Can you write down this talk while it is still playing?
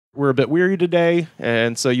We're a bit weary today,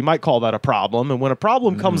 and so you might call that a problem. And when a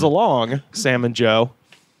problem comes along, Sam and Joe,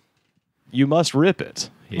 you must rip it.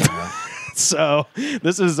 Yeah. So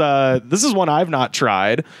this is one I've not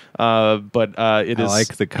tried, but it is. I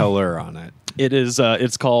like the color on it. It is.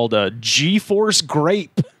 It's called G-Force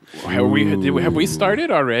Grape. Have we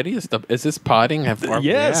started already? Is this potting?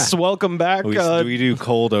 Yes, welcome back. We do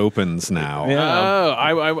cold opens now. Yeah. Oh,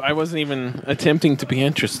 I wasn't even attempting to be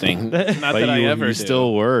interesting. Not But that I ever you do.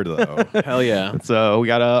 still were, though. Hell yeah. So we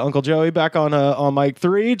got Uncle Joey back on mic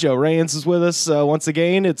 3. Joe Raines is with us once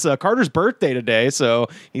again. It's Carter's birthday today, so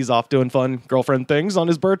he's off doing fun girlfriend things on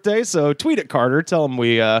his birthday. So tweet at Carter, tell him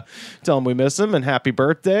we miss him and happy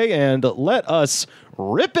birthday, and let us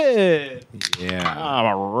rip it. Yeah.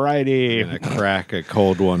 Alrighty. Gonna crack a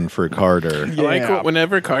cold one for Carter. I like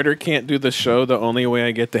whenever Carter can't do the show, the only way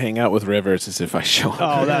I get to hang out with Rivers is if I show up.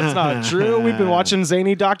 Oh, that's not true. We've been watching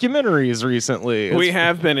zany documentaries recently. We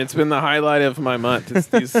have been. It's been the highlight of my month. It's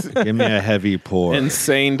these Give me a heavy pour.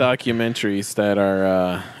 insane documentaries that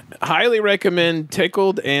are highly recommend.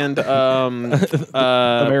 Tickled and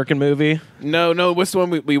American movie. No. What's the one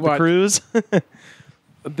we watched? Cruise.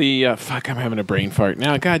 The fuck. I'm having a brain fart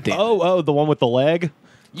now. God damn. Oh, the one with the leg.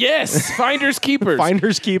 Yes, Finders Keepers.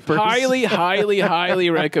 Finders Keepers. Highly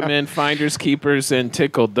recommend Finders Keepers and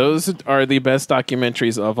Tickled. Those are the best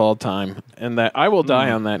documentaries of all time, and that I will die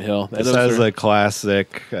on that hill. This has a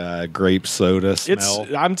classic grape soda smell.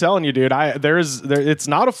 I'm telling you, dude. It's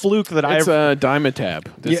not a fluke that It's a Dimetapp.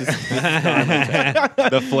 This is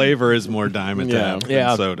The flavor is more Dimetapp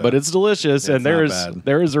than soda. but it's delicious, Yeah, and it's not bad.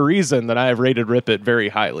 there is a reason that I have rated Rip It very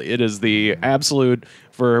highly. It is the absolute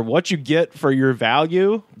for what you get for your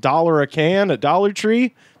value. $1 a can at Dollar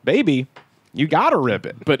Tree, baby. You gotta rip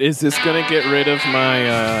it. But is this going to get rid of my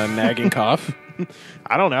nagging cough?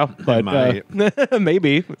 I don't know, but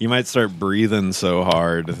maybe. You might start breathing so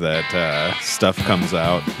hard that stuff comes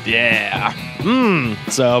out. Yeah.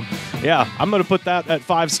 So, yeah, I'm going to put that at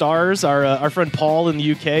 5 stars. Our friend Paul in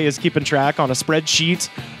the UK is keeping track on a spreadsheet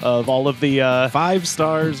of all of the 5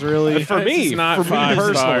 stars, really? for me, It's not for me 5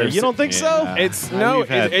 personally. stars. You don't think so? Yeah. It's no. We've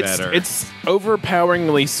had It's better. it's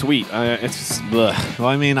overpoweringly sweet. It's just, ugh. Well,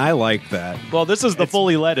 I mean, I like that. Well, this is the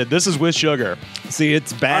fully leaded. This is with sugar. See,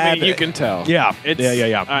 it's bad. I mean, you can tell. Yeah. It's, Yeah.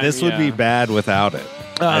 This would be bad without it.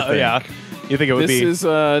 I think. Yeah. You think it would be? This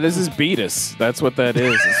is Beatus. That's what that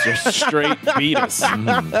is. It's just straight Beatus.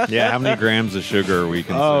 Yeah, how many grams of sugar are we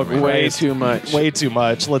consuming? Oh, Way too much. Way too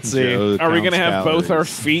much. Let's see. Joe Are we counts gonna have both our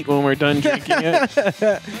calories. feet when we're done drinking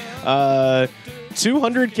it?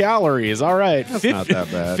 200 calories. All right. That's not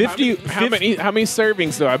that bad. 50, How many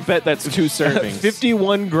servings though? I bet that's 2 servings.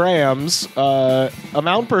 51 grams.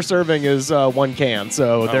 Amount per serving is 1 can.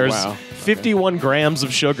 So there's wow. 51 grams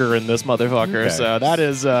of sugar in this motherfucker. Okay. So that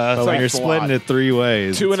is But when you're that's a splitting lot. it 3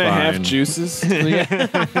 ways, 2.5 it's juices.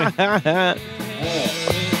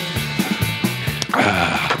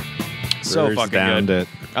 So Rivers fucking downed good. it.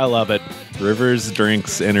 I love it. Rivers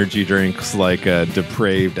drinks energy drinks like a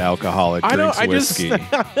depraved alcoholic I know, drinks I just-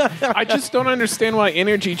 whiskey. I just don't understand why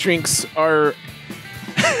energy drinks are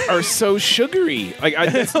so sugary. Like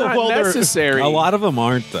it's not Well, they're- necessary. A lot of them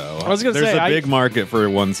aren't, though. I was gonna There's say, a big market for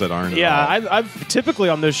ones that aren't. Yeah, at all. I've typically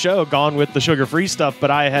on this show gone with the sugar-free stuff,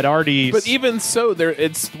 but I had already... But even so,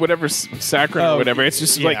 it's whatever saccharin Oh, or whatever. It's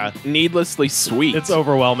just yeah. like needlessly sweet. It's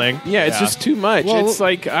overwhelming. Yeah, it's just too much. Well- It's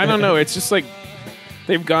like I don't know. It's just like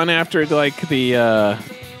they've gone after like the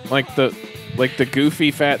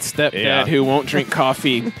goofy fat stepdad Yeah. who won't drink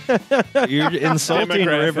coffee. You're insulting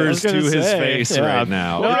Demographic. Rivers I was to gonna his say, face yeah. right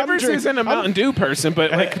now. No, I'm Rivers isn't a Mountain Dew person,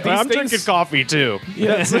 but like these I'm things, drinking coffee, too.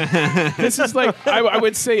 this is like I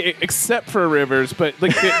would say except for Rivers, but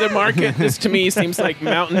like the market. This to me seems like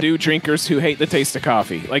Mountain Dew drinkers who hate the taste of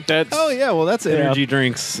coffee. Like that's Oh yeah, well that's energy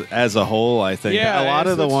drinks as a whole. I think yeah. a lot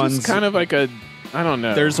of the it's ones just kind of like a I don't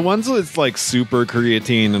know. There's ones with like super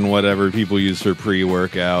creatine and whatever people use for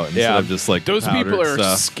pre-workout instead of just like the those people powdered are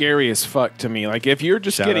stuff. scary as fuck to me. Like if you're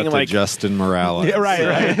just Shout getting out to like Justin Morales. Yeah,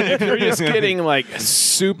 right. if you're just getting like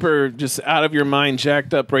super just out of your mind,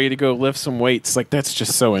 jacked up, ready to go lift some weights, like that's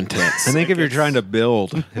just so intense. I think if you're trying to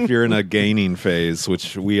build, if you're in a gaining phase,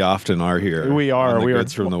 which we often are here, We are. on the We are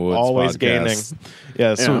Goods from the Woods always podcast, gaining.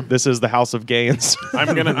 Yeah, so Yeah. this is the House of Gains. I'm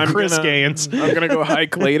Chris gonna, Gaines. I'm gonna go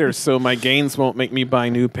hike later, so my gains won't make me buy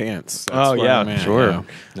new pants. That's Oh, where yeah, I'm at, sure. yeah.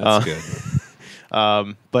 That's good.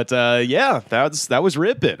 Yeah, that was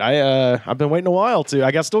Rip It. I've been waiting a while to.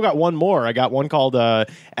 I still got one more. I got one called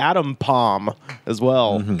Atom Palm as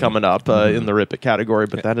well coming up in the Rip It category.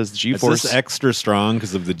 But that is GeForce. Is this extra strong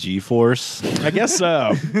because of the G-force? I guess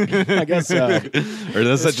so. I guess so. Or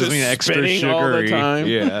does that just mean extra spinning all the sugary? time?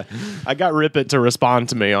 Yeah. I got Rip It to respond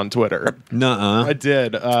to me on Twitter. Nuh-uh. I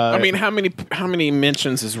did. I mean, how many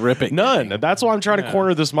mentions is Rip It? None. That's why I'm trying to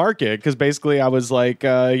corner this market, because basically I was like,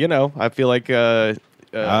 I feel like.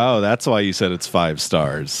 Oh, that's why you said it's 5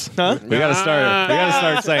 stars. Huh? We gotta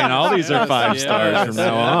start saying all these are 5 stars from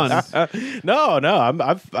now on. No,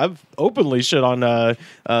 I've openly shit on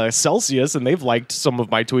Celsius, and they've liked some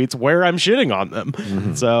of my tweets where I'm shitting on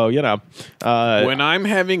them. So when I'm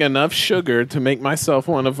having enough sugar to make myself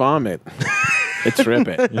want to vomit. It's Rip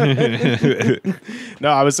It. No,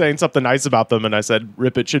 I was saying something nice about them, and I said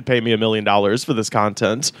Rip It should pay me $1 million for this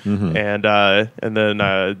content. And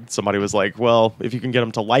then somebody was like, "Well, if you can get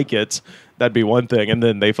them to like it, that'd be one thing." And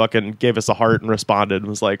then they fucking gave us a heart and responded and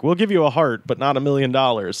was like, "We'll give you a heart, but not $1 million." So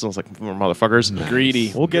I was like, "Motherfuckers,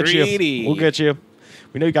 Greedy. We'll get you. We'll get you."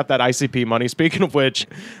 We know you got that ICP money. Speaking of which,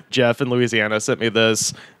 Jeff in Louisiana sent me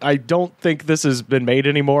this. I don't think this has been made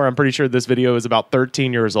anymore. I'm pretty sure this video is about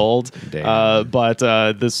 13 years old. But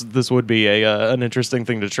this would be an interesting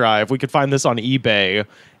thing to try. If we could find this on eBay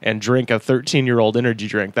and drink a 13-year-old energy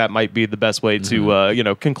drink, that might be the best way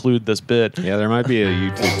to conclude this bit. Yeah, there might be a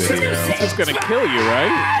YouTube video. It's gonna kill you,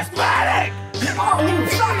 right? All new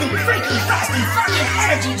frothy, freaky, frosty, fucking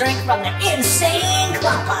energy drink from the insane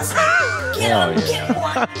clumpers. Get on, get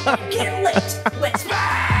one, get lit with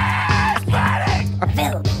Spasmatic.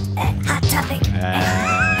 Available at Hot Topic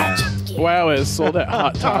and Wow, it's sold at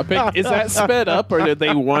Hot Topic. Is that sped up, or did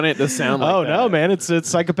they want it to sound like that? No, man, it's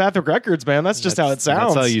Psychopathic Records, man. That's just how it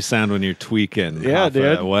sounds. That's how you sound when you're tweaking. Yeah,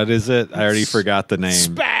 dude. What is it? I already forgot the name.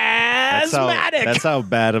 Spasmatic. That's how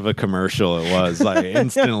bad of a commercial it was. I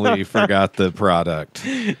instantly forgot the product.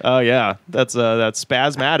 Oh yeah, that's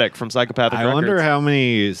Spasmatic from Psychopathic Records. I wonder how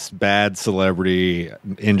many bad celebrity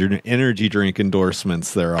energy drink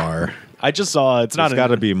endorsements there are. I just saw it's There's got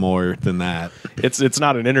to be more than that. It's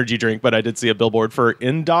not an energy drink, but I did see a billboard for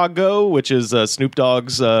Indago, which is Snoop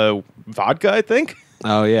Dogg's vodka, I think.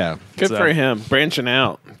 Oh yeah, Good for him, branching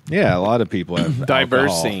out, yeah. A lot of people have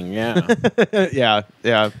diversing. Yeah. yeah.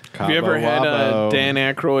 Have you ever had Dan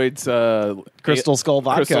Aykroyd's Crystal Skull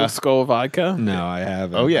vodka? Crystal Skull vodka? No, I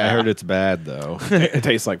haven't. Oh, yeah. I heard it's bad though. It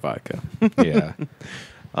tastes like vodka. Yeah,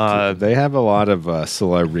 they have a lot of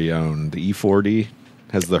celebrity owned. The E40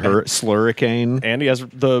 has the Slurricane. And he has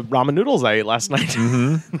the ramen noodles I ate last night.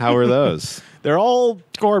 How are those? They're all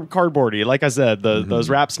cardboardy. Like I said, those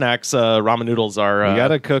Wrap Snacks ramen noodles are... You got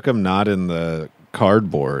to cook them not in the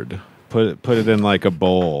cardboard. Put it in like a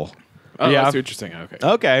bowl. Oh, Yeah. that's interesting. Okay.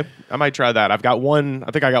 Okay, I might try that. I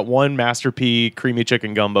think I got one Master P creamy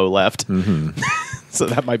chicken gumbo left. So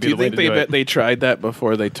that might be Do you the way think to do it. they tried that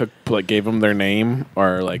before they gave them their name,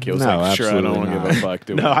 or like it was No, like, sure, I don't absolutely want to give a fuck.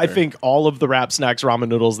 Do No, whatever. I think all of the Wrap Snacks ramen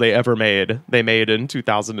noodles they ever made in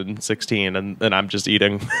 2016, and I'm just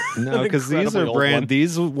eating. No, because these are incredibly old one.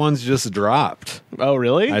 These ones just dropped. Oh,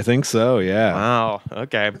 really? I think so. Yeah. Wow.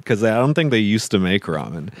 Okay. Because I don't think they used to make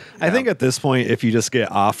ramen. I think at this point, if you just get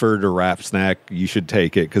offered a Wrap Snack, you should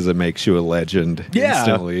take it because it makes you a legend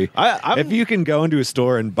instantly. If you can go into a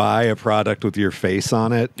store and buy a product with your face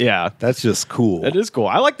on it, Yeah. that's just cool. It is cool.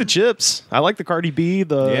 I like the chips. I like the Cardi B,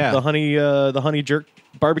 the honey jerk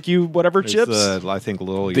barbecue whatever There's chips. I think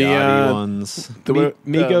little Yachty ones.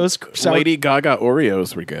 Migos sour- Lady Gaga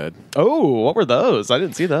Oreos were good. Oh, what were those? I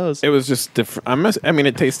didn't see those. It was just different.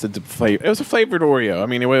 It tasted flavor. It was a flavored Oreo. I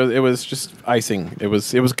mean, it was just icing. It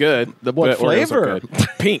was good. What but Oreos flavor? were good.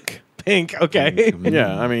 Pink. Pink. Okay.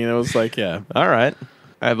 Yeah, I mean, it was like, yeah. All right.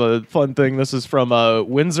 I have a fun thing. This is from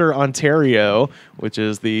Windsor, Ontario, which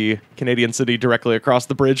is the Canadian city directly across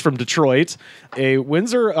the bridge from Detroit. A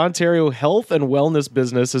Windsor, Ontario health and wellness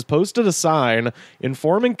business has posted a sign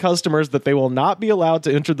informing customers that they will not be allowed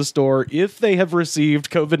to enter the store if they have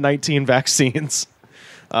received COVID-19 vaccines.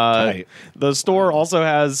 The store also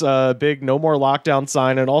has a big no more lockdown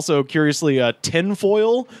sign, and also curiously a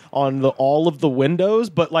tinfoil on all of the windows,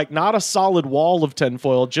 but like not a solid wall of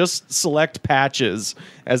tinfoil, just select patches,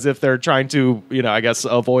 as if they're trying to, I guess,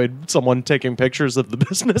 avoid someone taking pictures of the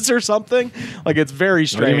business or something. Like, it's very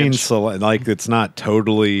strange. What do you mean? Like it's not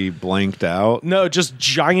totally blanked out? No, just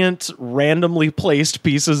giant, randomly placed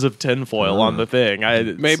pieces of tinfoil on the thing.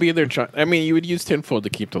 Maybe they're trying. I mean, you would use tinfoil to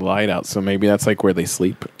keep the light out, so maybe that's like where they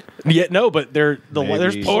sleep. Yeah, no, but there's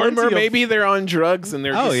Maybe. Or plenty of- maybe they're on drugs and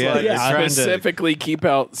they're Oh, just yeah, like yeah. Trying to specifically keep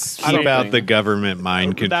out Keep out the government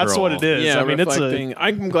mind control. That's what it is. Yeah, I mean,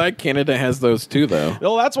 I'm glad Canada has those too, though.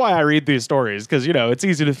 well, that's why I read these stories because it's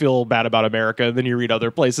easy to feel bad about America, and then you read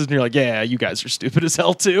other places and you're like, yeah, you guys are stupid as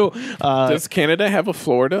hell too. Does Canada have a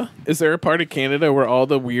Florida? Is there a part of Canada where all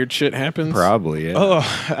the weird shit happens? Probably, yeah.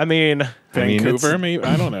 Oh, I mean, Vancouver, maybe?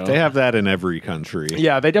 I don't know. They have that in every country.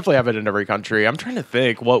 yeah, they definitely have it in every country. I'm trying to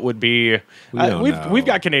think what would be. We've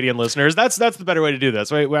got Canadian listeners. That's the better way to do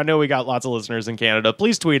this. I know we got lots of listeners in Canada.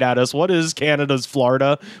 Please tweet at us. What is Canada's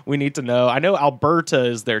Florida? We need to know. I know Alberta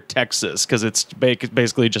is their Texas because it's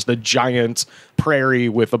basically just a giant prairie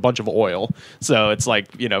with a bunch of oil. So it's like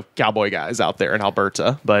cowboy guys out there in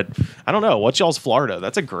Alberta. But I don't know. What's y'all's Florida?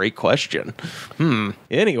 That's a great question.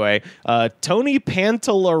 Anyway, Tony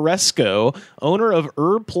Pantalaresco, owner of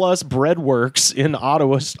Herb Plus Bread Works on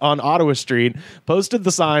Ottawa Street, posted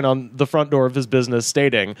the sign on the front door of his business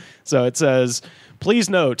stating, so it says, "Please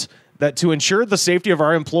note that to ensure the safety of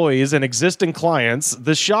our employees and existing clients,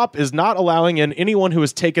 the shop is not allowing in anyone who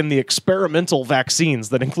has taken the experimental vaccines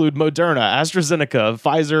that include Moderna, AstraZeneca,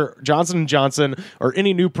 Pfizer, Johnson & Johnson, or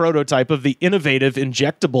any new prototype of the innovative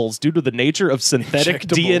injectables due to the nature of synthetic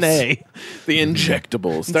DNA." The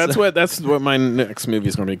injectables. That's what my next movie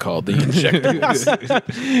is going to be called. The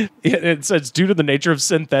injectables. It says due to the nature of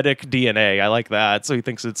synthetic DNA. I like that. So he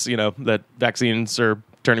thinks it's that vaccines are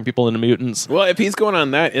turning people into mutants. Well, if he's going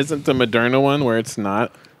on that, isn't the Moderna one where it's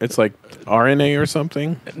not? It's like RNA or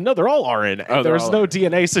something? No, they're all RNA. Oh, There's no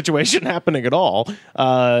DNA situation happening at all.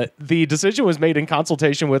 The decision was made in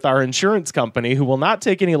consultation with our insurance company, who will not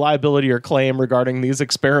take any liability or claim regarding these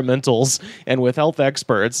experimentals, and with health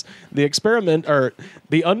experts. The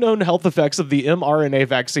unknown health effects of the mRNA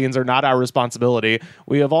vaccines are not our responsibility.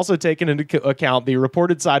 We have also taken into account the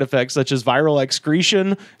reported side effects such as viral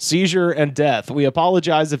excretion, seizure, and death. We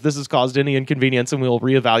apologize if this has caused any inconvenience, and we will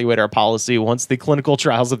reevaluate our policy once the clinical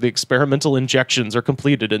trials of the experimental injections are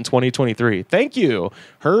completed in 2023. Thank you,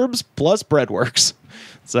 Herbs Plus Breadworks.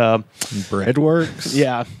 So, Breadworks?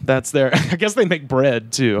 Yeah, that's their. I guess they make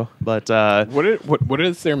bread too, but what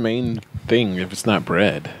is their main thing if it's not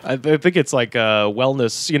bread? I think it's like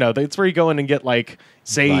wellness. It's where you go in and get like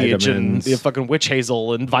sage Vitamins. and fucking witch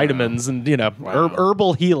hazel and vitamins and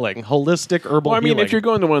herbal healing, holistic herbal. Well, I mean, healing. if you're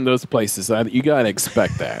going to one of those places, you gotta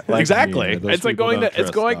expect that. Like, exactly. Yeah, it's like going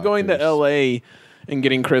to LA and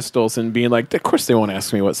getting crystals and being like, of course they won't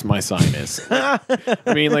ask me what my sign is. I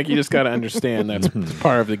mean, like, you just got to understand that's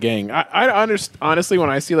part of the gang. Honestly,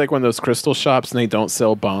 when I see like one of those crystal shops and they don't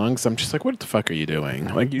sell bongs, I'm just like, what the fuck are you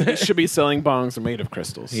doing? Like, you should be selling bongs that are made of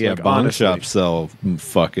crystals. Yeah, like, bong honestly. shops sell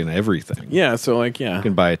fucking everything. Yeah, so like, yeah. You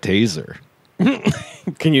can buy a taser.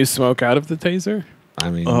 Can you smoke out of the taser?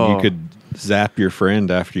 I mean, you could zap your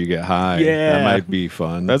friend after you get high. Yeah. That might be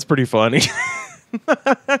fun. That's pretty funny.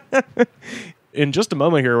 In just a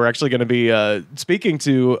moment here, we're actually going to be speaking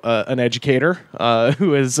to an educator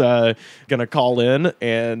who is going to call in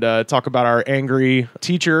and talk about our angry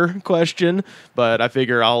teacher question. But I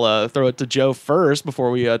figure I'll throw it to Joe first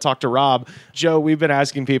before we talk to Rob. Joe, we've been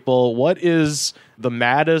asking people, what is the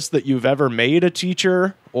maddest that you've ever made a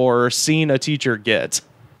teacher or seen a teacher get?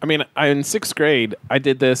 I mean, in 6th grade, I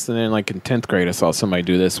did this, and then like in 10th grade, I saw somebody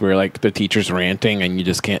do this where like the teacher's ranting and you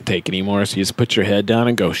just can't take anymore, so you just put your head down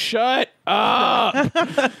and go, "Shut up!"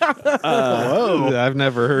 Whoa, I've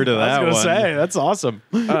never heard of that I was one. going to say, that's awesome.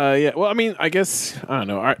 Yeah, well, I mean, I guess, I don't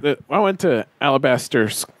know. I went to Alabaster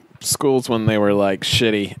schools when they were like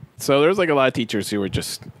shitty. So there was like a lot of teachers who were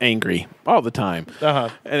just angry all the time. Uh-huh.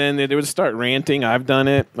 And then they would start ranting. I've done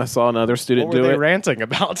it. I saw another student What were do they it. ranting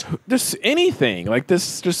about? Just anything. Like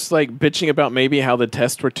this, just like bitching about maybe how the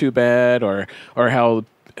tests were too bad or how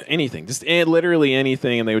anything. Just literally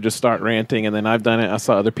anything. And they would just start ranting. And then I've done it. I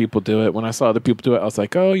saw other people do it. When I saw other people do it, I was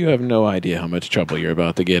like, oh, you have no idea how much trouble you're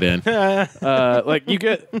about to get in. Like you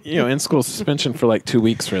get, in-school suspension for like 2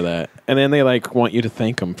 weeks for that. And then they like want you to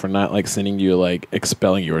thank them for not like sending you like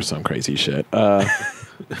expelling you or some crazy shit. I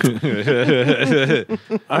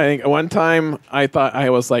think one time I thought I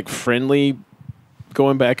was like friendly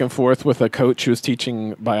going back and forth with a coach who was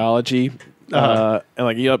teaching biology. And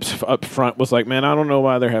like he up front was like, man, I don't know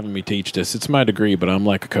why they're having me teach this. It's my degree, but I'm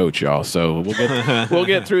like a coach, y'all. So we'll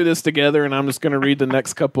get through this together, and I'm just going to read the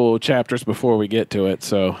next couple chapters before we get to it.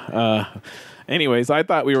 So anyways, I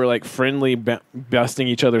thought we were like friendly busting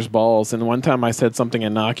each other's balls. And one time I said something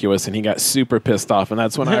innocuous and he got super pissed off. And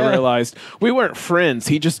that's when I realized we weren't friends.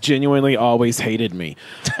 He just genuinely always hated me.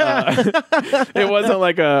 It wasn't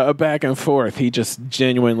like a back and forth. He just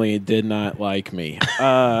genuinely did not like me.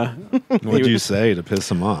 What did you say to piss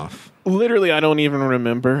him off? Literally, I don't even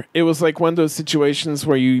remember. It was like one of those situations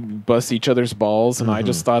where you bust each other's balls, and I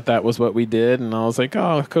just thought that was what we did. And I was like,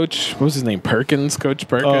 "Oh, Coach, what was his name? Perkins, Coach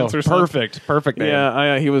Perkins, or something." Perfect name.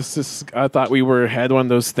 Yeah, he was just. I thought we had one of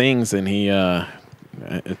those things, and he.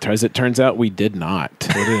 As it turns out, we did not.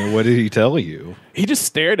 What did he tell you? He just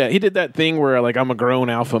stared at. He did that thing where like I'm a grown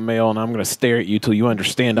alpha male, and I'm going to stare at you till you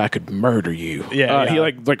understand I could murder you. Yeah. He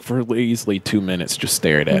like for easily 2 minutes just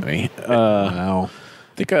stared at me. Wow.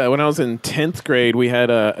 I think when I was in 10th grade, we had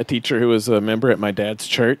a teacher who was a member at my dad's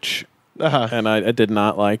church, and I did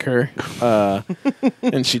not like her.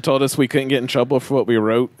 And she told us we couldn't get in trouble for what we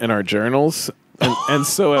wrote in our journals. And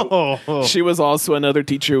so she was also another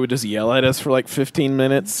teacher who would just yell at us for like 15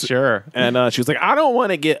 minutes. Sure. And she was like, I don't want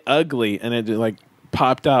to get ugly. And it like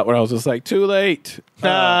popped out where I was just like, too late.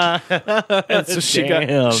 And so she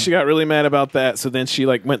got really mad about that. So then she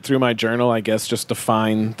like went through my journal, I guess, just to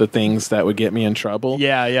find the things that would get me in trouble.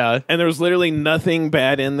 Yeah. And there was literally nothing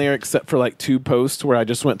bad in there except for like 2 posts where I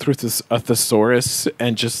just went through a thesaurus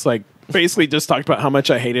and just like basically just talked about how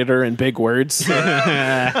much I hated her in big words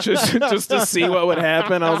just to see what would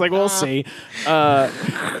happen. I was like, we'll see.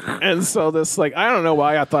 And so this, like, I don't know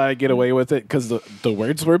why I thought I'd get away with it because the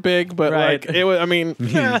words were big, but like it was, I mean,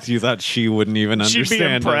 you thought she wouldn't even understand. She'd be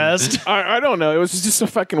impressed. I don't know. It was just a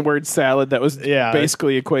fucking word salad that was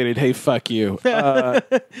basically equated, hey, fuck you. And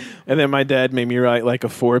then my dad made me write like a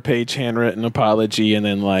 4-page handwritten apology, and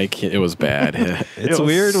then like it was bad. It's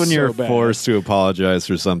weird when you're forced to apologize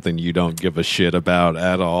for something you don't give a shit about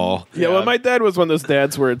at all. Yeah, well, my dad was one of those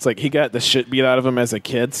dads where it's like he got the shit beat out of him as a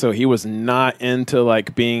kid, so he was not into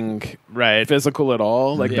like being physical at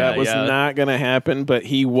all. Like that was not going to happen, but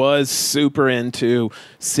he was super into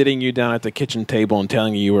sitting you down at the kitchen table and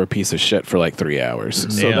telling you were a piece of shit for like 3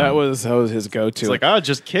 hours. So that was his go-to. It's like, oh,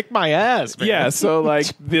 just kick my ass, man. Yeah, so like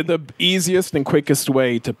the easiest and quickest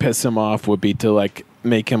way to piss him off would be to like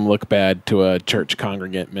make him look bad to a church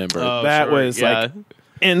congregant member. That was like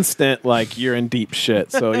instant, like you're in deep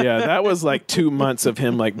shit. So yeah, that was like 2 months of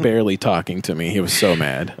him like barely talking to me. He was so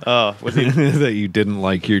mad. Oh, that you didn't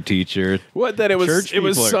like your teacher. What? That it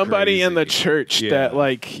was somebody in the church that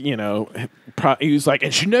like, you know, he was like,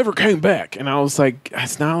 and she never came back. And I was like,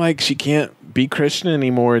 it's not like she can't be Christian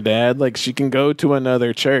anymore, Dad. Like she can go to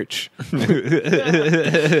another church.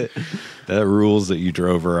 That rules that you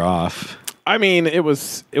drove her off. I mean, it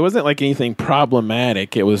wasn't like anything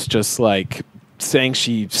problematic. It was just like saying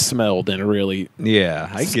she smelled in a really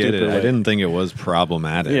I get it. way. I didn't think it was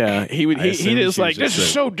problematic. Yeah, he is like, this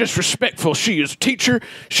is so disrespectful. She is a teacher.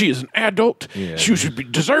 She is an adult. Yeah. She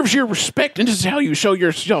deserves your respect, and this is how you show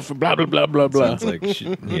yourself. Blah blah blah blah blah. Sounds like she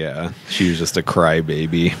was just a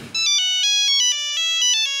crybaby.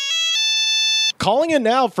 Calling in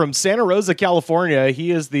now from Santa Rosa, California, he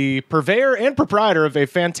is the purveyor and proprietor of a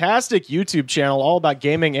fantastic YouTube channel all about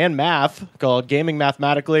gaming and math called Gaming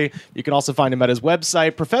Mathematically. You can also find him at his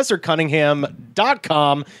website,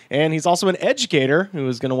 professorcunningham.com, and he's also an educator who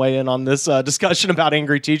is going to weigh in on this discussion about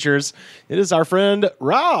angry teachers. It is our friend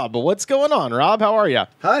Rob. What's going on, Rob? How are you?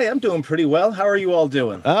 Hi, I'm doing pretty well. How are you all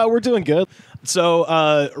doing? We're doing good. So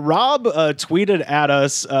Rob tweeted at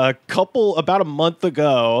us about a month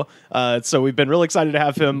ago. So we've been really excited to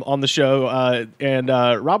have him on the show. And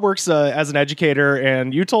Rob works as an educator.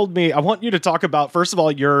 And you told me, I want you to talk about, first of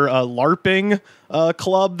all, your LARPing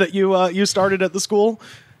club that you started at the school.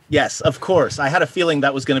 Yes, of course. I had a feeling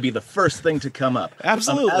that was going to be the first thing to come up.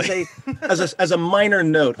 Absolutely. As a minor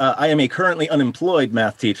note, I am a currently unemployed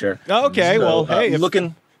math teacher. Okay, so, well, hey.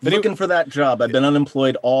 Looking for that job. I've been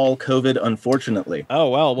unemployed all COVID, unfortunately. Oh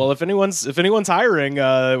well. If anyone's hiring,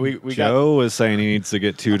 we Joe was saying he needs to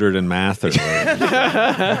get tutored in math. It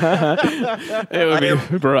would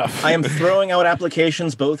be rough. I am throwing out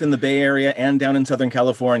applications both in the Bay Area and down in Southern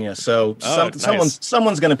California. So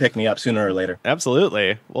someone's going to pick me up sooner or later.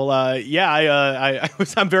 Absolutely. Well,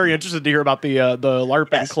 I'm very interested to hear about the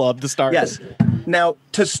LARPing club to start. Yes. Now,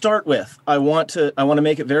 to start with, I want to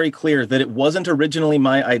make it very clear that it wasn't originally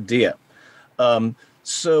my idea.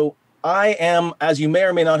 So I am, as you may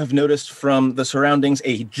or may not have noticed from the surroundings,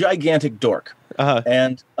 a gigantic dork.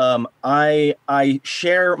 And I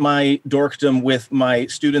share my dorkdom with my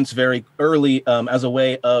students very early as a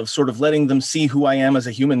way of sort of letting them see who I am as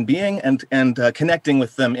a human being and connecting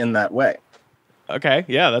with them in that way. Okay,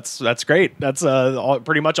 yeah, that's great. That's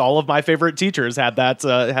pretty much all of my favorite teachers had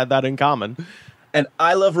that in common. And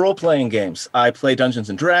I love role-playing games. I play Dungeons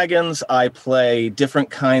and Dragons. I play different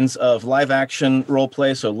kinds of live-action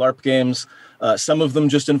role-play, so LARP games. Some of them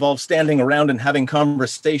just involve standing around and having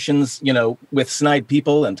conversations, with snide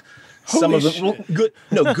people, and some of them good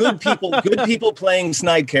people playing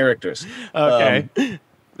snide characters. Okay.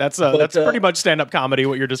 That's pretty much stand-up comedy,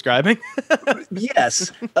 what you're describing.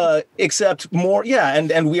 Yes, except more,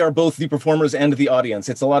 and we are both the performers and the audience.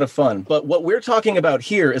 It's a lot of fun. But what we're talking about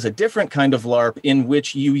here is a different kind of LARP in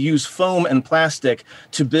which you use foam and plastic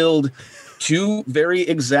to build two very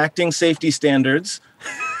exacting safety standards,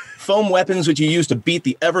 foam weapons which you use to beat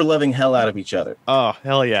the ever-loving hell out of each other. Oh,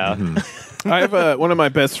 hell yeah. I have one of my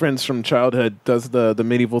best friends from childhood does the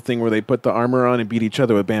medieval thing where they put the armor on and beat each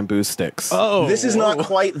other with bamboo sticks. Oh, this is not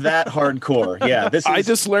quite that hardcore. Yeah, I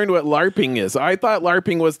just learned what LARPing is. I thought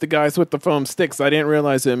LARPing was the guys with the foam sticks. I didn't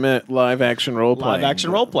realize it meant live action role play. Live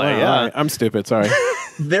action role play. Yeah, I'm stupid. Sorry.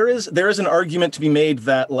 There is an argument to be made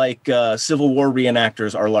that Civil War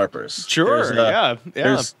reenactors are LARPers. Sure.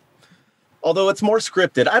 Yeah. Although it's more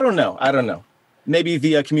scripted. I don't know. Maybe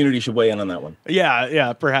the community should weigh in on that one.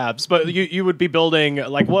 Yeah, perhaps. But you would be building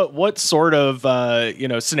like what sort of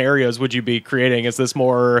scenarios would you be creating? Is this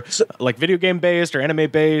more like video game based or anime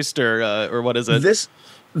based or what is it?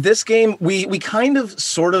 This game we kind of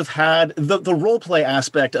sort of had the role play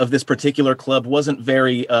aspect of this particular club wasn't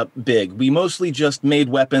very big. We mostly just made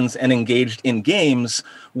weapons and engaged in games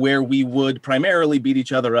where we would primarily beat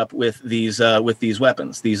each other up with these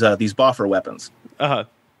weapons, these boffer weapons. Uh-huh.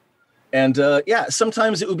 And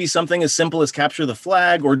sometimes it would be something as simple as capture the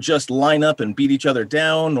flag or just line up and beat each other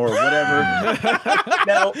down or whatever.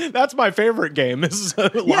 Now, that's my favorite game is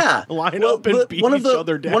line up and beat each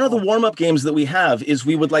other down. One of the warm-up games that we have is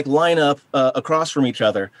we would line up across from each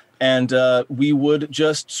other and we would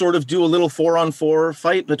just sort of do a little 4-on-4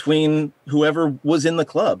 fight between whoever was in the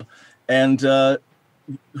club. And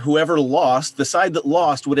whoever lost, the side that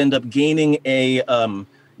lost would end up gaining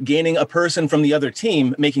a person from the other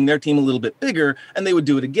team, making their team a little bit bigger, and they would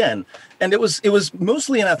do it again. And it was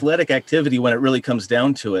mostly an athletic activity when it really comes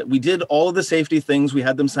down to it. We did all of the safety things. We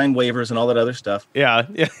had them sign waivers and all that other stuff. Yeah.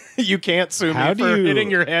 You can't sue me for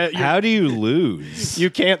hitting your head. How do you lose?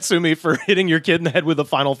 You can't sue me for hitting your kid in the head with a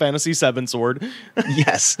Final Fantasy VII sword.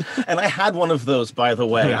 Yes. And I had one of those, by the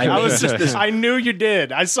way. I knew you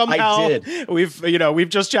did. I did. We've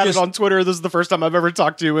just chatted on Twitter. This is the first time I've ever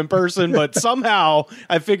talked to you in person, but somehow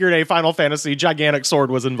I figured a Final Fantasy gigantic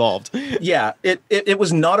sword was involved. Yeah. It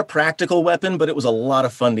was not a practical weapon, but it was a lot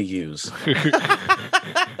of fun to use.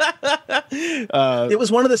 It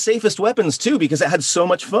was one of the safest weapons too because it had so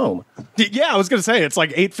much foam. Yeah, I was gonna say it's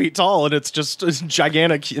like 8 feet tall and it's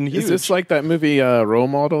gigantic and huge. Is this like that movie Role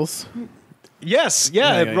Models? Yes,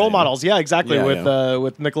 Role Models. Yeah, exactly. With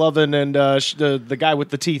McLovin and the guy with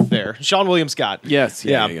the teeth there, Sean William Scott. Yes,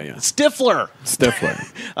 yeah. Stifler.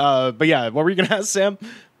 But yeah, what were you gonna ask, Sam?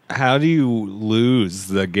 How do you lose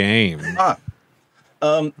the game?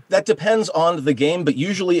 That depends on the game, but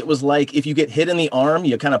usually it was like if you get hit in the arm,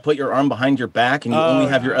 you kind of put your arm behind your back and you only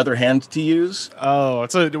have your other hand to use. Oh,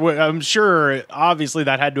 so I'm sure obviously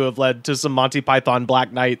that had to have led to some Monty Python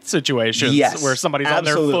Black Knight situations where somebody's on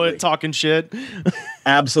their foot talking shit.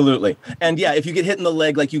 Absolutely. And yeah, if you get hit in the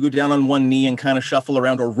leg, like you go down on one knee and kind of shuffle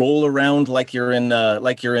around or roll around like you're in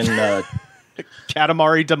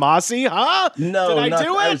Katamari Damacy, huh? No, did I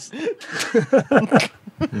do it?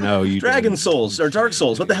 No, you Dragon didn't. Souls or Dark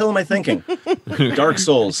Souls. What the hell am I thinking? Dark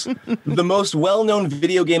Souls, the most well-known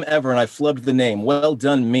video game ever, and I flubbed the name. Well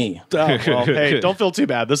done, me. Oh, well, hey, don't feel too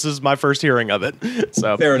bad. This is my first hearing of it,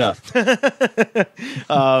 so fair enough.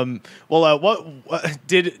 What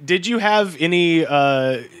did you have any?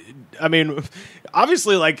 I mean,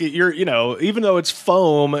 obviously, like you're, even though it's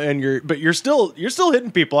foam and you're still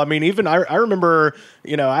hitting people. I mean, even I remember,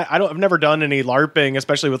 I've never done any LARPing,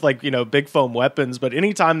 especially with big foam weapons. But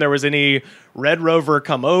anytime there was any Red Rover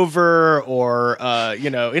come over or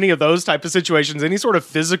any of those type of situations, any sort of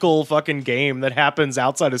physical fucking game that happens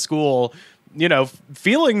outside of school,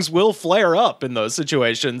 feelings will flare up in those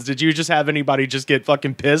situations. Did you just have anybody just get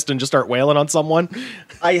fucking pissed and just start wailing on someone?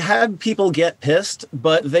 I had people get pissed,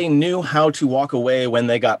 but they knew how to walk away when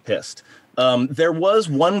they got pissed. There was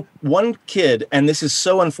one kid, and this is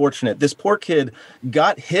so unfortunate. This poor kid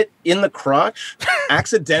got hit in the crotch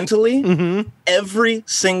accidentally every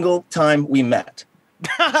single time we met.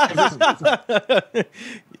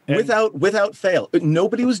 Without fail.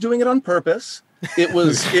 Nobody was doing it on purpose. It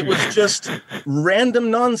was just random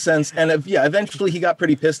nonsense, and eventually he got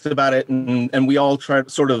pretty pissed about it, and we all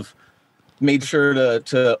made sure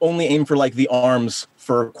to only aim for the arms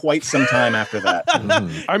for quite some time after that.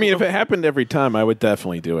 I mean, if it happened every time, I would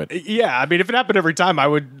definitely do it. Yeah, I mean, if it happened every time,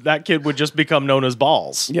 that kid would just become known as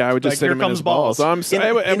Balls. Yeah, I would just say here comes Balls. I'd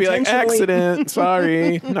be like, accident.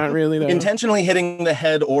 Sorry, not really. Though. Intentionally hitting the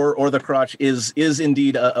head or the crotch is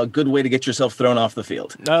indeed a good way to get yourself thrown off the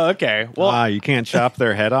field. Oh, okay. Well, you can't chop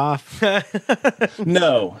their head off?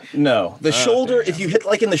 No. The shoulder, if you hit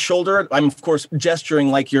like in the shoulder, I'm of course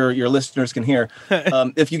gesturing like your listeners can hear.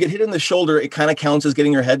 If you get hit in the shoulder, it kind of counts as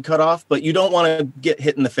getting your head cut off, but you don't want to get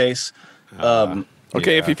hit in the face.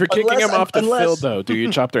 Okay, if you're kicking them off the field, though, do you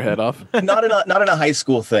chop their head off? Not in a high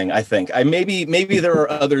school thing. I think maybe there are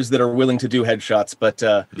others that are willing to do headshots, but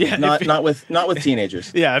not with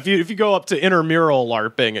teenagers. Yeah, if you go up to intramural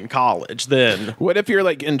LARPing in college, then what if you're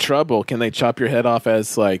like in trouble? Can they chop your head off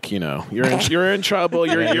as like you're in trouble?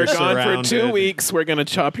 You're gone for 2 weeks. We're gonna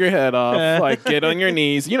chop your head off. Like get on your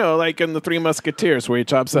knees. Like in the Three Musketeers where he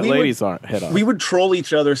chops that lady's head off. We would troll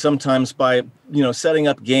each other sometimes by setting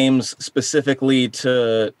up games specifically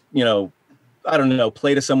to, I don't know,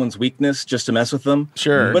 play to someone's weakness just to mess with them.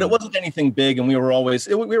 Sure. But it wasn't anything big, and we were always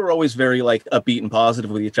very like upbeat and positive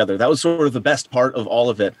with each other. That was sort of the best part of all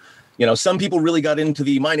of it. Some people really got into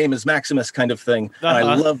the "my name is Maximus" kind of thing, and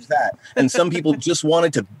I loved that. And some people just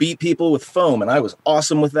wanted to beat people with foam, and I was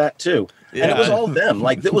awesome with that too. Yeah. And it was all them.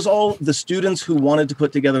 Like, it was all the students who wanted to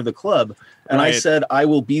put together the club. And right. I said, I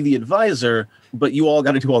will be the advisor, but you all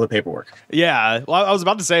got to do all the paperwork. Yeah. Well, I was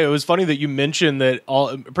about to say, it was funny that you mentioned that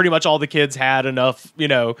pretty much all the kids had enough,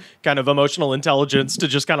 kind of emotional intelligence to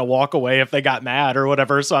just kind of walk away if they got mad or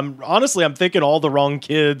whatever. So I'm thinking all the wrong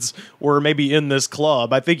kids were maybe in this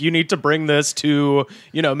club. I think you need to bring this to,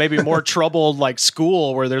 maybe more troubled like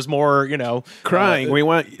school where there's more, crying. We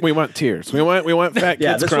want tears. We want fat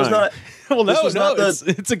kids crying. Was not. Well,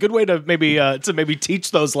 it's a good way to maybe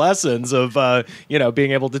teach those lessons of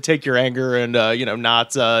being able to take your anger and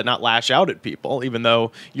not lash out at people, even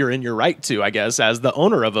though you're in your right to, I guess, as the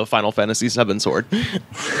owner of a Final Fantasy VII sword.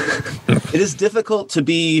 It is difficult to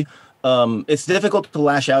be. It's difficult to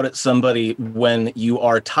lash out at somebody when you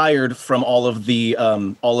are tired from all of the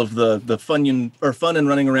fun and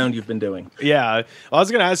running around you've been doing. Yeah, well, I was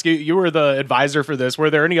going to ask you. You were the advisor for this. Were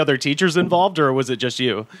there any other teachers involved, or was it just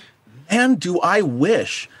you? And do I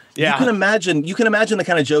wish? Yeah. You can imagine the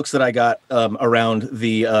kind of jokes that I got around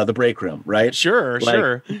the break room, right? Sure.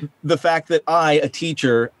 The fact that I, a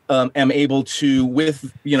teacher, am able to,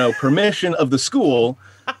 with permission of the school,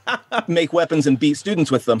 make weapons and beat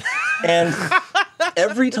students with them, and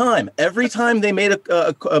every time they made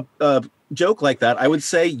a joke like that, I would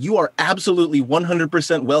say, you are absolutely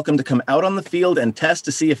 100% welcome to come out on the field and test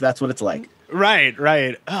to see if that's what it's like.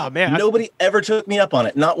 Right. Oh man, nobody ever took me up on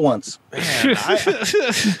it, not once. Man,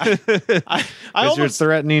 you're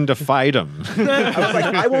threatening to fight them. I was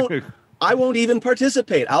like, I won't even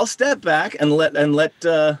participate. I'll step back and let them do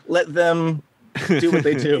what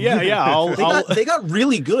they do. Yeah. They got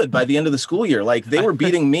really good by the end of the school year. Like, they were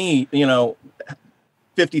beating me,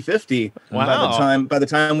 50-50 by the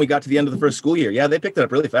time we got to the end of the first school year. Yeah, they picked it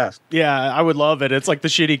up really fast. Yeah, I would love it. It's like the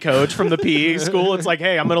shitty coach from the PE school. It's like,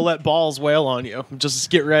 hey, I'm going to let balls wail on you. Just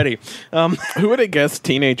get ready. Who would have guessed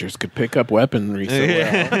teenagers could pick up weaponry so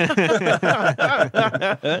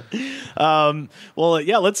well? Well,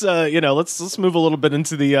 yeah, let's move a little bit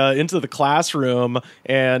into the classroom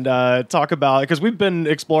and talk about, because we've been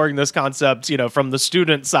exploring this concept, from the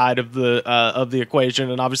student side of the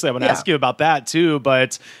equation, and obviously I'm going to ask you about that too. But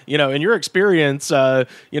in your experience,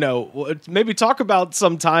 maybe talk about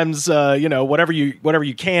sometimes, whatever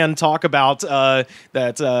you can talk about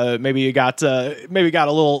that maybe you got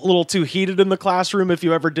a little too heated in the classroom, if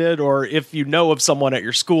you ever did, or if you know of someone at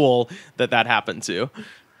your school that happened to.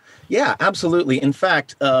 Yeah, absolutely. In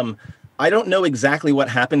fact, I don't know exactly what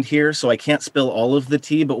happened here, so I can't spill all of the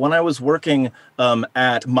tea. But when I was working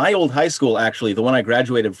at my old high school, actually, the one I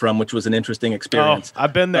graduated from, which was an interesting experience. Oh,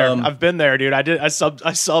 I've been there, dude. I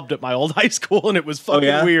subbed at my old high school, and it was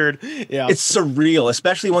fucking weird. Yeah, it's surreal,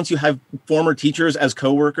 especially once you have former teachers as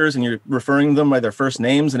coworkers and you're referring to them by their first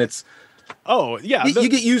names, and it's. Oh, yeah. You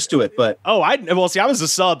get used to it, but... Oh, I was a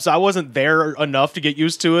sub, so I wasn't there enough to get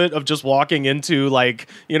used to it, of just walking into,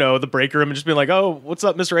 the break room and just being like, oh, what's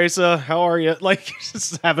up, Mr. Asa? How are you? Like,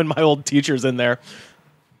 just having my old teachers in there.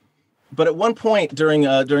 But at one point during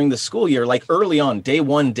the school year, like early on, day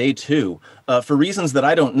 1, day 2, for reasons that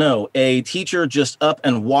I don't know, a teacher just up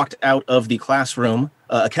and walked out of the classroom,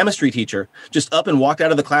 a chemistry teacher, just up and walked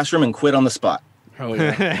out of the classroom and quit on the spot. Oh,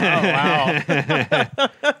 yeah. Oh,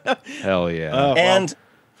 wow. Hell yeah. Oh,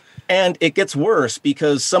 and it gets worse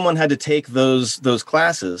because someone had to take those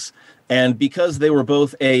classes, And because they were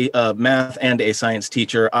both a math and a science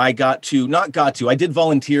teacher, I did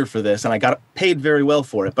volunteer for this, and I got paid very well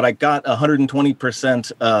for it. But I got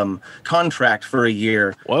 120% contract for a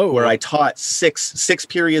year, where I taught six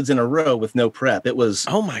periods in a row with no prep. It was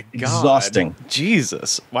exhausting.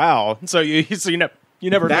 Jesus, wow. So you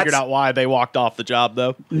never figured out why they walked off the job,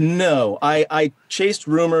 though? No, I chased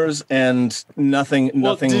rumors and nothing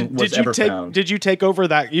was ever found. Did you take over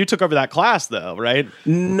that? You took over that class, though, right?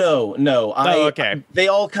 No. Okay.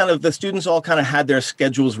 The students all kind of had their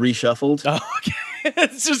schedules reshuffled. Oh, okay.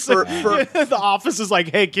 It's just the office is like,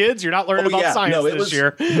 hey, kids, you're not learning about science this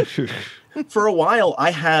year. For a while, I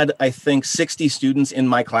had, I think, 60 students in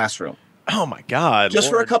my classroom. Oh my God! Just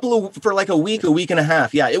for like a week and a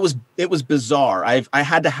half. Yeah, it was bizarre. I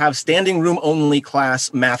had to have standing room only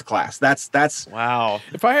math class. That's wow.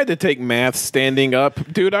 If I had to take math standing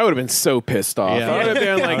up, dude, I would have been so pissed off. Yeah. I would have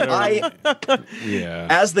been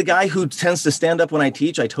like, As the guy who tends to stand up when I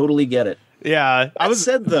teach, I totally get it. Yeah, That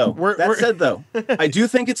said, though, I do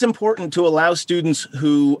think it's important to allow students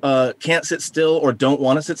who can't sit still or don't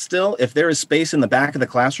want to sit still. If there is space in the back of the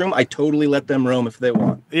classroom, I totally let them roam if they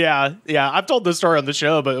want. Yeah. I've told this story on the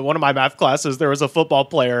show, but one of my math classes, there was a football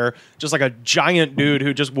player, just like a giant dude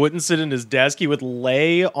who just wouldn't sit in his desk. He would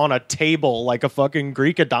lay on a table like a fucking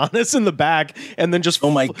Greek Adonis in the back, and then just oh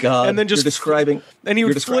my God, and then just describing. And he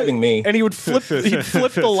would describing me. And he would flip. He'd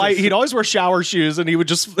flip the light. He'd always wear shower shoes, and he would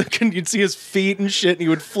just you'd see his feet and shit, and he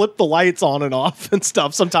would flip the lights on and off and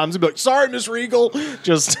stuff. Sometimes he'd be like, "Sorry, Miss Regal,"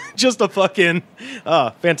 just a fucking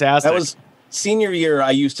fantastic. That was senior year.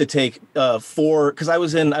 I used to take 4 because I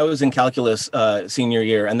was in calculus senior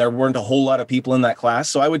year, and there weren't a whole lot of people in that class,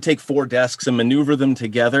 so I would take 4 desks and maneuver them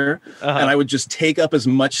together, and I would just take up as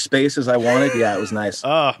much space as I wanted. Yeah, it was nice.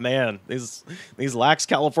 Oh man, these lax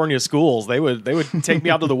California schools, they would take me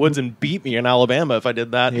out to the woods and beat me in Alabama if I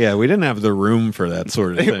did that. Yeah, we didn't have the room for that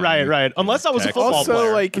sort of thing. right. Unless I was a football player.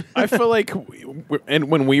 Also, like, I feel like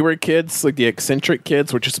when we were kids, like the eccentric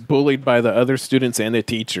kids were just bullied by the other students and the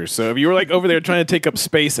teachers. So if you were like over there trying to take up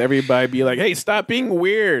space, everybody be like, "Hey, stop being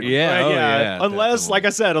weird." Yeah, unless, like I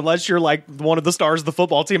said, unless you're like one of the stars of the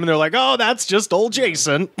football team, and they're like, "Oh, that's just old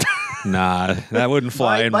Jason." Nah, that wouldn't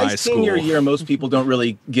fly in my school. By senior year, most people don't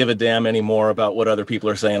really give a damn anymore about what other people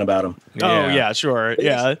are saying about them. Oh yeah, sure,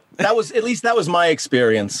 yeah. That was my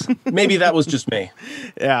experience. Maybe that was just me.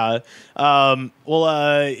 Yeah.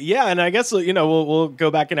 Yeah, and I guess we'll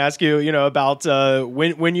go back and ask you, about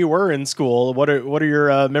when you were in school. What are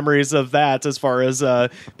your memories of that as far as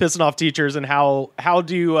pissing off teachers, and how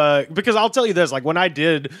do you? Because I'll tell you this, like when I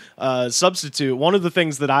did substitute, one of the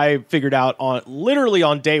things that I figured out literally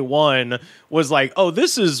on day one was like, oh,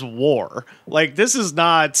 this is war. Like this is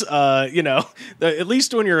not, at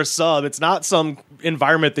least when you're a sub, it's not some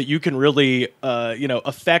environment that you can really,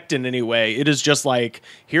 affect in any way. It is just like,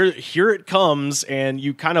 here it comes. And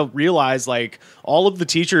you kind of realize like all of the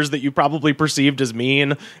teachers that you probably perceived as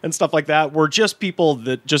mean and stuff like that were just people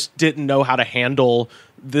that just didn't know how to handle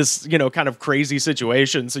this, kind of crazy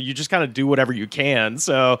situation. So you just kind of do whatever you can.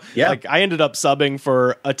 So like I ended up subbing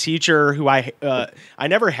for a teacher who I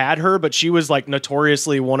never had her, but she was like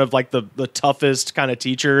notoriously one of like the toughest kind of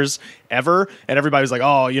teachers ever. And everybody was like,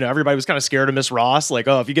 oh, everybody was kind of scared of Miss Ross. Like,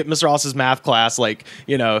 oh, if you get Miss Ross's math class, like,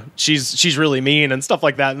 she's really mean and stuff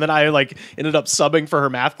like that. And then I like ended up subbing for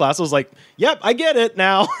her math class. I was like, yep, I get it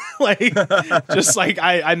now. Like, just like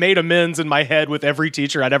I made amends in my head with every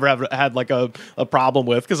teacher I'd ever had like a problem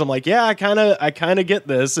with, because I'm like, yeah, I kind of get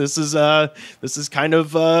this. This kind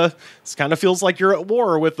of feels like you're at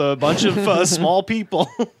war with a bunch of small people.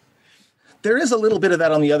 There is a little bit of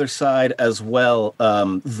that on the other side as well,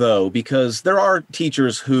 though, because there are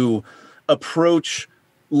teachers who approach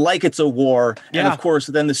like it's a war, and of course,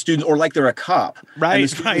 then the student, or like they're a cop, right? And the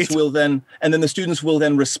students will then, the students will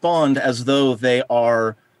then respond as though they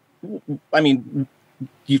are. I mean,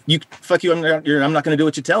 you fuck you. I'm not going to do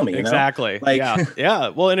what you tell me. Exactly. Like, yeah.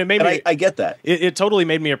 Well, and it made me. I get that. It totally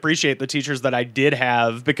made me appreciate the teachers that I did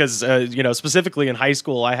have, because specifically in high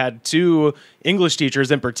school, I had 2 English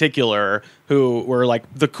teachers in particular who were like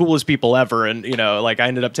the coolest people ever, and like I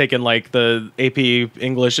ended up taking like the AP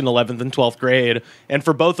English in 11th and 12th grade, and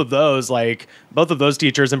for both of those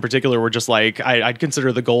teachers in particular were just like I'd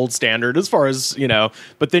consider the gold standard as far as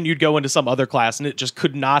But then you'd go into some other class, and it just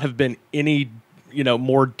could not have been any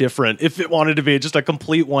more different if it wanted to be just a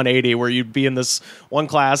complete 180 where you'd be in this one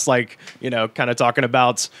class, like, kind of talking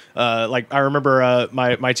about, like, I remember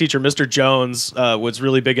my teacher, Mr. Jones, was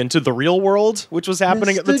really big into the real world, which was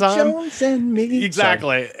happening at the time. Jones and me.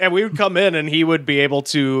 Exactly. Sorry. And we would come in and he would be able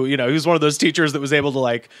to, he was one of those teachers that was able to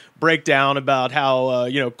like break down about how,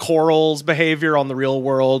 Coral's behavior on the real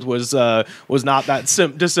world was not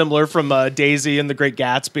that dissimilar from Daisy and the Great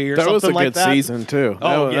Gatsby or that something like that. That was a good season too.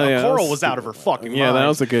 Coral was out of her fucking mind. Yeah, that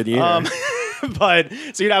was a good year. But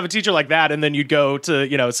so you'd have a teacher like that, and then you'd go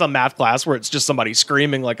to some math class where it's just somebody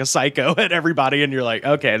screaming like a psycho at everybody, and you're like,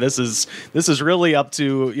 okay, this is really up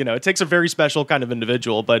to it takes a very special kind of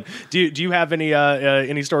individual. But do you have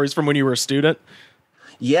any stories from when you were a student?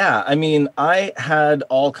 Yeah, I mean, I had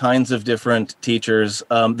all kinds of different teachers.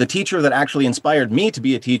 The teacher that actually inspired me to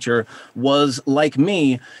be a teacher was, like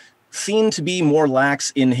me, seen to be more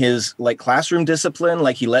lax in his like classroom discipline.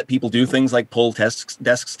 Like he let people do things like pull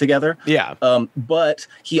desks together. Yeah. But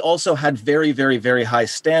he also had very, very, very high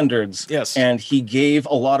standards. Yes. And he gave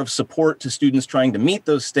a lot of support to students trying to meet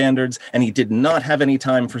those standards. And he did not have any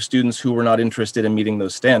time for students who were not interested in meeting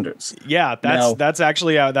those standards. Yeah, that's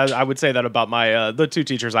actually I would say that about my the two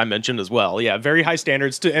teachers I mentioned as well. Yeah, very high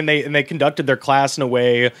standards and they conducted their class in a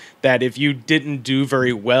way that if you didn't do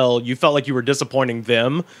very well, you felt like you were disappointing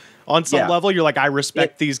them. On some level, you're like, I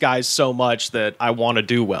respect these guys so much that I want to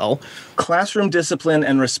do well. Classroom discipline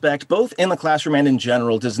and respect, both in the classroom and in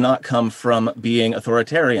general, does not come from being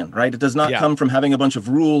authoritarian, right? It does not come from having a bunch of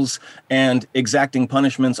rules and exacting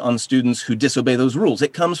punishments on students who disobey those rules.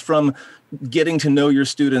 It comes from getting to know your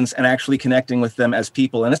students and actually connecting with them as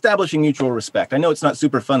people and establishing mutual respect. I know it's not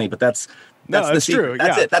super funny, but that's the secret. True.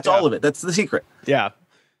 That's it. That's all of it. That's the secret. Yeah.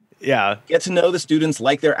 Yeah. Get to know the students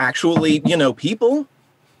like they're actually, people.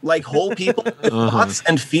 Like whole people with thoughts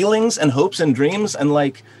and feelings and hopes and dreams. And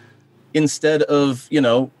like, instead of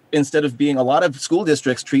being, a lot of school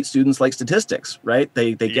districts treat students like statistics, right?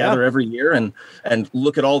 They gather every year and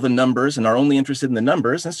look at all the numbers and are only interested in the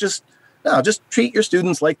numbers. And it's just treat your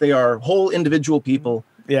students like they are whole individual people.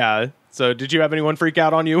 Yeah. So did you have anyone freak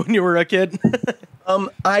out on you when you were a kid?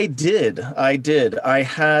 I did. I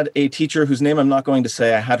had a teacher whose name I'm not going to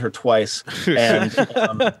say. I had her twice.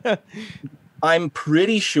 And, I'm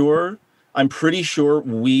pretty sure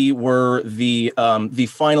we were the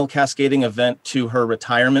final cascading event to her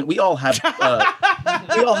retirement. We all have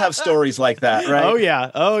stories like that,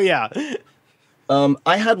 right? Oh yeah.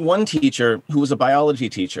 I had one teacher who was a biology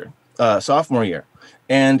teacher, sophomore year,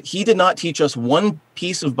 and he did not teach us one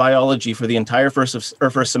piece of biology for the entire first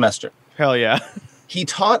semester. Hell yeah. He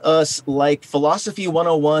taught us like philosophy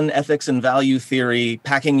 101, ethics and value theory,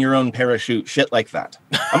 packing your own parachute, shit like that.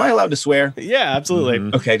 Am I allowed to swear? Yeah, absolutely.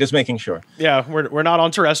 Mm-hmm. Okay, just making sure. Yeah, we're not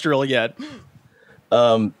on terrestrial yet.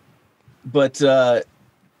 But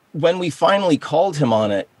when we finally called him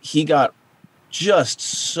on it, he got just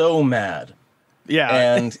so mad. Yeah.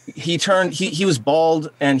 And he was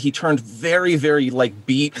bald and he turned very, very like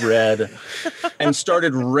beet red and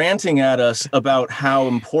started ranting at us about how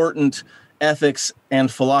important ethics and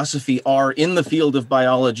philosophy are in the field of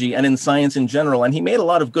biology and in science in general. And he made a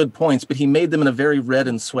lot of good points, but he made them in a very red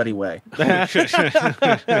and sweaty way.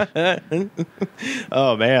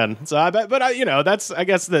 Oh man. So I bet, but that's, I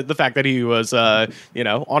guess the fact that he was,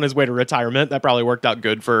 on his way to retirement, that probably worked out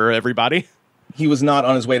good for everybody. He was not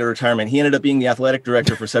on his way to retirement. He ended up being the athletic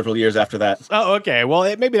director for several years after that. Oh, okay.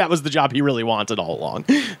 Well, maybe that was the job he really wanted all along.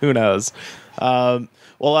 Who knows?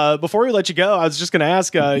 Well, before we let you go, I was just going to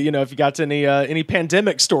ask, if you got any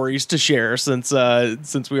pandemic stories to share, since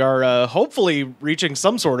we are hopefully reaching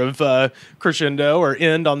some sort of crescendo or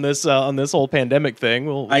end on this whole pandemic thing.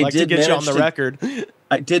 We'll like to get you on the record.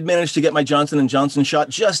 I did manage to get my Johnson & Johnson shot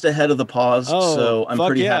just ahead of the pause, so I'm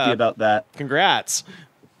pretty happy about that. Congrats.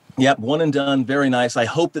 Yep, one and done. Very nice. I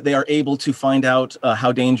hope that they are able to find out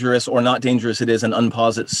how dangerous or not dangerous it is and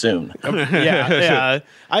unpause it soon. Yeah.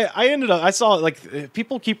 I saw like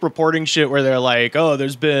people keep reporting shit where they're like, oh,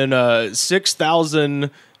 there's been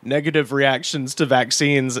 6,000 negative reactions to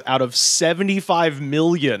vaccines out of 75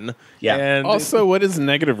 million. Yeah. And also, what is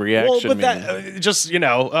negative reaction? Well, but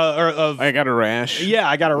that I got a rash. Yeah,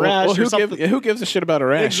 I got a rash. Well, who gives a shit about a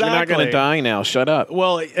rash? Exactly. You're not going to die now. Shut up.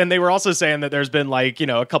 Well, and they were also saying that there's been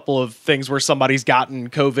a couple of things where somebody's gotten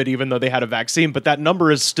COVID even though they had a vaccine, but that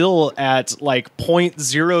number is still at like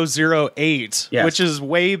 0.008, yes, which is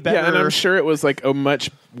way better. Yeah, and I'm sure it was like a much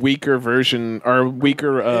weaker version or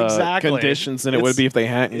weaker conditions than it would be if they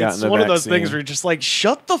hadn't hadn't gotten It's the one of those vaccine. things where you're just like,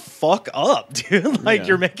 shut the fuck up, dude. Like,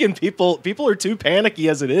 you're making people are too panicky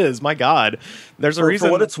as it is. My God. There's a reason.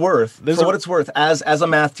 For what it's worth, as a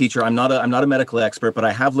math teacher, I'm not a medical expert, but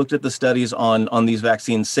I have looked at the studies on these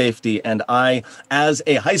vaccines' safety, and I, as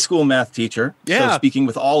a high school math teacher, so speaking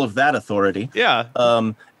with all of that authority,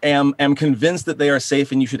 am convinced that they are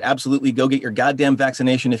safe, and you should absolutely go get your goddamn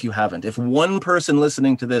vaccination if you haven't. If one person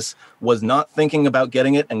listening to this was not thinking about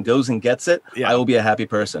getting it and goes and gets it, I will be a happy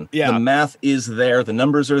person. The math is there. The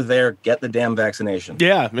numbers are there. Get the damn vaccination.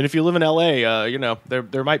 Yeah, I mean, if you live in LA,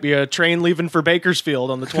 there might be a train leaving for Bakersfield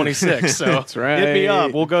on the 26th. So That's right. hit me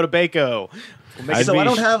up. We'll go to Baco. So I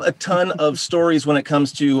don't have a ton of stories when it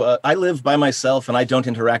comes to, I live by myself and I don't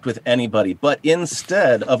interact with anybody. But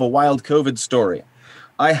instead of a wild COVID story,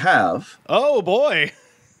 I have... Oh, boy.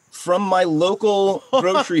 From my local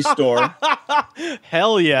grocery store.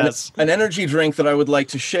 Hell yes. An energy drink that I would like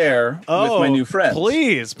to share with my new friends.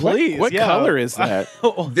 Please. What color is that?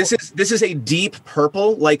 This is a deep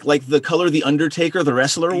purple, like the color the Undertaker, the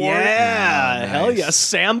wrestler, wore. Yeah. Hell yeah.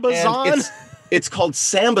 Sambazon. It's called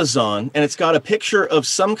Sambazon, and it's got a picture of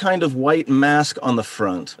some kind of white mask on the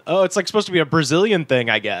front. Oh, it's like supposed to be a Brazilian thing,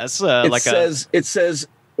 I guess. It says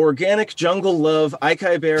organic jungle love,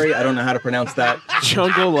 acai berry. I don't know how to pronounce that.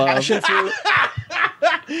 Jungle love. Passion fruit.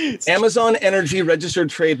 Amazon Energy registered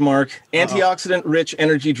trademark, antioxidant rich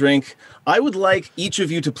energy drink. I would like each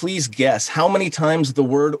of you to please guess how many times the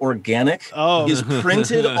word organic is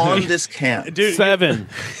printed on this can. Dude, 7.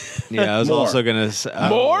 Yeah, I was also going to...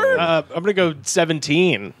 More? I'm going to go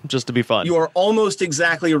 17, just to be fun. You are almost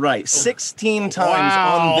exactly right. 16 times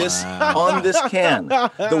on this can.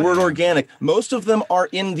 The word organic. Most of them are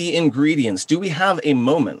in the ingredients. Do we have a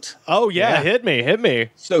moment? Oh, yeah. Hit me.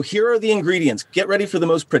 So here are the ingredients. Get ready for the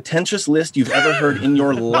most pretentious list you've ever heard in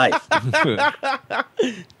your life.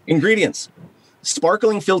 Ingredients: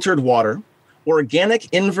 sparkling filtered water,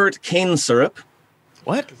 organic invert cane syrup.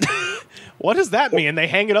 What? What does that mean? They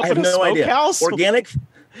hang it up in a smokehouse?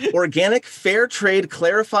 Organic fair trade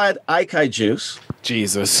clarified acai juice.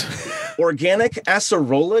 Jesus. Organic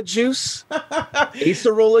acerola juice.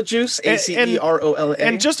 Acerola juice. Acerola.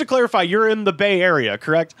 And just to clarify, you're in the Bay Area,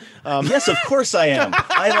 correct? Yes, of course I am.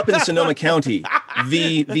 I am up in Sonoma County.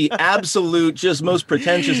 The absolute, just most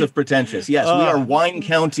pretentious of pretentious. Yes, we are Wine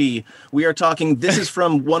County. We are talking, this is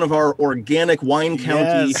from one of our organic Wine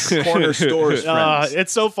County corner stores, friends.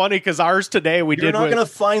 It's so funny because ours today You're not going to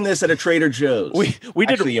find this at a Trader Joe's.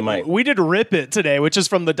 Actually, you might. We did Rip It today, which is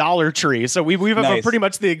from the Dollar Tree. So we have pretty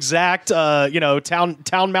much the exact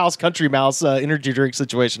town mouse, country mouse energy drink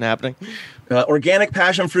situation happening. Organic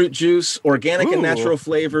passion fruit juice, organic and natural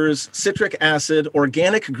flavors, citric acid,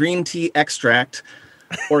 organic green tea extract,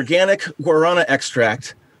 organic guarana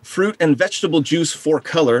extract, fruit and vegetable juice for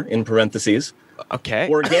color, in parentheses. Okay.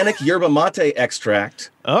 Organic yerba mate extract,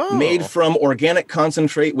 made from organic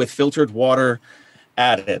concentrate with filtered water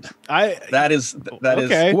added. That is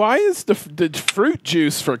okay. Why is the fruit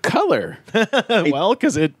juice for color? Well,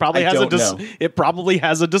 because it probably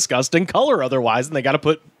has a disgusting color otherwise, and they got to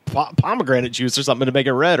put pomegranate juice or something to make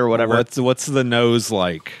it red or whatever. What's the nose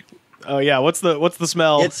like? Oh yeah, what's the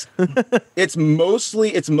smell? It's mostly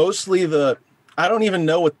the, I don't even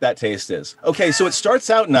know what that taste is. Okay, so it starts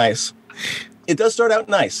out nice. It does start out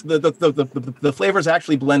nice. The flavors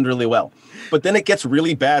actually blend really well, but then it gets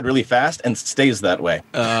really bad really fast and stays that way.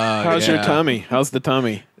 How's your tummy? How's the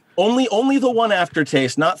tummy? Only the one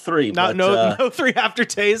aftertaste, not 3. No 3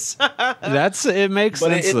 aftertastes. It makes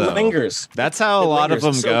sense. It lingers. That's how a lot of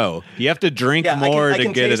them go. You have to drink more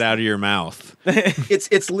to get it out of your mouth.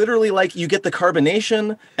 It's literally like you get the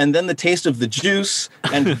carbonation and then the taste of the juice,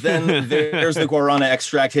 and then there's the guarana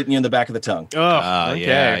extract hitting you in the back of the tongue. Oh,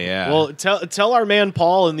 okay. Yeah. Well, tell our man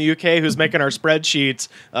Paul in the UK who's making our spreadsheets.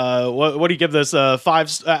 What do you give this? 5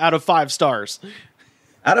 out of 5 stars.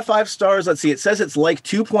 Out of 5 stars, let's see. It says it's like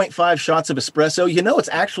 2.5 shots of espresso. It's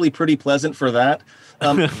actually pretty pleasant for that.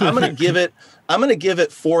 I'm gonna give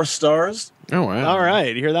it 4 stars. Oh wow! All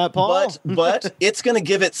right, you hear that, Paul? But it's gonna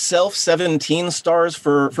give itself 17 stars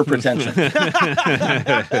for pretension.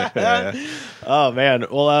 Oh man,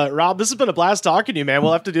 well, Rob, this has been a blast talking to you, man.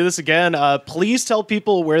 We'll have to do this again. Please tell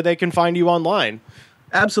people where they can find you online.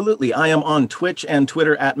 Absolutely. I am on Twitch and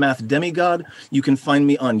Twitter at MathDemigod. You can find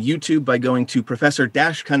me on YouTube by going to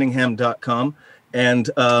professor-cunningham.com. And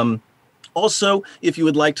Also, if you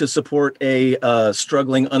would like to support a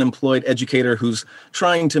struggling unemployed educator who's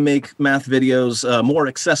trying to make math videos more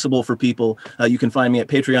accessible for people, you can find me at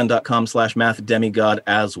patreon.com/mathdemigod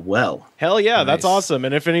as well. Hell yeah, Nice. That's awesome.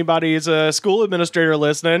 And if anybody's a school administrator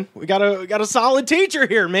listeling, we got a solid teacher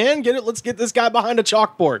here, man. Let's get this guy behind a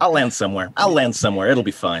chalkboard. I'll land somewhere. It'll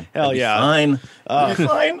be fine. Hell yeah. Fine. It'll be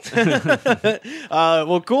fine.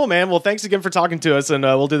 Well, cool, man. Well, thanks again for talking to us, and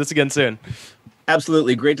we'll do this again soon.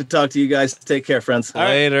 Absolutely. Great to talk to you guys. Take care, friends.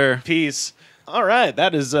 Later. Peace. All right,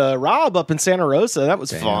 that is Rob up in Santa Rosa. That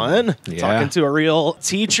was fun. Yeah. Talking to a real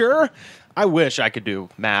teacher. I wish I could do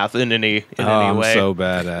math in any way. I'm so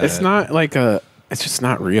bad at It's it. not like it's just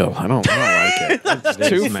not real. I don't like it. It's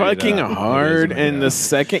too made fucking up. It hard. is made And up. the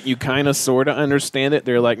second you kind of sort of understand it,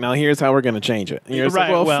 they're like, now here's how we're going to change it. And you're just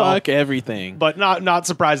Right, like, well, fuck everything. But not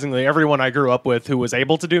surprisingly, everyone I grew up with who was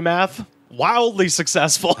able to do math, wildly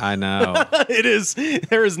successful. I know.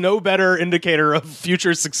 There is no better indicator of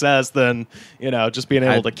future success than, just being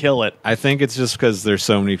able to kill it. I think it's just because there's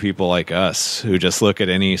so many people like us who just look at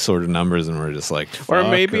any sort of numbers and we're just like, Or fuck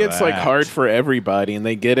maybe it's like that. hard for everybody and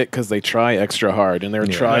they get it because they try extra hard and they're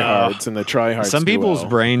tryhards and the tryhards. Some do people's well.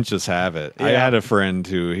 brains just have it. I Yeah. had a friend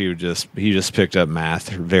who he just picked up math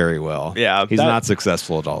very well. Yeah, he's that- not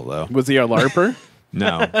successful at all though. Was he a LARPer?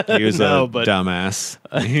 No, he was No, a but- dumbass.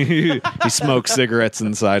 he smoked cigarettes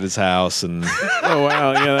inside his house and Oh,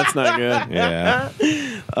 wow. Yeah, that's not good. yeah.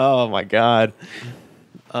 Oh my God.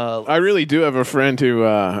 I really do have a friend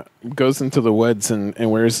who goes into the woods and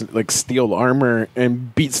wears like steel armor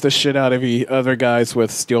and beats the shit out of other guys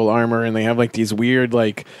with steel armor, and they have like these weird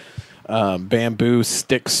like bamboo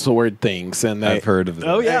stick sword things, and I've heard of that.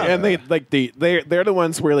 Oh, yeah. and they like they're the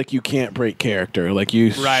ones where like you can't break character, like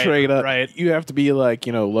you Right, straight up right. you have to be like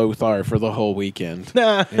Lothar for the whole weekend.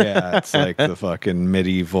 Yeah, it's like the fucking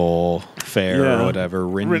medieval fair Yeah. or whatever,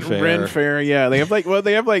 Ren Fair. Ren Fair, yeah. They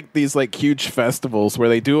have like these like huge festivals where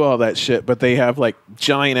they do all that shit, but they have like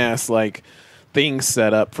giant ass like things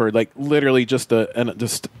set up for like literally just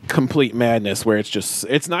just complete madness where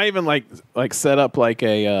it's not even like set up like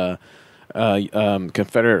a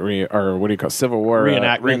Confederate or what do you call it? Civil War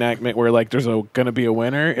reenactment where like there's gonna be a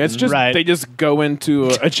winner. It's just Right. they just go into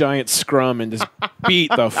a giant scrum and just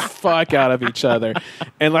beat the fuck out of each other.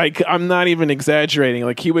 And like I'm not even exaggerating.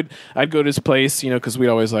 Like I'd go to his place, because we'd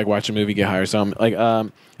always like watch a movie, get high or something. Like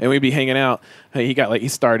and we'd be hanging out. He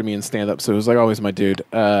started me in stand up, so it was like always my dude.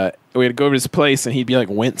 We'd go to his place and he'd be like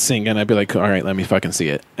wincing, and I'd be like, all right, let me fucking see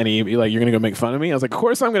it. And he'd be like, you're gonna go make fun of me? I was like, of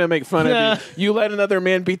course I'm gonna make fun of you. You let another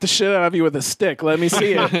man beat the shit out of you with a stick. Let me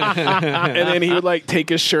see it. And then he would like take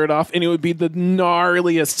his shirt off, and it would be the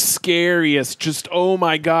gnarliest, scariest. Just oh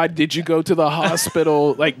my god, did you go to the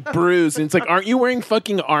hospital like bruised? And it's like, aren't you wearing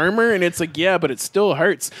fucking armor? And it's like, yeah, but it still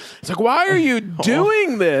hurts. It's like, why are you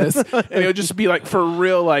doing this? And it would just be like for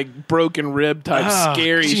real, like broken rib type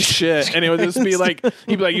scary shit. And it would just be like,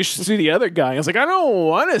 he'd be like, you should see the other guy. I was like, I don't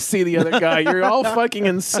want to see the other guy. You're all fucking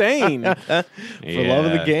insane. For love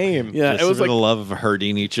of the game. Yeah, Just it was for like the love of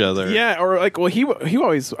hurting each other. yeah, or like, well, he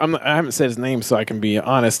always. I haven't said his name, so I can be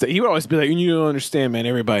honest. He would always be like, "You don't understand, man.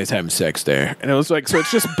 Everybody's having sex there." And it was like, so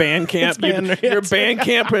it's just band camp. You're band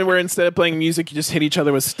camp, and where instead of playing music, you just hit each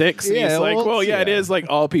other with sticks. And Yeah, he's like, well, it is like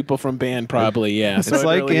all people from band, probably. Yeah, so It's it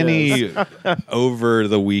like really is. any over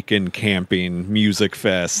the weekend camping music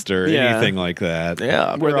fest or Yeah. anything like that.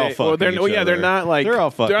 Yeah. Where They're all they, fucking they're, each well, yeah, they're other. not like They're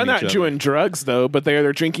all fucking they're not each doing other. drugs though, but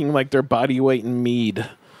they're drinking like their body weight in mead.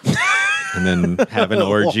 And then having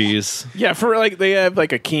orgies. Yeah, for like they have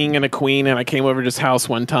like a king and a queen, and I came over to his house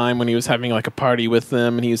one time when he was having like a party with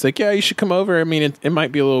them, and he was like, "Yeah, you should come over. I mean, it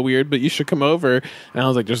might be a little weird, but you should come over." And I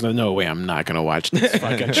was like, "There's no way I'm not gonna watch this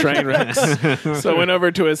fucking train wrecks." So I went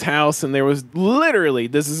over to his house, and there was literally,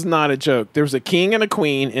 this is not a joke, there was a king and a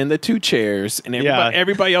queen in the two chairs, and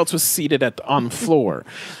everybody else was seated on the floor.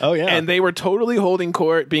 Oh, yeah. And they were totally holding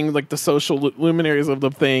court, being like the social luminaries of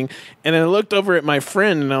the thing. And then I looked over at my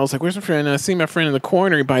friend, and I was like, "Where's my friend?" And I see my friend in the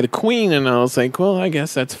corner by the queen, and I was like, well, I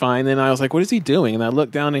guess that's fine. And I was like, what is he doing? And I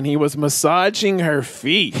looked down, and he was massaging her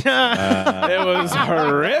feet. It was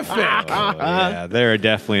horrific. Yeah, they're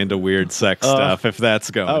definitely into weird sex stuff if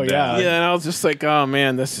that's going down. Yeah, and I was just like, oh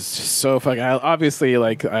man, this is just so fucking. Obviously,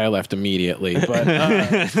 like I left immediately, but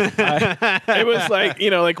it was like,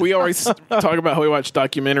 like we always talk about how we watch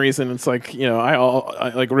documentaries, and it's like, I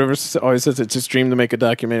like Rivers always says it's his dream to make a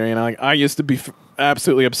documentary, and I used to be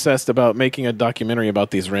absolutely obsessed about making a documentary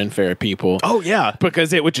about these Ren Fair people. Oh yeah,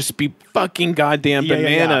 because it would just be fucking goddamn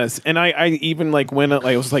bananas. And I even like went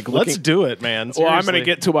I was like, let's do it, man. Seriously. Well, I'm gonna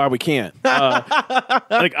get to why we can't.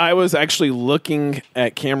 Like I was actually looking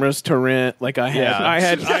at cameras to rent. Like I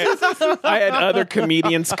had other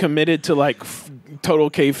comedians committed to like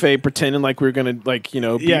total kayfabe, pretending like we were gonna like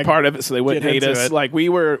be part of it, so they wouldn't hate us. Like we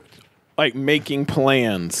were like making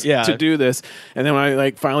plans to do this, and then when I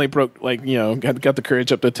like finally broke got the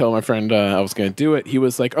courage up to tell my friend I was going to do it, he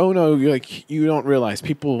was like, "Oh no, you don't realize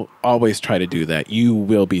people always try to do that. You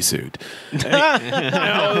will be sued." And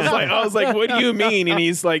I was like, "What do you mean?" And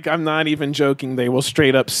he's like, "I'm not even joking. They will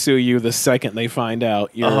straight up sue you the second they find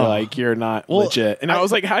out you're not legit." And I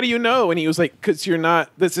was like, "How do you know?" And he was like, "Because you're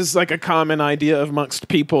not. This is like a common idea amongst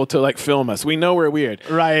people to like film us. We know we're weird,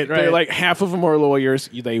 right? They're like half of them are lawyers.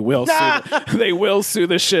 They will sue." They will sue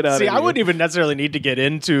the shit out of you. See, I wouldn't even necessarily need to get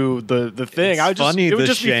into the thing. It would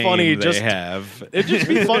just be funny. It'd just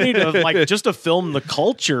be funny to like just to film the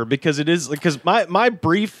culture because it is because my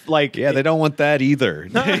brief they don't want that either.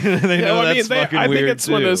 They know that's fucking weird. I think it's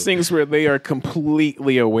one of those things where they are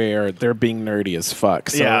completely aware they're being nerdy as fuck.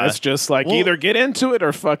 So it's just like either get into it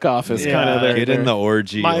or fuck off is kind of their get in the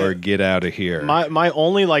orgy or get out of here. My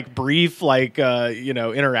only like brief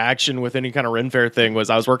interaction with any kind of Ren Fair thing was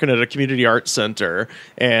I was working at a community arts center,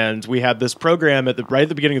 and we had this program right at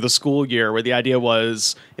the beginning of the school year where the idea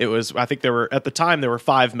was I think there were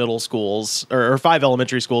 5 middle schools or 5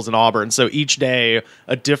 elementary schools in Auburn. So each day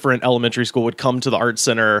a different elementary school would come to the arts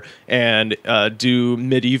center and do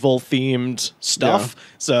medieval themed stuff. Yeah.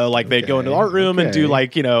 So like they'd go into the art room and do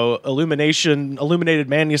like illuminated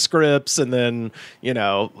manuscripts, and then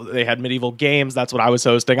they had medieval games. That's what I was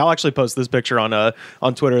hosting. I'll actually post this picture on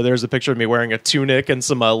Twitter. There's a picture of me wearing a tunic and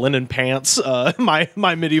some linen pants, my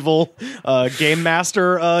medieval game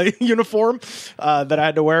master uniform that I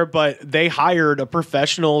had to wear. But they hired a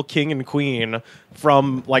professional king and queen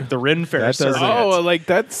from like the Ren Fair. That's not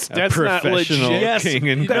legit. Yes, king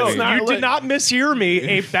and queen. You did not mishear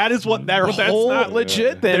me. That is what their whole. That's not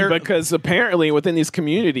legit then, because apparently within these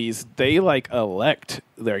communities they like elect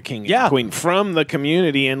their king and queen from the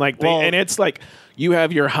community, and like and it's like you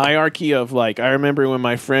have your hierarchy of like. I remember when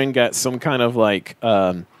my friend got some kind of like.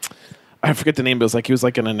 I forget the name, but it was like he was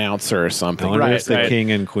like an announcer or something. I wonder if the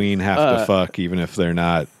king and queen have to fuck even if they're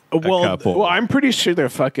not a couple. Well, I'm pretty sure they're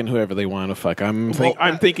fucking whoever they want to fuck. I'm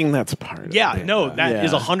thinking that's part of it. Yeah, no, that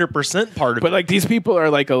is 100% part of it. But like these people are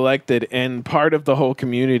like elected, and part of the whole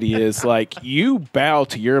community is like you bow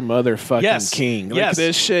to your motherfucking king. Like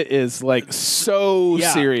this shit is like so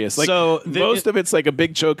serious. Like most of it's like a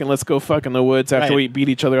big joke and let's go fuck in the woods after we beat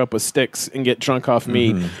each other up with sticks and get drunk off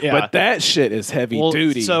meat. Yeah. But that shit is heavy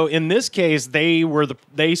duty. So in this case, they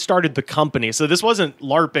started the company. So this wasn't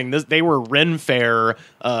LARPing. They were Ren Fair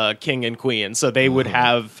king and queen. So they would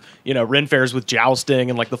have, Ren Fairs with jousting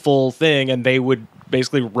and like the full thing, and they would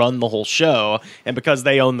basically run the whole show. And because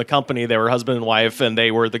they owned the company, they were husband and wife, and they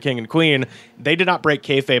were the king and queen. They did not break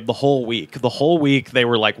kayfabe the whole week. The whole week they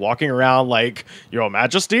were like walking around like, Your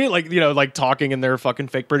Majesty, like, like talking in their fucking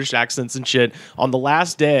fake British accents and shit. On the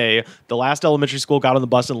last day, the last elementary school got on the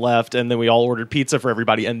bus and left, and then we all ordered pizza for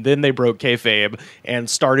everybody. And then they broke kayfabe and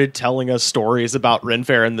started telling us stories about Ren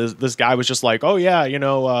Fair. And this guy was just like, oh yeah,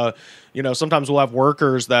 sometimes we'll have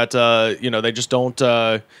workers that, they just don't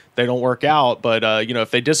work out. But,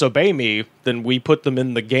 if they disobey me, then we put them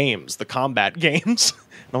in the games, the combat games.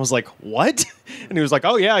 And I was like, what? And he was like,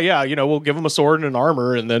 oh, yeah. We'll give him a sword and an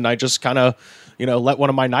armor. And then I just kind of, let one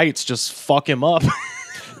of my knights just fuck him up.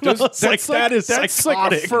 That's like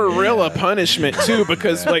like for real a punishment too,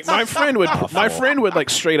 because like my friend would like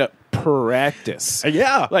straight up practice.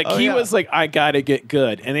 He was like, I gotta get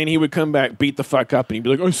good, and then he would come back, beat the fuck up, and he'd be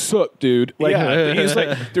like, I suck, dude. Like he's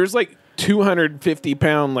like, there's like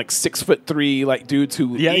 250-pound, like 6'3", like dudes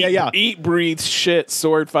who eat, breathe, shit,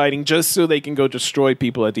 sword fighting just so they can go destroy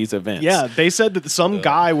people at these events. Yeah, they said that some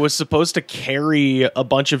guy was supposed to carry a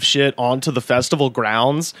bunch of shit onto the festival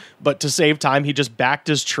grounds, but to save time, he just backed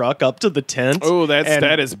his truck up to the tent. Oh,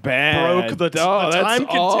 that is bad. Broke the time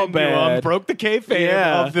continuum, broke the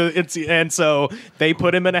kayfabe of the, and so they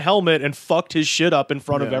put him in a helmet and fucked his shit up in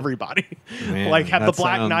front of everybody. Man, like had the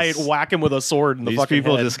Black Knight whack him with a sword in the fucking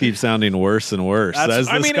people head. Just keep sounding worse and worse as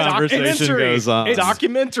this conversation goes on. It's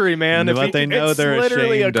documentary, man. But they know it's they're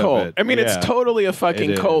literally ashamed a cult. of it. I mean, it's totally a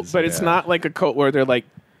fucking cult, but it's not like a cult where they're like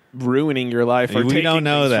ruining your life. Or we don't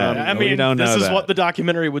know that. I mean, this is what the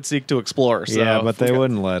documentary would seek to explore. So. Yeah, but they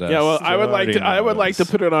wouldn't let us. Yeah, well, I would like to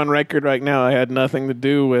put it on record right now. I had nothing to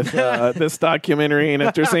do with this documentary, and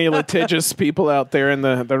if there's any litigious people out there in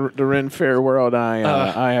the Ren Fair world,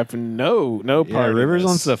 I have no part. Yeah, Rivers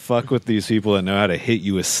wants to fuck with these people that know how to hit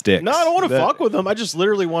you with sticks. No, I don't want to fuck with them. I just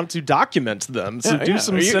literally want to document them. So do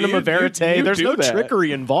some cinema verite. There's no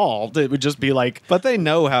trickery involved. It would just be like, but they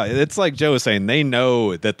know how. It's like Joe was saying. They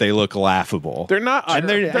know that they look laughable. They're not, and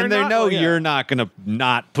they know you're not going to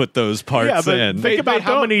not put those parts in. Think about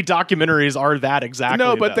how many documentaries are that exactly.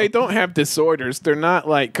 No, but they don't have disorders. They're not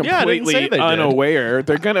like completely unaware.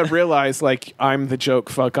 They're going to realize like I'm the joke.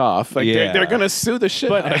 Fuck off. Like they're going to sue the shit.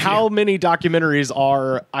 But how many documentaries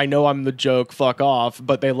are I know I'm the joke. Fuck off.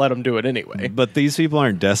 But they let them do it anyway. But these people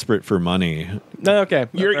aren't desperate for money. No, okay,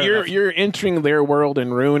 you're entering their world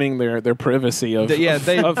and ruining their privacy of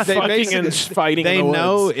they fucking and fighting. They in the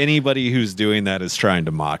know woods. anybody who's doing that is trying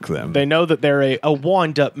to mock them. They know that they're a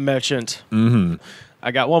wind-up merchant. Mm-hmm.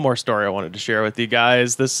 I got one more story I wanted to share with you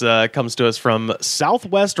guys. This comes to us from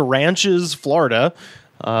Southwest Ranches, Florida.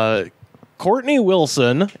 Courtney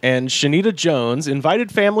Wilson and Shanita Jones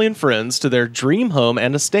invited family and friends to their dream home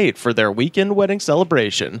and estate for their weekend wedding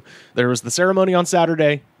celebration. There was the ceremony on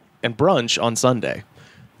Saturday and brunch on Sunday.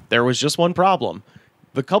 There was just one problem.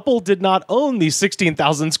 The couple did not own the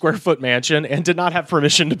 16,000 square foot mansion and did not have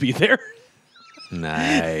permission to be there.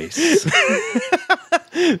 Nice.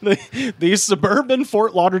 The suburban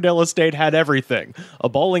Fort Lauderdale estate had everything. A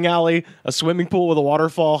bowling alley, a swimming pool with a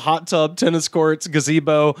waterfall, hot tub, tennis courts,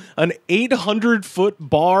 gazebo, an 800-foot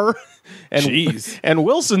bar. And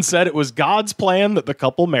Wilson said it was God's plan that the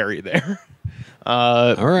couple marry there.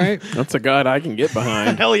 All right. That's a God I can get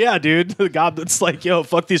behind. Hell yeah, dude. The God that's like, yo,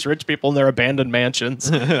 fuck these rich people in their abandoned mansions.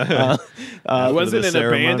 Was it an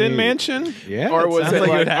abandoned mansion? Yeah. Or was it like,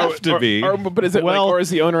 it would have to be. But is it or is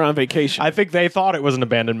the owner on vacation? I think they thought it was an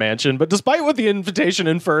abandoned mansion, but despite what the invitation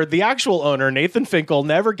inferred, the actual owner, Nathan Finkel,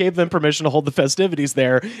 never gave them permission to hold the festivities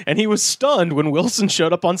there, and he was stunned when Wilson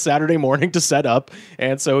showed up on Saturday morning to set up,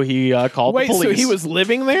 and so he called the police. So he was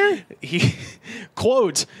living there? He,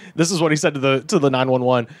 quote, this is what he said to the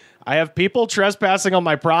 911. I have people trespassing on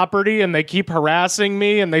my property and they keep harassing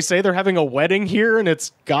me and they say they're having a wedding here and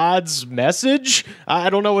it's God's message. I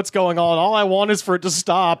don't know what's going on. All I want is for it to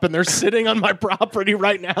stop and they're sitting on my property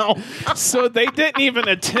right now. So they didn't even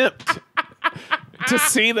attempt to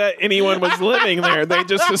see that anyone was living there. They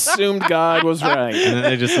just assumed God was right. And then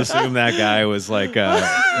they just assumed that guy was like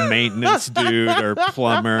a maintenance dude or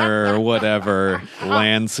plumber or whatever,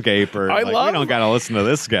 landscaper. You don't got to listen to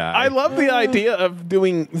this guy. I love the idea of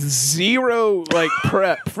doing zero like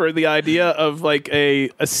prep for the idea of like I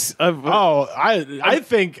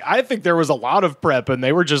think there was a lot of prep and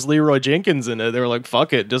they were just Leroy Jenkins in it. They were like,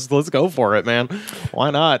 fuck it, just let's go for it, man.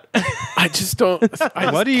 Why not? I just don't.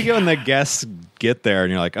 What do you go when the guests get there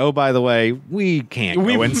and you're like, oh, by the way, we can't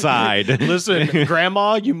go inside. Listen,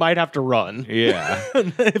 Grandma, you might have to run. Yeah.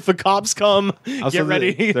 If the cops come, also, get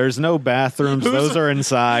ready. There's no bathrooms. Those are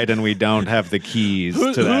inside, and we don't have the keys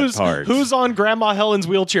to that part. Who's on Grandma Helen's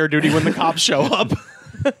wheelchair duty when the cops show up?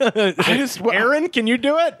 Aaron, can you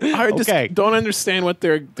do it? I just don't understand what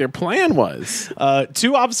their plan was.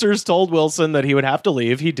 2 officers told Wilson that he would have to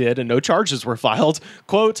leave. He did, and no charges were filed.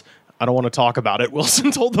 Quote, I don't want to talk about it, Wilson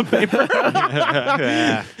told the paper.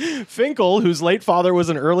 Finkel, whose late father was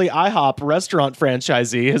an early IHOP restaurant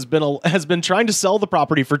franchisee, has been trying to sell the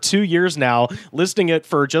property for 2 years now, listing it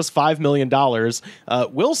for just $5 million.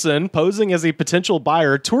 Wilson, posing as a potential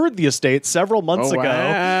buyer, toured the estate several months ago.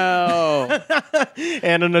 Wow.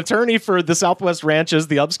 And an attorney for the Southwest Ranches,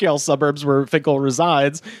 the upscale suburbs where Finkel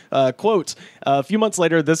resides, quote, a few months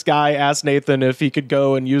later, this guy asked Nathan if he could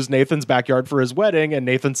go and use Nathan's backyard for his wedding, and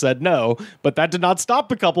Nathan said no. But that did not stop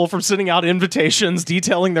the couple from sending out invitations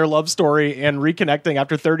detailing their love story and reconnecting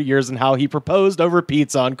after 30 years and how he proposed over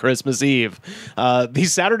pizza on Christmas Eve. The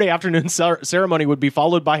Saturday afternoon ceremony would be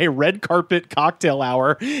followed by a red carpet cocktail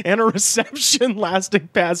hour and a reception lasting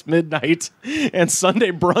past midnight. And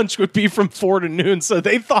Sunday brunch would be from 4 to noon. So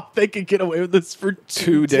they thought they could get away with this for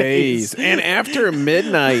 2 days. And after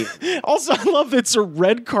midnight. Also, I love it's a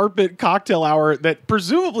red carpet cocktail hour that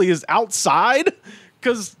presumably is outside.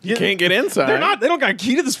 Because you can't get inside. They don't got a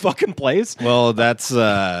key to this fucking place. Well, that's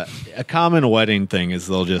a common wedding thing is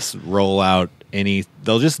they'll just roll out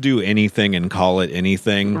they'll just do anything and call it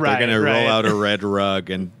anything. Right, they're going to roll out a red rug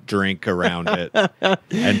and drink around it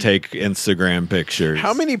and take Instagram pictures.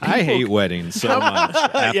 How many people? I hate weddings so much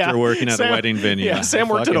after working at a wedding venue. Yeah, Sam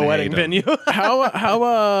worked at a wedding venue.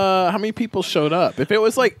 How many people showed up? If it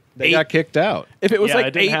was like They got kicked out. If it was like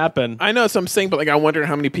it didn't happen. I know, so I'm saying, but like I wonder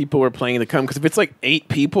how many people were planning to come, because if it's like 8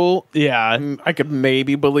 people, I could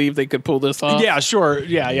maybe believe they could pull this off. Yeah, sure.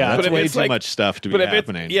 Yeah. That's But way it's too like- much stuff to be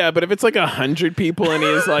happening. But if it's like 100 people and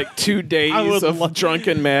it's like 2 days of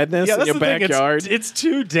drunken madness in that's your the thing. backyard. It's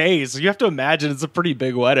 2 days. You have to imagine it's a pretty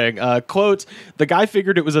big wedding. Quote, the guy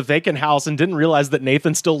figured it was a vacant house and didn't realize that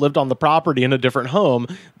Nathan still lived on the property in a different home.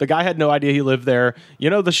 The guy had no idea he lived there. You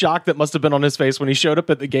know the shock that must have been on his face when he showed up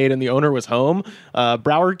at the gate and the owner was home?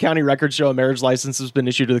 Broward County records show a marriage license has been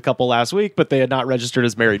issued to the couple last week, but they had not registered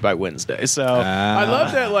as married by Wednesday. So I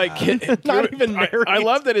love that, like, not even married. I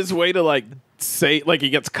love that his way to like say, like, he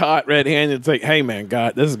gets caught red-handed. It's like, hey man,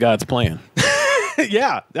 God, this is God's plan.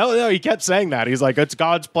 yeah. No, he kept saying that. He's like, it's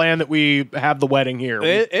God's plan that we have the wedding here.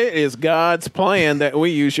 It is God's plan that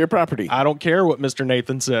we use your property. I don't care what Mr.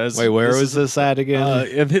 Nathan says. Wait, where was this at again?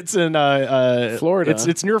 It's in Florida.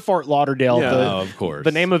 It's near Fort Lauderdale. Yeah. Of course.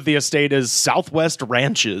 The name of the estate is Southwest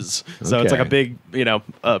Ranches. So it's like Okay. a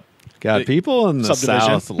big, God, people in the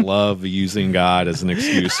subdivision. South love using God as an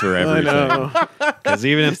excuse for everything. Because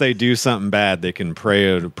even if they do something bad, they can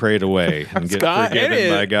pray it away and get forgiven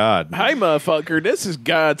by God. Hey, motherfucker, this is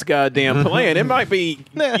God's goddamn plan. It might be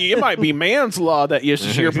man's law that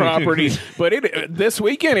it's your property, but this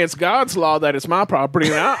weekend it's God's law that it's my property,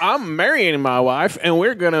 and I'm marrying my wife, and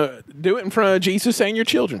we're gonna do it in front of Jesus and your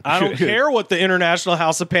children. I don't care what the International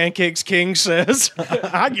House of Pancakes King says.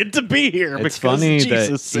 I get to be here. It's because funny Jesus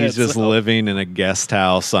that said he's just so. living in a guest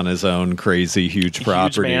house on his own crazy huge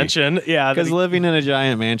property. Huge mansion. Yeah. Because living in a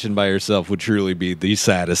giant mansion by yourself would truly be the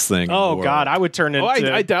saddest thing. in the Oh world. God, I would turn into.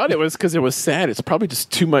 I doubt it was because it was sad. It's probably just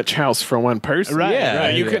too much house for one person. Right, Yeah,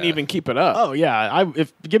 right, you yeah. couldn't even keep it up. Oh yeah,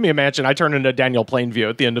 if give me a mansion, I turn into Daniel Plainview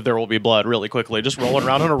at the end of There Will Be Blood really quickly, just rolling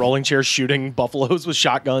around on a rolling chair, shooting buffaloes with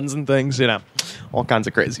shotguns and things, all kinds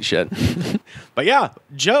of crazy shit. But yeah,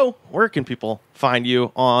 Joe, where can people find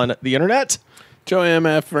you on the internet? Joe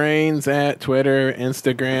MF Reigns at Twitter,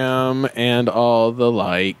 Instagram, and all the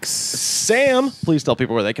likes. Sam, please tell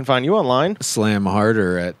people where they can find you online. Slam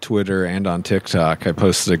harder at Twitter and on TikTok. I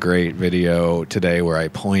posted a great video today where I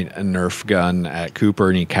point a Nerf gun at Cooper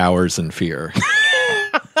and he cowers in fear.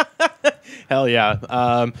 Hell yeah.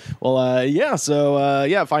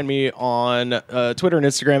 So find me on Twitter and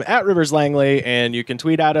Instagram at Rivers Langley, and you can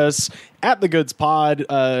tweet at us at The Goods Pod.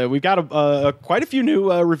 We've got quite a few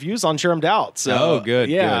new reviews on Shermed Out. So, Oh, good,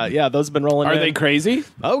 Yeah, good. yeah, those have been rolling Are in. they crazy?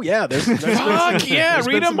 Oh, yeah. There's Fuck yeah, there's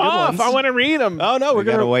read been them some good off. ones. I want to read them. Oh no, We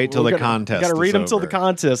gotta wait till we're the gonna- contest Gotta read is them till the over.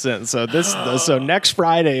 contest ends. So next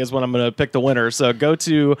Friday is when I'm going to pick the winner. So go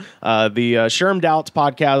to the Shermed Out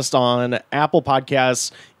podcast on Apple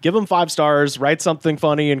Podcasts. Give them 5 stars. Write something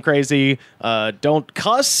funny and crazy. Don't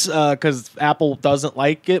cuss because Apple doesn't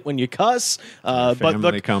like it when you cuss.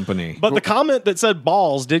 Family company. But the comment that said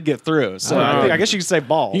balls did get through. So I guess you could say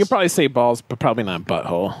balls. You can probably say balls, but probably not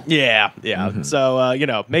butthole. yeah. So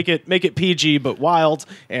make it PG but wild.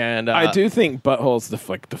 And I do think butthole's the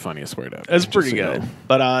funniest word ever. It's pretty Just so you good. know.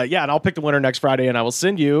 But and I'll pick the winner next Friday, and I will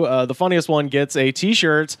send you the funniest one gets a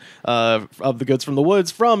T-shirt of the Goods from the Woods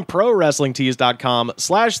from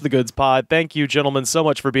ProWrestlingTees.com/TheGoodsPod. Thank you, gentlemen, so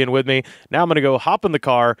much for being with me. Now I'm going to go hop in the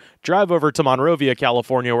car, drive over to Monrovia,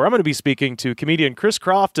 California, where I'm going to be speaking to comedian Chris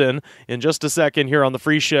Crofton in just a second here on the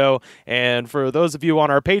Free Show. And for those of you on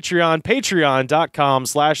our Patreon,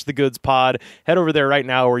 patreon.com/TheGoodsPod, head over there right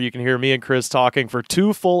now where you can hear me and Chris talking for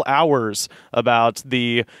 2 full hours about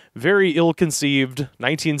the very ill-conceived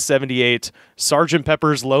 1978 Sgt.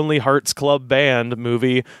 Pepper's Lonely Hearts Club Band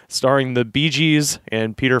movie starring the Bee Gees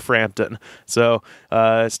and Peter Frampton. So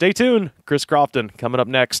stay tuned. Chris Crofton coming up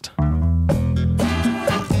next.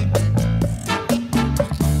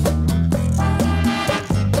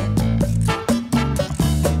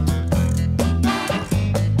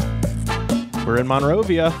 We're in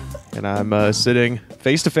Monrovia, and I'm sitting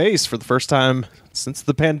face-to-face for the first time since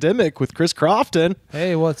the pandemic with Chris Crofton.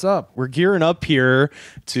 Hey, what's up? We're gearing up here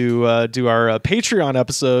to do our Patreon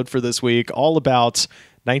episode for this week, all about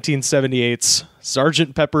 1978's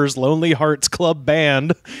Sgt. Pepper's Lonely Hearts Club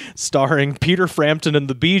Band, starring Peter Frampton and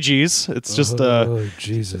the Bee Gees. It's just Oh,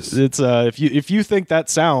 Jesus. it's if you think that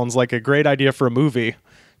sounds like a great idea for a movie,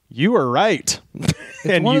 you are right.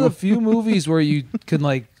 It's one of the few movies where you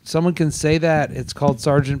can someone can say that it's called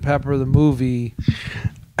Sgt. Pepper the movie,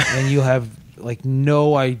 and you have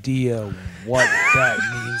no idea what that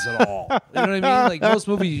means at all. You know what I mean? Like most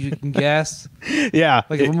movies, you can guess. Yeah,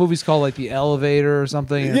 Like if a movie's called The Elevator or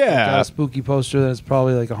something, and it's Yeah. got a spooky poster, then it's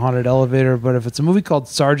probably a haunted elevator. But if it's a movie called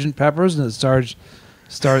Sgt. Pepper's and it stars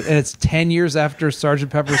And it's 10 years after Sgt.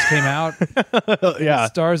 Pepper's came out. Yeah. It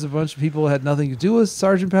stars a bunch of people that had nothing to do with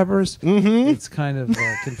Sgt. Pepper's. Mm-hmm. It's kind of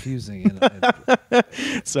confusing.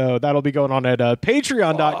 So that'll be going on at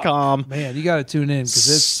patreon.com. Man, you got to tune in because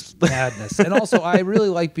it's madness. And also, I really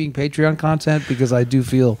like being Patreon content because I do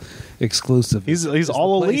feel exclusive. He's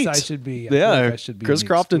all elite. I should be. I should be Chris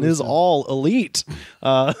Crofton is all elite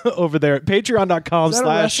over there at patreon.com/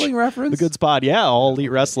 wrestling reference? The Good Spot. Yeah, all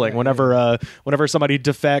elite wrestling. Whenever somebody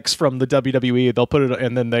defects from the WWE, they'll put it,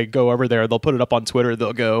 and then they go over there, they'll put it up on Twitter.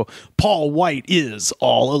 They'll go, Paul White is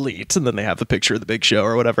all elite, and then they have the picture of the Big Show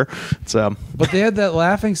or whatever. So, but they had that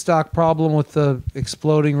laughingstock problem with the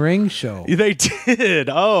exploding ring show. They did.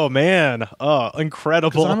 Oh man,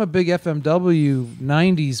 incredible. I'm a big FMW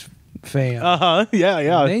 '90s fan. Yeah.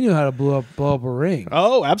 And they knew how to blow up a ring.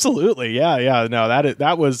 Oh, absolutely. Yeah. No,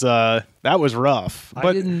 that was rough.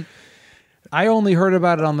 But I only heard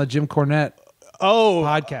about it on the Jim Cornette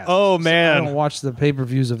podcast. Oh man, so I don't watch the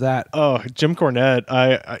pay-per-views of that. Oh, Jim Cornette.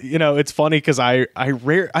 I it's funny because I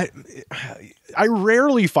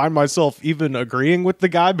rarely find myself even agreeing with the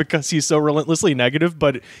guy because he's so relentlessly negative,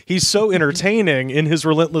 but he's so entertaining in his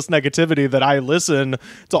relentless negativity that I listen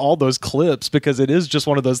to all those clips because it is just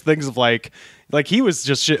one of those things of like he was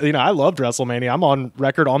just, I loved WrestleMania. I'm on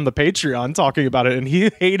record on the Patreon talking about it, and he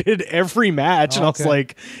hated every match. And I was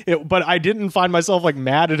like, but I didn't find myself like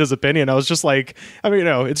mad at his opinion. I was just like,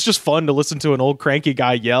 it's just fun to listen to an old cranky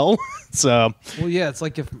guy yell. So, well, yeah, it's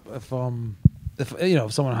like if someone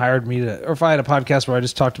hired me or if I had a podcast where I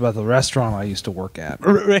just talked about the restaurant I used to work at.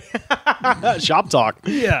 Shop talk.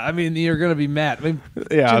 Yeah, you're going to be mad. Jim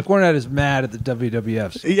Cornette is mad at the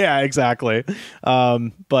WWF. So. Yeah, exactly.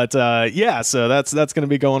 So that's going to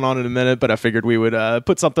be going on in a minute, but I figured we would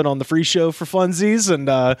put something on the free show for funsies, and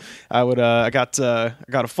I got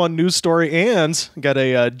a fun news story and got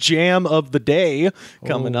a jam of the day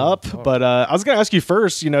coming up. But I was going to ask you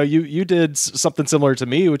first, you did something similar to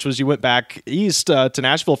me, which was you went back east to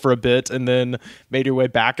Nashville for a bit and then made your way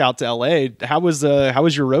back out to LA. How was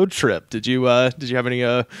your road trip? Did you have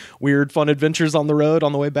any weird fun adventures on the road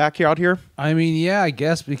on the way back out here? Yeah, I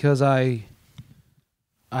guess because on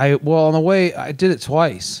the way I did it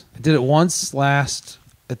twice. I did it once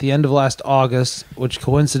at the end of last August, which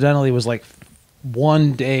coincidentally was like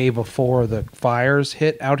one day before the fires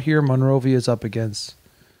hit out here. Monrovia is up against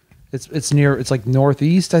it's like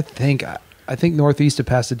northeast, I think. I think northeast of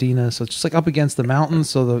Pasadena, so it's just like up against the mountains.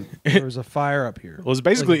 So there was a fire up here. Well, it was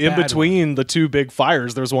basically in between the two big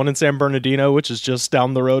fires. There's one in San Bernardino, which is just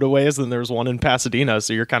down the road a ways, and there's one in Pasadena.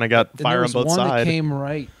 So you're kind of got fire on both sides. That came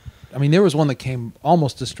right. There was one that came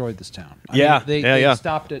almost destroyed this town. They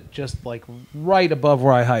stopped it just like right above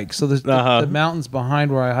where I hike. So the mountains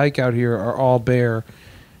behind where I hike out here are all bare.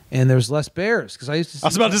 And there's less bears because I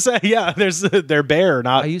was about to say, they're bare,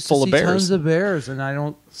 not full of bears. Tons of bears, and I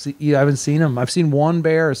haven't seen them. I've seen one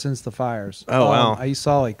bear since the fires. Oh wow! I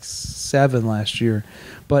saw like 7 last year,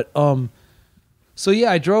 but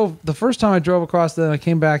I drove the first time I drove across. Then I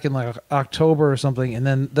came back in like October or something, and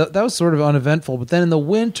then that was sort of uneventful. But then in the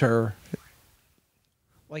winter,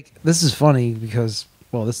 like this is funny because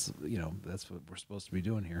that's what we're supposed to be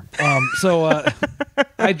doing here.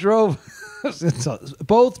 I drove.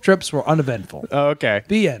 Both trips were uneventful. Oh, okay.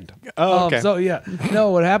 The end. Oh, okay.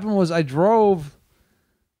 What happened was I drove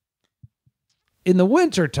in the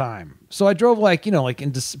winter time. So I drove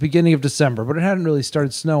in beginning of December, but it hadn't really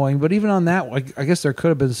started snowing. But even on that, I guess there could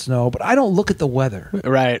have been snow. But I don't look at the weather.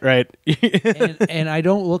 Right. and I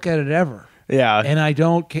don't look at it ever. Yeah. And I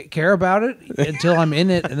don't care about it until I'm in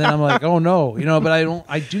it, and then I'm like, oh no, but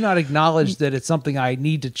I do not acknowledge that it's something I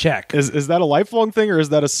need to check. Is that a lifelong thing, or is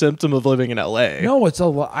that a symptom of living in LA? No,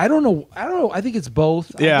 I don't know. I think it's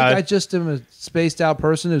both. Yeah. I think I just am a spaced out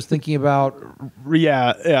person who's thinking about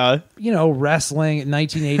wrestling,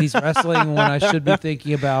 1980s wrestling, when I should be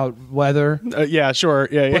thinking about weather. Yeah, sure.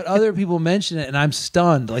 Yeah. But other people mention it, and I'm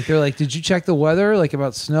stunned. Like they're like, "Did you check the weather? Like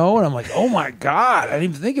about snow?" And I'm like, "Oh my god, I didn't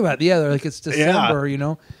even think about it." Yeah, they're like, "It's December,"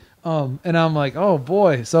 and I'm like, "Oh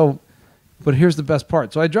boy." But here's the best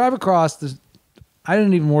part. So I drive across this. I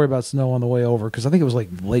didn't even worry about snow on the way over because I think it was like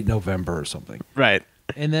late November or something. Right.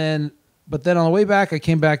 But then on the way back, I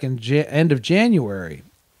came back in end of January,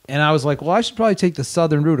 and I was like, well, I should probably take the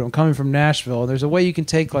southern route. I'm coming from Nashville, and there's a way you can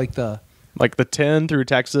take like the 10 through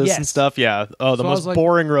Texas and stuff. Yeah. Oh, the most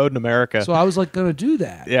boring road in America. So I was like going to do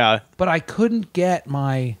that. Yeah. But I couldn't get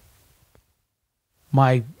my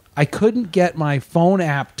phone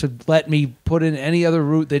app to let me put in any other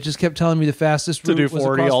route. They just kept telling me the fastest route to do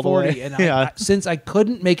 40 all the way. And since I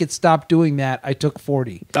couldn't make it stop doing that, I took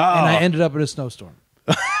 40, and I ended up in a snowstorm.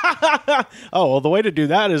 Oh, well, the way to do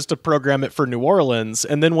that is to program it for New Orleans,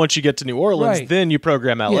 and then once you get to New Orleans, then you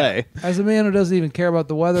program LA. Yeah. As a man who doesn't even care about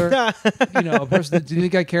the weather, a person. Do you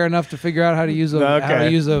think I care enough to figure out how to use a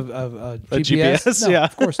GPS? No,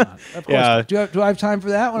 of course not. Of course not. Do I have time for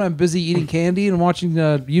that when I'm busy eating candy and watching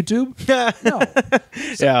YouTube?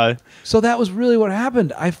 No. So that was really what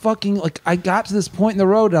happened. I got to this point in the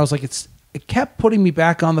road, and I was like, it kept putting me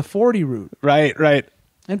back on the 40 route. Right.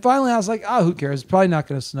 And finally, I was like, who cares? It's probably not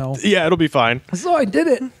going to snow. Yeah, it'll be fine. So I did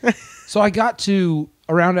it. So I got to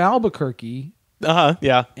around Albuquerque.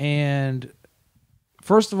 Yeah. And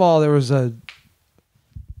first of all, there was a,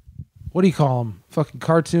 what do you call them? Fucking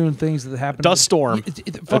cartoon things that happen. Dust storm.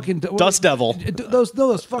 Fucking dust devil.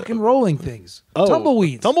 Those fucking rolling things. Oh,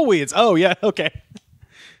 tumbleweeds. Oh, yeah.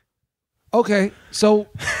 Okay, so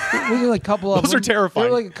we were like a couple of them. Those are terrifying.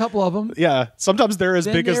 There were like a couple of them. Yeah, sometimes they're as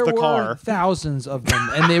big as the car. Thousands of them,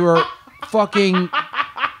 and they were fucking.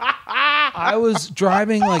 I was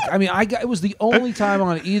driving it was the only time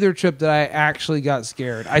on either trip that I actually got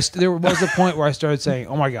scared. There was a point where I started saying,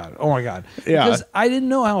 "Oh my god." Yeah, because I didn't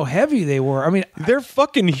know how heavy they were. I mean, they're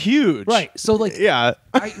fucking huge. Right. So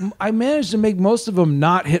I managed to make most of them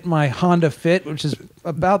not hit my Honda Fit, which is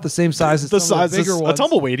about the same size as some of the bigger ones. A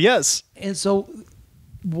tumbleweed. Yes. And so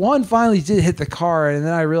one finally did hit the car, and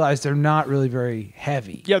then I realized they're not really very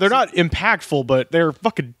heavy. Yeah, they're not impactful, but they're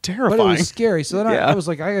fucking terrifying. But it was scary. So then I was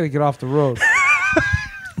like, I got to get off the road.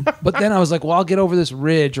 But then I was like, well, I'll get over this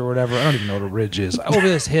ridge or whatever. I don't even know what a ridge is. Over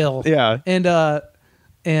this hill. Yeah. And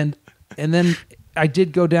then I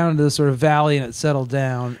did go down into the sort of valley, and it settled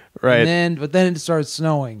down. Right. But then it started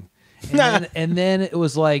snowing. And then it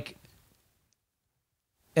was like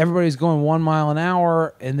everybody's going 1 mile an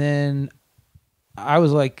hour, and then I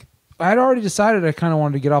was like, I had already decided I kind of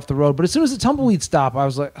wanted to get off the road, but as soon as the tumbleweed stopped, I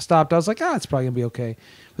was like, it's probably gonna be okay.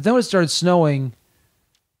 But then when it started snowing,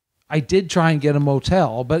 I did try and get a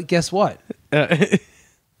motel, but guess what? This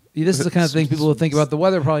is the kind of thing people who think about the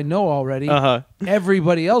weather probably know already.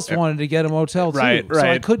 Everybody else wanted to get a motel too, so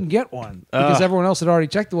I couldn't get one because everyone else had already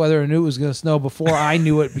checked the weather and knew it was going to snow before I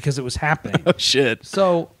knew it because it was happening. Oh shit!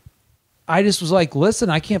 So I just was like, listen,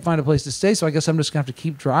 I can't find a place to stay, so I guess I'm just going to have to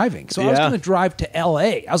keep driving. So I was going to drive to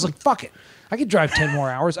L.A. I was like, fuck it. I could drive 10 more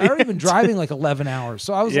hours. I'd already been driving like 11 hours.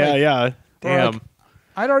 So I was damn. Like,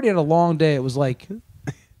 I'd already had a long day. It was like,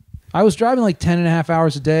 I was driving like 10 and a half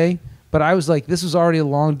hours a day, but I was like, this was already a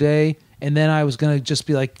long day. And then I was going to just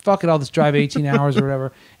be like, fuck it, I'll just drive 18 hours or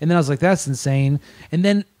whatever. And then I was like, that's insane. And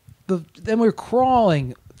then we were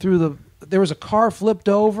crawling through there was a car flipped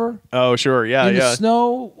over. Oh, sure. Yeah, in the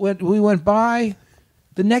snow, we went by.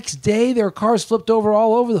 The next day, there were cars flipped over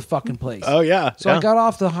all over the fucking place. Oh, yeah. So I got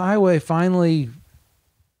off the highway finally,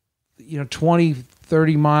 20,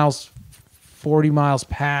 30 miles, 40 miles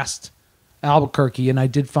past Albuquerque, and I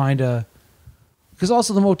did find because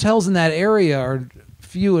also the motels in that area are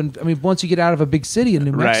few, and I mean, once you get out of a big city in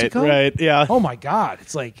New Mexico, right, yeah. Oh my God,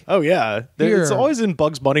 it's like, oh yeah, it's always in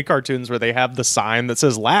Bugs Bunny cartoons where they have the sign that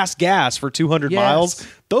says "last gas for 200 miles."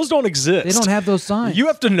 Those don't exist. They don't have those signs. You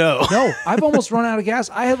have to know. No, I've almost run out of gas.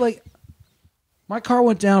 I had my car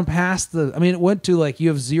went down past it went to you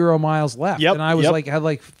have 0 miles left, and I was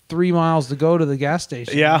had 3 miles to go to the gas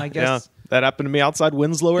station. Yeah, and I guess that happened to me outside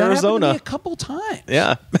Winslow, Arizona. Happened to me a couple times.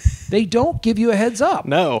 Yeah, they don't give you a heads up.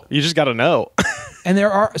 No, you just got to know. And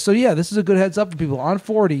this is a good heads up to people on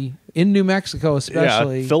 40 in New Mexico,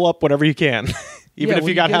 especially. Yeah, fill up whatever you can, even if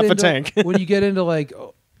you got half a tank. When you get into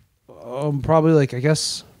probably I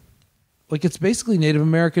guess it's basically Native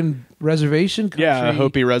American reservation country. Yeah,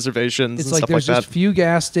 Hopi reservations. It's and stuff there's like just that. few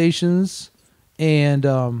gas stations, and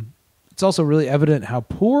it's also really evident how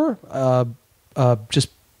poor just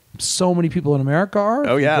so many people in America are.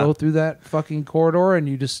 Oh yeah, you go through that fucking corridor and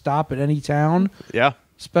you just stop at any town. Yeah.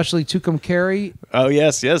 Especially Tucumcari. Oh,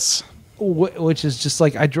 yes. Which is just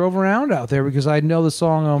I drove around out there because I know the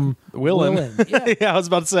song Willin'. Yeah. Yeah, I was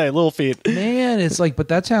about to say, Little Feet. Man, it's but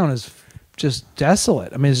that town is just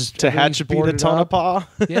desolate. I mean, it's just Tehachapi to Tonopah.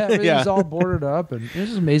 Yeah, everything's all boarded up, and it's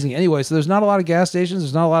just amazing. Anyway, so there's not a lot of gas stations.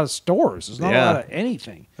 There's not a lot of stores. There's not a lot of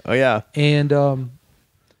anything. Oh, yeah. And,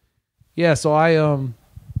 so I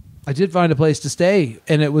did find a place to stay,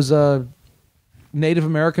 and it was a Native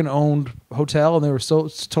American owned hotel, and they were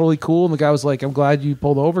it's totally cool. And the guy was like, "I'm glad you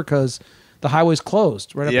pulled over because the highway's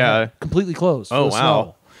closed right up ahead, completely closed." Oh wow!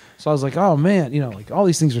 Snow. So I was like, "Oh man, all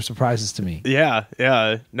these things are surprises to me." Yeah.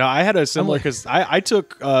 No, I had a similar because I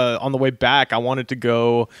took on the way back. I wanted to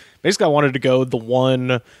go the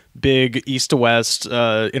one big east to west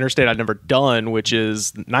interstate I'd never done, which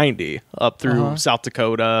is 90 up through South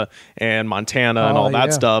Dakota and Montana and all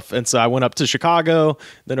that stuff. And so I went up to Chicago,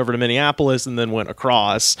 then over to Minneapolis, and then went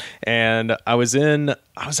across. And I was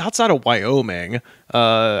outside of Wyoming.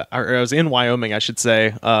 I was in Wyoming, I should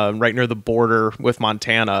say, right near the border with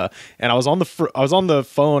Montana. And I was on the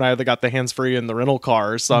phone. I got the hands free in the rental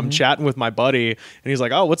car, so I'm chatting with my buddy, and he's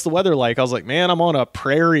like, "Oh, what's the weather like?" I was like, "Man, I'm on a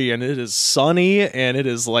prairie, and it is sunny, and it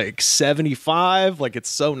is like 75, like it's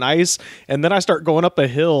so nice." And then I start going up a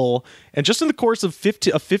hill, and just in the course of a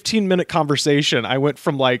 15-minute conversation, I went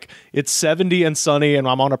from like it's 70 and sunny, and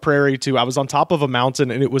I'm on a prairie to I was on top of a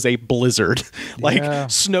mountain, and it was a blizzard, like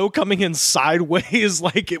snow coming in sideways.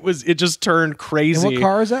 Like it just turned crazy. And what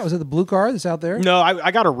car is that? Was it the blue car that's out there? No,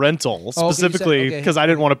 I got a rental specifically because I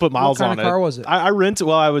didn't want to put miles on it. What kind of car was it? I rented.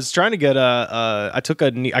 Well, I was trying to get I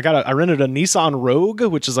rented a Nissan Rogue,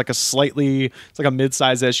 which is like it's like a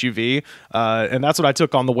mid-size SUV, and that's what I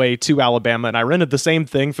took on the way to Alabama. And I rented the same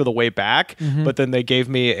thing for the way back, but then they gave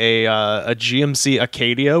me a GMC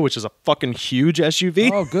Acadia, which is a fucking huge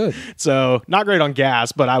SUV. Oh, good. So not great on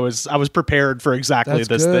gas, but I was prepared for exactly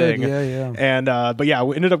this thing. Yeah. And but yeah,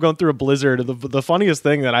 we ended up going through a blizzard. The funniest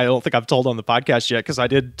thing that I don't think I've told on the podcast yet, because I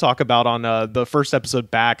did talk about on the first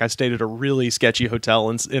episode back, I stayed at a really sketchy hotel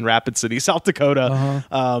in Rapid City, South Dakota.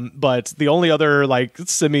 But the only other like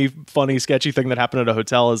semi-funny, sketchy thing that happened at a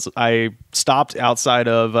hotel is I stopped outside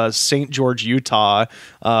of St. George, Utah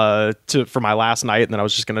for my last night, and then I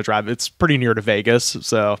was just going to drive. It's pretty near to Vegas,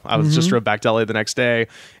 so I was just drove back to LA the next day.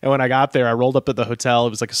 And when I got there, I rolled up at the hotel. It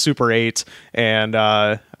was like a Super 8, and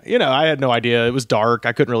I had no idea. It was dark.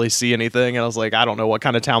 I couldn't really see anything. And I was like, I don't know what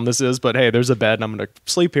kind of town this is, but hey, there's a bed and I'm going to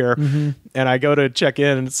sleep here. And I go to check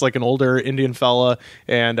in, and it's like an older Indian fella.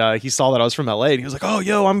 And he saw that I was from LA, and he was like, "Oh,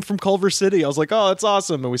 yo, I'm from Culver City." I was like, "Oh, that's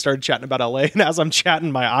awesome." And we started chatting about LA. And as I'm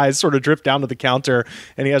chatting, my eyes sort of drift down to the counter,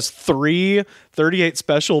 and he has 3 38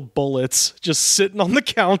 special bullets just sitting on the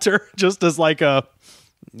counter, just as like a,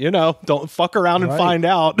 don't fuck around and find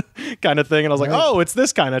out kind of thing. And I was like, oh, it's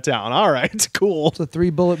this kind of town. All right, cool. It's a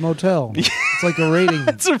 3-bullet motel. It's like a rating.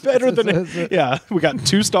 It's better than it. Yeah, we got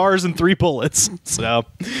 2 stars and 3 bullets. So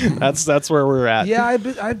that's where we're at. Yeah,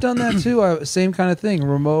 I've done that too. Same kind of thing.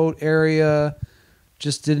 Remote area,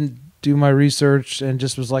 just didn't do my research and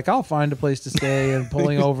just was like, I'll find a place to stay, and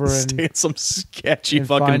pulling over and stay in some sketchy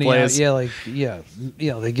fucking place.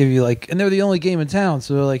 They give you like, and they're the only game in town,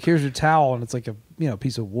 so they're like, here's your towel, and it's like a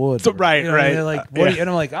piece of wood. Right. And they're like, and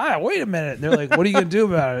I'm like, wait a minute. And they're like, what are you gonna do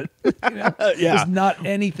about it? There's not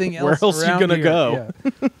anything else. Where else are you gonna go?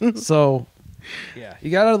 Yeah. So you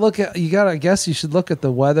gotta. I guess you should look at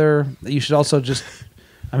the weather. You should also just.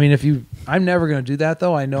 I mean, I'm never going to do that,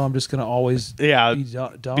 though. I know I'm just going to always be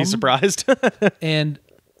dumb. Be surprised. And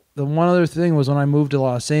the one other thing was when I moved to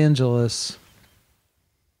Los Angeles,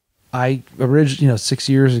 I originally, 6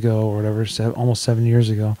 years ago or whatever, almost 7 years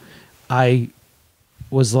ago, I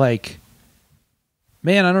was like,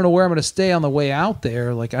 man, I don't know where I'm going to stay on the way out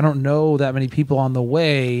there. Like, I don't know that many people on the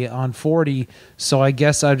way on 40, so I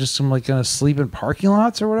guess I'm like going to sleep in parking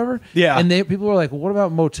lots or whatever. Yeah. And people were like, well, what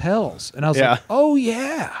about motels? And I was like, oh,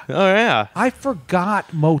 yeah. I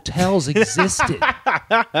forgot motels existed.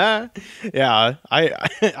 Yeah.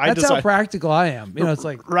 That's how practical I am. It's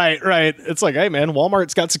like... Right. It's like, hey, man,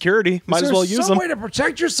 Walmart's got security. Might as well use them. Is there some way to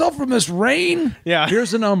protect yourself from this rain? Yeah.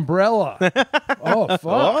 Here's an umbrella. Oh, fuck.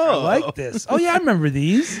 I like this. Oh, yeah, I remember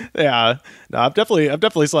these. Yeah, no, I've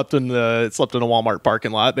definitely slept in a Walmart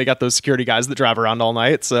parking lot. They got those security guys that drive around all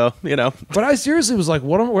night, so But I seriously was like,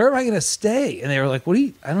 where am I going to stay? And they were like,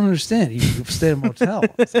 I don't understand. You stay in a motel. I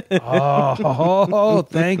was like, oh,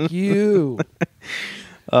 thank you.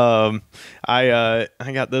 I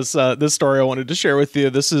got this story I wanted to share with you.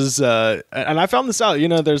 This is and I found this out.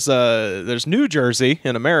 There's New Jersey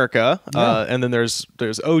in America, and then there's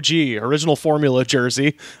OG, Original Formula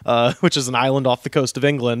Jersey, which is an island off the coast of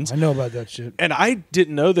England. I know about that shit. And I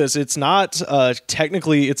didn't know this. It's not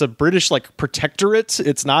technically, it's a British protectorate.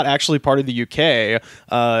 It's not actually part of the UK,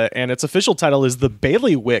 and its official title is the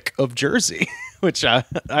Bailiwick of Jersey. Which I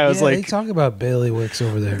was like, they talk about bailiwicks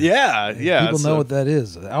over there. Yeah. People know what that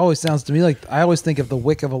is. It always sounds to me like I always think of the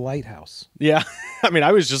wick of a lighthouse. Yeah. I mean,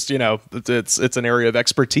 I was just, it's an area of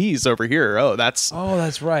expertise over here. Oh, that's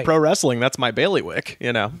right. Pro wrestling. That's my bailiwick,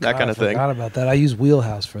 that kind of thing. I forgot about that. I use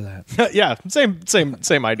Wheelhouse for that. Yeah.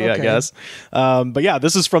 Same idea, okay. I guess. But yeah,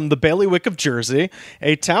 this is from the Bailiwick of Jersey.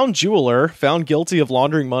 A town jeweler found guilty of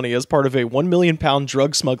laundering money as part of a £1 million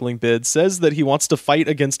drug smuggling bid says that he wants to fight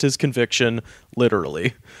against his conviction,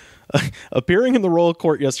 literally. Appearing in the royal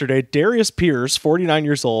court yesterday, Darius Pierce, 49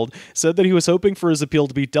 years old, said that he was hoping for his appeal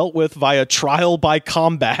to be dealt with via trial by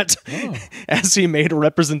combat as he made a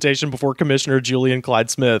representation before Commissioner Julian Clyde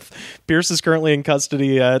Smith. Pierce is currently in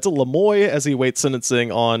custody at Lamoille as he awaits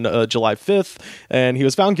sentencing on July 5th, and he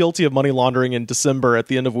was found guilty of money laundering in December at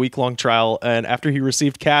the end of a week-long trial, and after he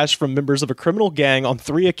received cash from members of a criminal gang on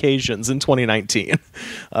 3 occasions in 2019.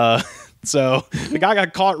 So the guy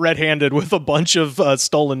got caught red-handed with a bunch of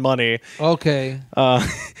stolen money. Okay.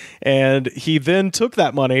 And he then took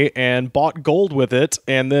that money and bought gold with it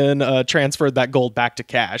and then transferred that gold back to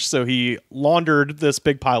cash. So he laundered this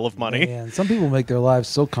big pile of money. Man, some people make their lives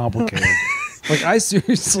so complicated. Like, I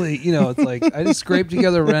seriously, it's like, I just scrape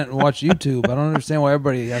together rent and watch YouTube. I don't understand why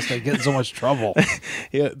everybody has to get in so much trouble.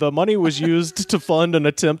 Yeah, the money was used to fund an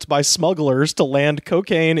attempt by smugglers to land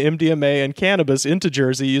cocaine, MDMA, and cannabis into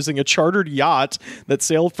Jersey using a chartered yacht that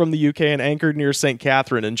sailed from the UK and anchored near St.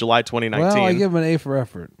 Catherine in July 2019. Well, I give them an A for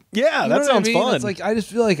effort. Yeah, that sounds fun. It's like, I just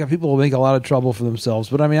feel like people will make a lot of trouble for themselves.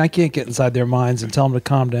 But, I can't get inside their minds and tell them to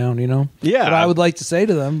calm down, Yeah. But I would like to say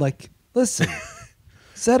to them, listen...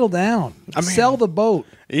 Settle down. Sell the boat.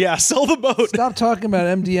 Yeah, sell the boat. Stop talking about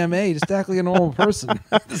MDMA. Just act like a normal person.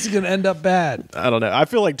 This is going to end up bad. I don't know. I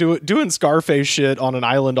feel like doing Scarface shit on an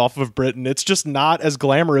island off of Britain, it's just not as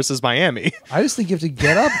glamorous as Miami. I just think you have to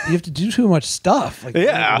get up. You have to do too much stuff. Like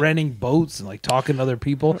renting boats and talking to other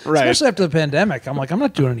people. Right. Especially after the pandemic. I'm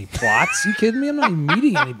not doing any plots. You kidding me? I'm not even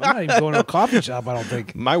meeting anybody. I'm not even going to a coffee shop, I don't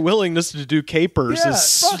think. My willingness to do capers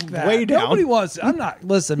is way down. Nobody wants to.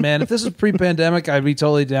 Listen, man, if this was pre-pandemic, I'd be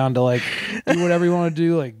totally down to do whatever you want to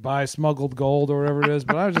do. Buy smuggled gold or whatever it is,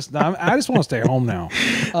 but I just want to stay home now.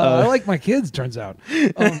 I like my kids, turns out.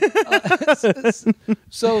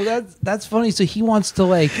 So that's funny. So he wants to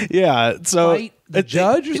fight the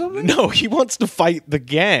judge or something? No, he wants to fight the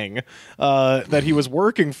gang that he was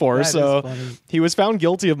working for. He was found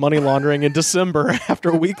guilty of money laundering in December after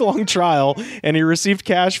a week-long trial, and he received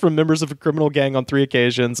cash from members of a criminal gang on 3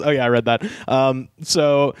 occasions. Oh yeah, I read that.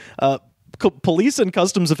 Police and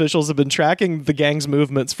customs officials have been tracking the gang's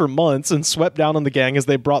movements for months and swept down on the gang as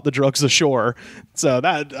they brought the drugs ashore. So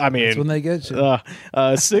that's when they get you.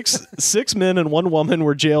 Six men and 1 woman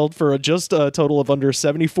were jailed for just a total of under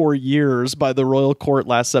 74 years by the royal court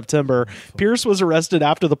last September. Pierce was arrested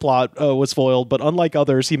after the plot was foiled, but unlike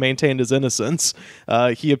others, he maintained his innocence.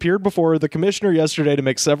 He appeared before the commissioner yesterday to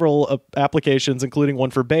make several applications, including one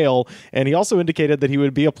for bail, and he also indicated that he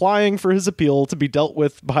would be applying for his appeal to be dealt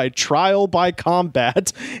with by trial by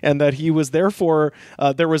combat, and that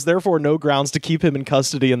there was therefore no grounds to keep him in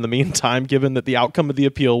custody in the meantime, given that the outcome of the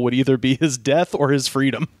appeal would either be his death or his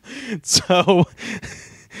freedom. So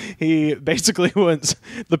he basically wants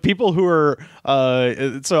the people who are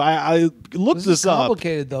I looked this up. It's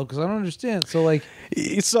complicated though, because I don't understand.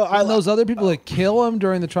 Those other people that kill him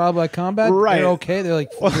during the trial by combat, right? They're okay. They're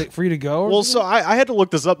free to go. Well, so I had to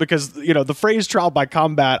look this up because the phrase "trial by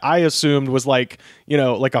combat" I assumed was like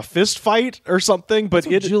a fist fight or something. But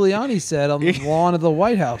that's what Giuliani said on the lawn of the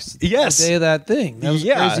White House. Yes, the day of that thing. That was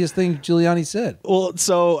the craziest thing Giuliani said. Well,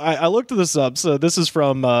 so I looked this up. So this is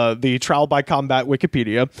from the trial by combat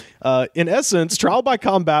Wikipedia. In essence, trial by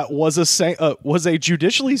combat was a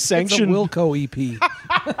judicially sanctioned Wilco EP.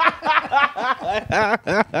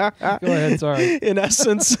 Go ahead, sorry. In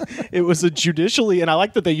essence, it was a judicially, and I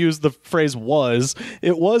like that they used the phrase was,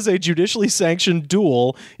 it was a judicially sanctioned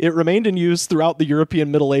duel. It remained in use throughout the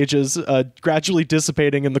European Middle Ages, gradually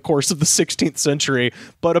dissipating in the course of the 16th century.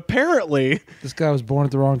 But apparently... This guy was born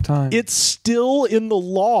at the wrong time. It's still in the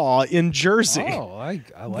law in Jersey. Oh,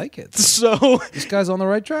 I like it. So... This guy's on the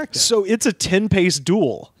right track then. So it's a 10-pace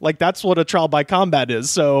duel. That's what a trial by combat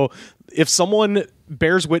is. So if someone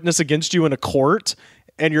bears witness against you in a court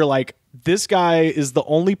and you're like, this guy is the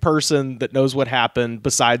only person that knows what happened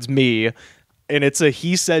besides me, and it's a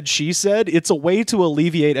he said, she said, it's a way to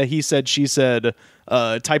alleviate a he said, she said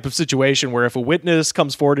type of situation where if a witness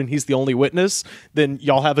comes forward and he's the only witness, then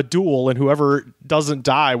y'all have a duel and whoever doesn't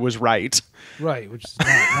die was right. Right, which is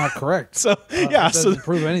not correct. So it doesn't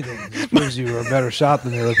prove anything. It just proves you were a better shot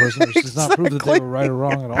than the other person, which does not prove that they were right or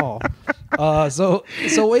wrong at all. So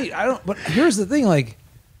wait, but here's the thing,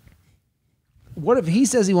 what if he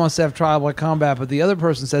says he wants to have trial by combat, but the other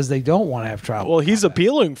person says they don't want to have trial? Well, he's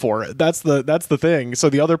appealing for it. That's the thing. So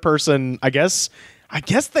the other person, I guess, I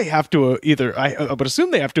guess they have to I would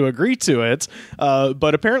assume they have to agree to it.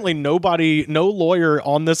 But apparently no lawyer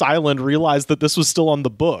on this island realized that this was still on the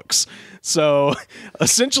books. So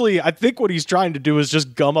essentially, I think what he's trying to do is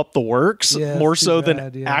just gum up the works more so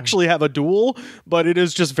than actually have a duel. But it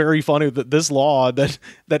is just very funny that this law that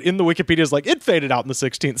in the Wikipedia is like, it faded out in the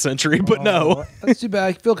 16th century, but no. That's too bad.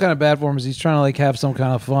 I feel kind of bad for him as he's trying to like have some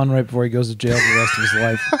kind of fun right before he goes to jail for the rest of his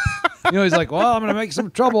life. You know, he's like, well, I'm going to make some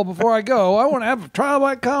trouble before I go. I want to have a trial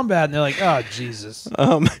by combat. And they're like, oh, Jesus.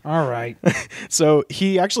 All right. So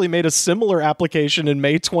he actually made a similar application in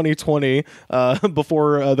May 2020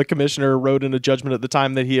 before the commissioner wrote in a judgment at the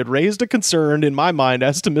time that he had raised a concern in my mind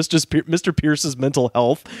as to Mr. Pierce's mental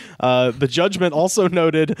health. The judgment also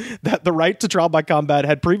noted that the right to trial by combat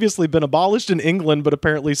had previously been abolished in England, but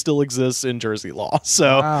apparently still exists in Jersey law.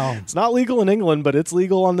 So It's not legal in England, but it's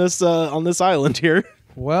legal on this island here.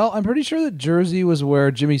 Well, I'm pretty sure that Jersey was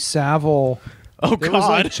where Jimmy Savile. There was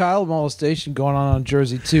like child molestation going on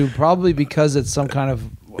Jersey too, probably because it's some kind of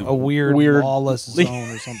a weird lawless zone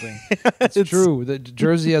or something. It's true that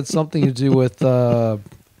Jersey had something to do with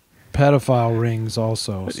pedophile rings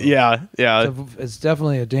also. So yeah. It's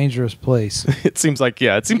definitely a dangerous place. It seems like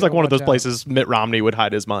one of those places Mitt Romney would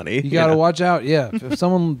hide his money. You got to watch out. Yeah, if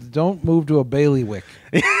someone don't move to a bailiwick.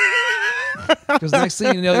 Because next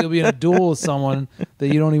thing you know, you'll be in a duel with someone that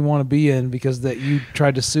you don't even want to be in because that you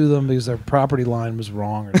tried to sue them because their property line was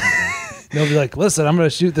wrong or something. They'll be like, listen, I'm going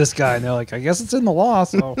to shoot this guy. And they're like, I guess it's in the law.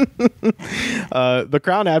 So, the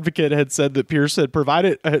Crown Advocate had said that Pierce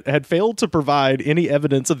had failed to provide any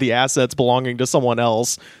evidence of the assets belonging to someone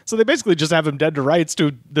else. So they basically just have him dead to rights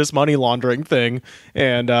to this money laundering thing,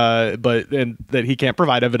 and that he can't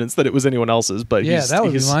provide evidence that it was anyone else's. But that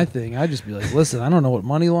would be my thing. I'd just be like, listen, I don't know what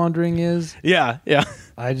money laundering is. Yeah.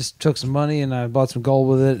 I just took some money and I bought some gold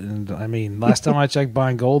with it. And I mean, last time I checked,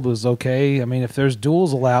 buying gold was okay. I mean, if there's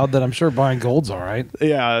duels allowed, then I'm sure buying gold's all right.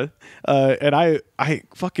 Yeah. And I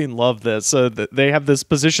fucking love this. So they have this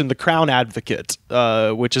position, the Crown Advocate,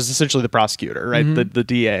 which is essentially the prosecutor, right? Mm-hmm. The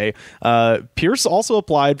DA. Pierce also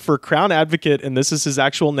applied for Crown Advocate, and this is his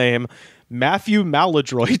actual name, Matthew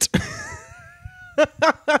Maladroit.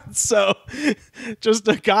 So just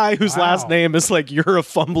a guy whose last name is like, you're a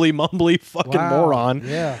fumbly mumbly fucking moron.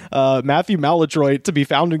 Yeah. Matthew Maladroit to be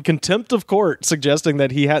found in contempt of court, suggesting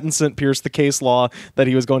that he hadn't sent Pierce the case law that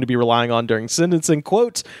he was going to be relying on during sentencing.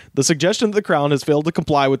 Quote, the suggestion that the Crown has failed to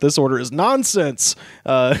comply with this order is nonsense.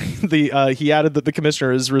 He added that the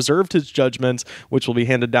commissioner has reserved his judgment, which will be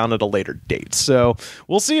handed down at a later date. So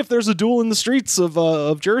we'll see if there's a duel in the streets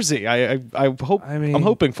of Jersey. I'm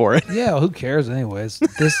hoping for it. Yeah, who cares anyways?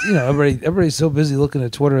 This, everybody's so busy looking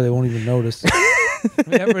at Twitter they won't even notice. I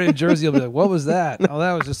mean, everybody in Jersey will be like, what was that? Oh,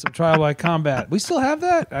 that was just some trial by combat. We still have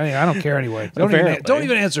that? I mean, I don't care anyway. Don't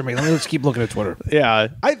even answer me. Let me just keep looking at Twitter. Yeah.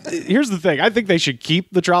 Here's the thing. I think they should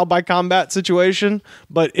keep the trial by combat situation,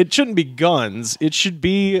 but it shouldn't be guns. It should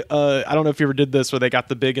be, I don't know if you ever did this, where they got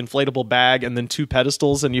the big inflatable bag and then two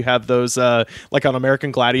pedestals, and you have those, like on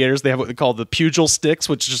American Gladiators, they have what they call the pugil sticks,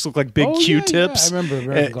 which just look like big Q-tips. Yeah, I remember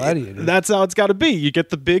American Gladiators. That's how it's got to be. You get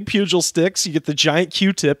the big pugil sticks, you get the giant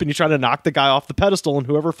Q-tip, and you try to knock the guy off the pedestal, and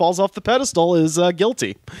whoever falls off the pedestal is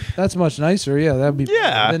guilty. That's much nicer. Yeah, that'd be.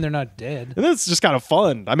 Yeah, then they're not dead. And it's just kind of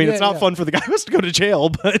fun. I mean, it's not fun for the guy who has to go to jail,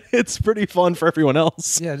 but it's pretty fun for everyone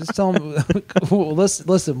else. Yeah, just tell them. Well,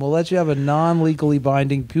 listen, we'll let you have a non-legally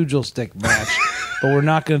binding pugil stick match, but we're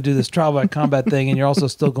not going to do this trial by combat thing, and you're also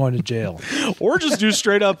still going to jail. Or just do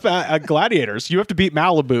straight up gladiators. You have to beat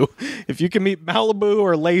Malibu. If you can meet Malibu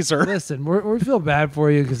or Laser. Listen, we feel bad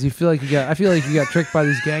for you because I feel like you got tricked by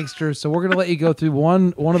these gangsters. So we're going to let you go through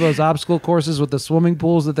one of those obstacle courses with the swimming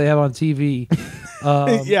pools that they have on TV.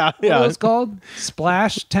 Yeah. What are those called?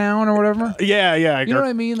 Splash Town or whatever? Yeah. You know what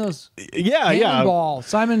I mean? Those. Yeah. Cannonball.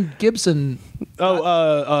 Simon Gibson.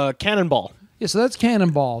 Cannonball. Yeah, so that's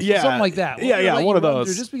Cannonball. Yeah. Something like that. Yeah, one of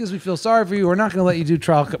those. Just because we feel sorry for you, we're not going to let you do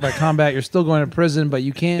trial by combat. You're still going to prison, but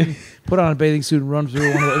you can put on a bathing suit and run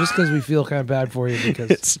through one of those just because we feel kind of bad for you.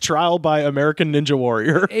 Because it's trial by American Ninja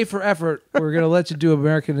Warrior. A for effort. We're going to let you do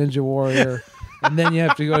American Ninja Warrior. And then you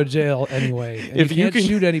have to go to jail anyway. And you can't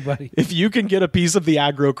shoot anybody. If you can get a piece of the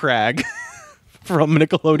aggro crag from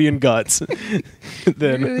Nickelodeon Guts,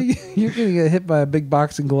 then you're gonna get hit by a big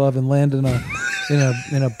boxing glove and land in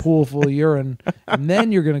a pool full of urine, and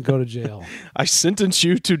then you're gonna go to jail. I sentence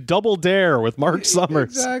you to Double Dare with Mark Summers.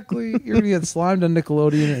 Exactly. You're gonna get slimed on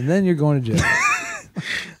Nickelodeon, and then you're going to jail.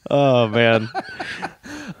 Oh man,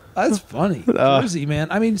 that's funny. Jersey, man.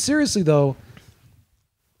 I mean, seriously though,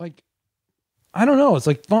 like, I don't know. It's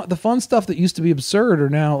like the fun stuff that used to be absurd, or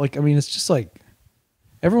now, like, I mean, it's just like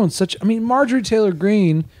everyone's such. I mean, Marjorie Taylor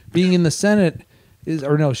Greene being in the Senate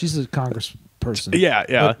or no, she's a congressperson. Yeah.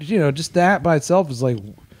 But, just that by itself is like,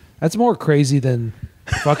 that's more crazy than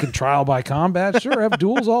fucking trial by combat. Sure, have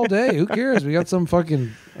duels all day. Who cares? We got some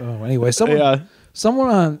fucking. Oh, anyway, someone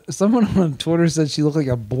on Twitter said she looked like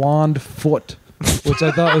a blonde foot, which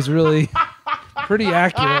I thought was really pretty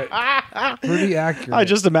accurate. Pretty accurate. I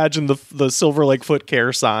just imagine the Silver Lake Foot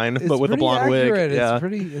Care sign, but with a blonde accurate. wig. Yeah.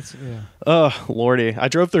 It's yeah. Oh, Lordy. I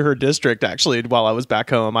drove through her district, actually, while I was back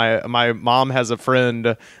home. My mom has a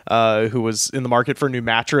friend who was in the market for a new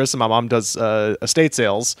mattress, and my mom does estate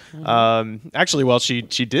sales. Actually, well, she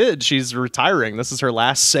did. She's retiring. This is her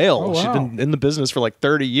last sale. Oh, wow. She's been in the business for like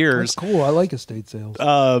 30 years. That's cool. I like estate sales.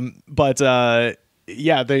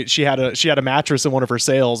 She had a mattress in one of her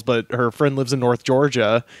sales, but her friend lives in North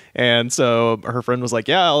Georgia, and so her friend was like,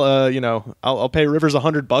 "Yeah, I'll pay Rivers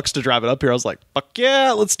 $100 to drive it up here." I was like, "Fuck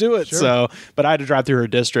yeah, let's do it!" Sure. So, but I had to drive through her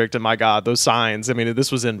district, and my God, those signs! I mean,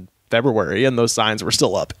 this was in February, and those signs were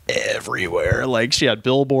still up everywhere. Like she had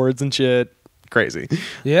billboards and shit. Crazy.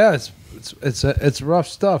 Yeah, it's rough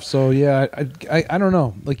stuff. So yeah, I don't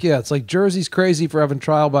know. Like it's like Jersey's crazy for having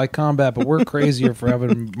trial by combat, but we're crazier for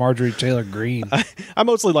having Marjorie Taylor Greene. I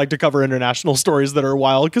mostly like to cover international stories that are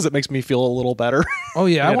wild because it makes me feel a little better. Oh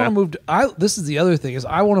yeah, I want to move. This is the other thing is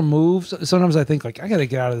I want to move. Sometimes I think like I got to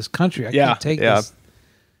get out of this country. I can't take this.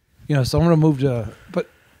 So I'm going to move to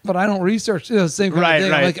but I don't research the same kind of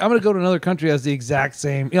thing. Right. Like I'm going to go to another country that has the exact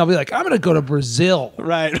same. I'll be like, I'm going to go to Brazil.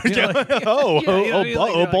 Right.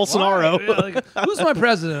 Bolsonaro. Who's my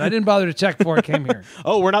president? I didn't bother to check before I came here.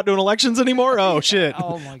 Oh, we're not doing elections anymore. Oh shit.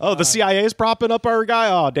 Oh my God. Oh, the CIA's propping up our guy.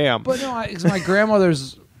 Oh damn. But no, because my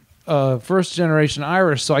grandmother's first generation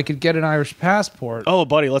Irish, so I could get an Irish passport. Oh,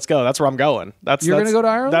 buddy, let's go. That's where I'm going. You're going to go to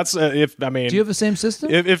Ireland? That's do you have the same system?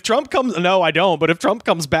 If Trump comes, no, I don't. But if Trump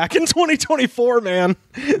comes back in 2024, man,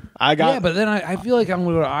 I got. Yeah, but then I feel like I'm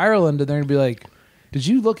going to go to Ireland, and they're going to be like, "Did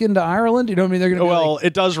you look into Ireland?" You know what I mean? They're going to. Well,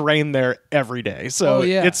 it does rain there every day, so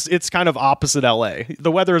it's kind of opposite LA.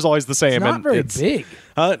 The weather is always the same. It's not very big.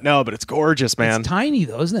 No, but it's gorgeous, man. It's tiny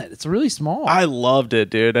though, isn't it? It's really small. I loved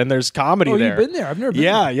it, dude. And there's comedy there. Oh, you've been there? I've never been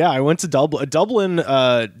there. Yeah. I went to Dublin.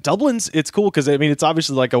 Dublin's it's cool because it's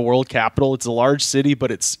obviously like a world capital. It's a large city,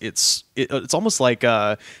 but it's almost like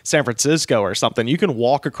San Francisco or something. You can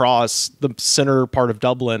walk across the center part of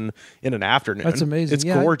Dublin in an afternoon. That's amazing. It's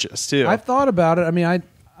gorgeous too. I've thought about it. I mean,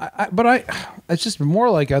 it's just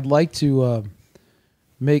more like I'd like to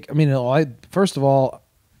make. I mean, first of all.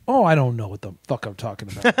 Oh, I don't know what the fuck I'm talking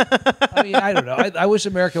about. I mean, I don't know. I wish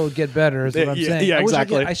America would get better, is what I'm saying. Yeah,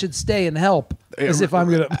 exactly. I should stay and help, as if I'm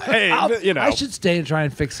going to... Hey, I should stay and try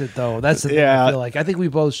and fix it, though. That's the thing I feel like. I think we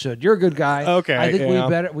both should. You're a good guy. Okay, I think we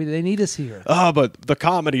better... they need us here. Oh, but the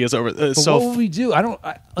comedy is over... But what would we do?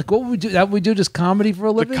 What would we do? Would we do just comedy for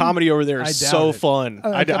a living? The comedy over there is so fun.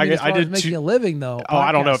 I did making a living, though. Oh,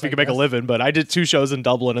 I don't know if you can make a living, but I did 2 shows in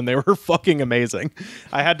Dublin, and they were fucking amazing.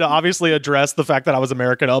 I had to obviously address the fact that I was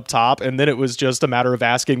American up top, and then it was just a matter of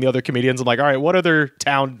asking the other comedians. I'm like, all right, what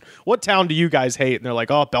town do you guys hate? And they're like,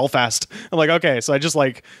 oh, Belfast. I'm like, okay. So I just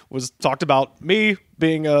talked about me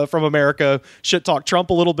being from America, shit talked Trump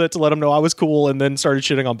a little bit to let him know I was cool, and then started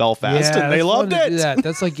shitting on Belfast, and they loved it. Do that.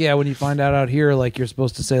 That's like, when you find out here, like you're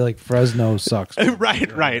supposed to say like Fresno sucks.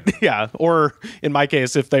 Right. Yeah. Or in my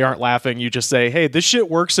case, if they aren't laughing, you just say, hey, this shit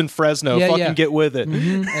works in Fresno. Fucking get with it.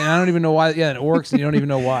 Mm-hmm. And I don't even know why. Yeah, and it works, and you don't even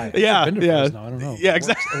know why. I've been to Fresno. I don't know. Yeah,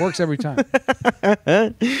 exactly. It works every time.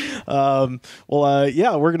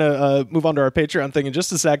 We're gonna move on to our Patreon thing in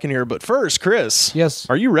just a second here, but first, Chris, yes,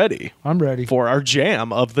 are you ready? I'm ready for our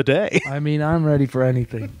jam of the day. I mean, I'm ready for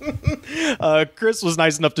anything. Chris was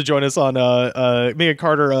nice enough to join us on me and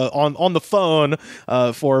Carter on the phone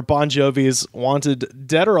for Bon Jovi's Wanted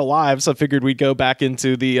Dead or Alive, so I figured we'd go back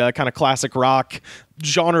into the kind of classic rock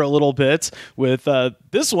genre a little bit with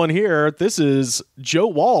this one here. This is Joe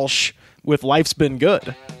Walsh with Life's Been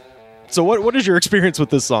Good. So what is your experience with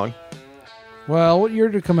this song? Well, what year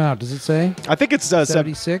did it come out? Does it say? I think it's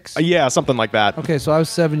 76. Yeah, something like that. Okay, so I was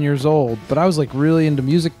 7 years old, but I was like really into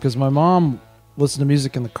music because my mom listened to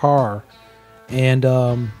music in the car, and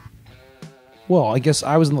I guess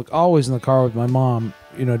I was always in the car with my mom.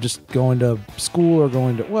 Just going to school or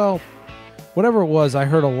going to whatever it was. I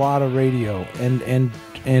heard a lot of radio, and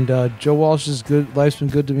Joe Walsh's Life's Been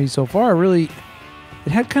Good to Me so far. It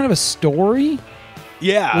had kind of a story,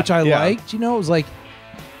 which I liked. It was like.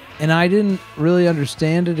 And I didn't really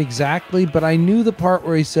understand it exactly, but I knew the part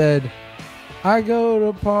where he said, I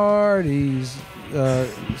go to parties,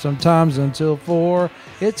 sometimes until 4.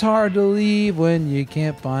 It's hard to leave when you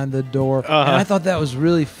can't find the door. And I thought that was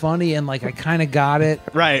really funny, and like I kind of got it.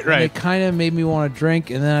 Right. And it kind of made me want to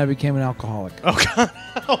drink, and then I became an alcoholic. Oh God.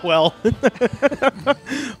 Well,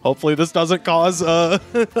 hopefully this doesn't cause But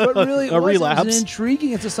really, a relapse. It's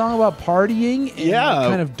intriguing. It's a song about partying and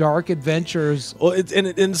kind of dark adventures. Well,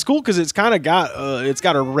 it's cool because it's kind of got a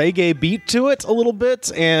reggae beat to it a little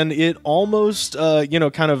bit, and it almost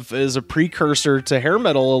kind of is a precursor to hair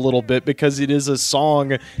metal a little bit, because it is a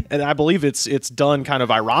song, and I believe it's done kind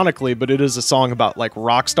of ironically, but it is a song about like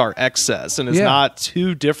rock star excess, and it's not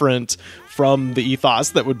too different from the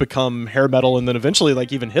ethos that would become hair metal and then eventually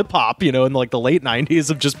like even hip hop, in like the late 90s,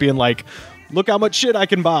 of just being like, look how much shit I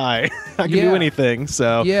can buy. I can do anything.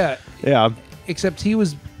 So yeah. Except he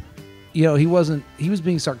was he was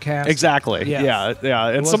being sarcastic. Exactly. Yes. Yeah.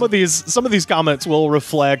 And some of these comments will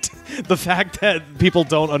reflect the fact that people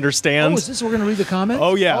don't understand. Oh, is this we're going to read the comments?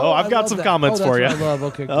 Oh yeah. I've got some comments for you. I love.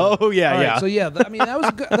 Okay. Good. Oh yeah. Right, yeah. So yeah, I mean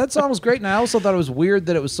that song was great, and I also thought it was weird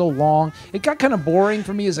that it was so long. It got kind of boring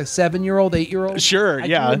for me as a 7-year-old, 8-year-old. Sure. I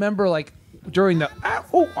can remember like during the that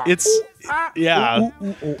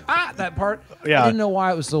part. Yeah. I didn't know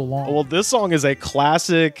why it was so long. Well, this song is a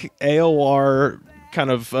classic AOR kind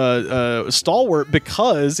of stalwart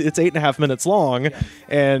because it's 8.5 minutes long.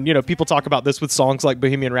 And people talk about this with songs like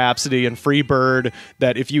Bohemian Rhapsody and Free Bird,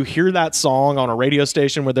 that if you hear that song on a radio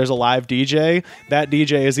station where there's a live DJ, that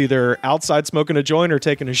DJ is either outside smoking a joint or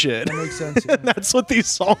taking a shit. That makes sense. Yeah. That's what these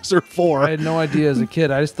songs are for. I had no idea as a kid.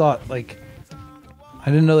 I just thought like I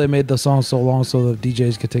didn't know they made the song so long so the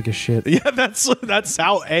DJs could take a shit. Yeah, that's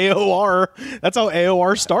how AOR. That's how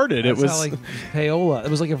AOR started. That's it was how, like payola. It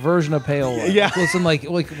was like a version of payola. Yeah. Like, listen, like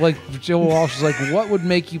Joe Walsh is like, what would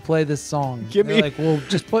make you play this song? They're like, well,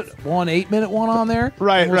 just put one 8-minute one on there.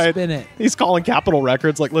 Right, and we'll right. Spin it. He's calling Capitol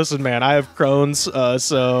Records like, listen, man, I have Crohn's,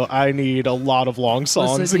 so I need a lot of long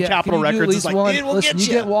songs. Listen, and Capitol Records is like, we'll get you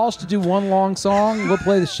get Walsh to do one long song, we'll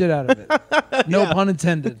play the shit out of it. No pun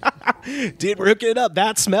intended. Dude, we're hooking it up.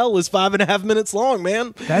 That Smell is 5.5 minutes long,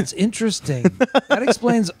 man. That's interesting. That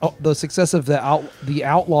explains the success of the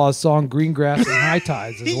Outlaws song "Green Grass and High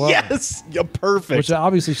Tides" as well. Yes, yeah, perfect. Which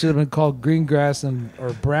obviously should have been called "Green Grass"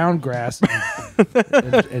 or "Brown Grass"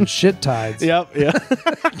 and "Shit Tides." Yep. Yeah.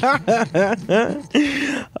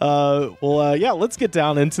 Let's get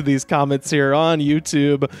down into these comments here on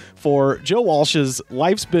YouTube for Joe Walsh's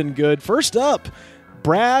 "Life's Been Good." First up,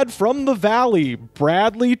 Brad from the Valley,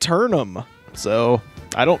 Bradley Turnham. So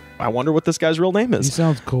I wonder what this guy's real name is. He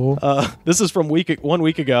sounds cool. This is from 1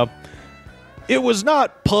 week ago. It was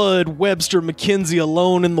not Pud, Webster, McKenzie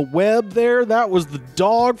alone in the web there. That was the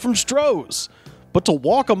dog from Stroh's. But to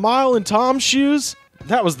walk a mile in Tom's shoes,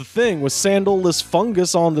 that was the thing, with sandalless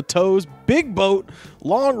fungus on the toes, big boat,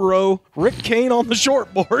 long row, Rick Kane on the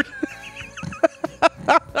shortboard.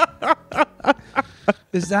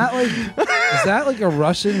 Is that like a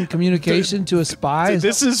Russian communication to a spy?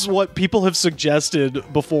 This is what people have suggested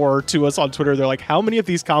before to us on Twitter. They're like, how many of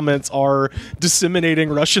these comments are disseminating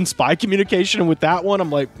Russian spy communication? And with that one, I'm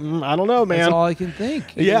like, I don't know, man. That's all I can think.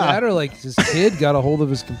 Yeah. That or like this kid got a hold of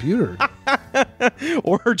his computer.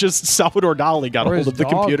 Or just Salvador Dali got a hold of the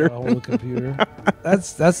computer. Got a hold of the computer.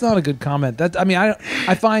 That's not a good comment.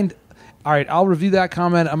 I find. All right, I'll review that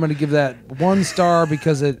comment. I'm going to give that 1 star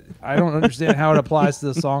because I don't understand how it applies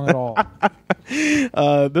to the song at all.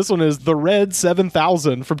 This one is The Red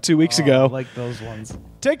 7000 from 2 weeks ago. I like those ones.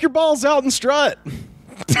 Take your balls out and strut.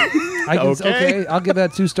 Okay, I'll give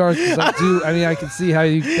that 2 stars because I can see how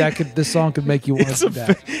this song could make you want to do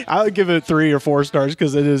that. I would give it 3 or 4 stars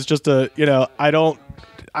because it is just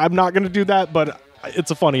I'm not going to do that, but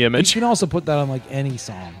it's a funny image. You can also put that on like any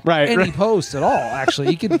song, right? Any post at all.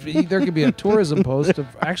 Actually, there could be a tourism post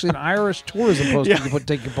an Irish tourism post. Yeah. You can put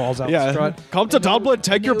 "Take your balls out and strut." Come to Dublin,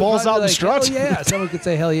 take your balls out and strut. Hell yeah, someone could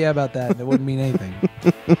say "hell yeah" about that, and it wouldn't mean anything.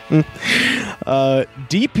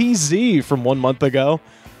 DPZ from 1 month ago.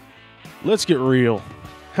 Let's get real.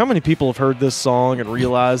 How many people have heard this song and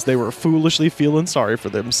realized they were foolishly feeling sorry for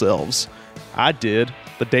themselves? I did.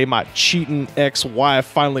 The day my cheating ex-wife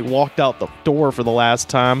finally walked out the door for the last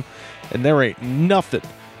time, and there ain't nothing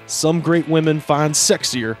some great women find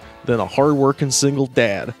sexier than a hard-working single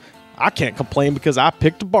dad. I can't complain because I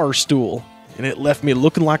picked a bar stool, and it left me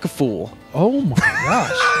looking like a fool. Oh my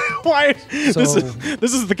gosh. Why?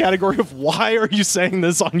 This is the category of why are you saying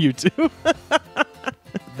this on YouTube?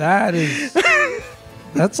 That's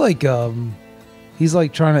like he's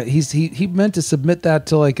like trying to he meant to submit that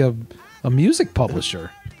to like a music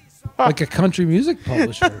publisher. like a country music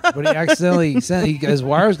publisher, but he accidentally his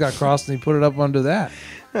wires got crossed and he put it up under that.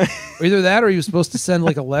 Either that, or he was supposed to send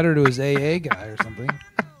like a letter to his AA guy or something.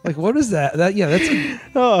 Like, what is that? That's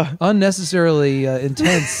unnecessarily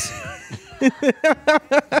intense.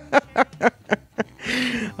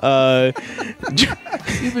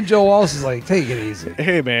 Even Joe Walsh is like, take it easy.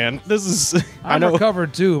 Hey man, this is I'm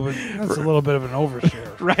recovered too, but that's a little bit of an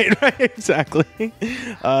overshare. right, exactly.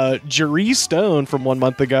 Jerry Stone from 1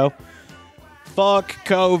 month ago. Fuck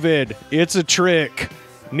COVID. It's a trick.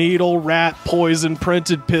 Needle, rat, poison,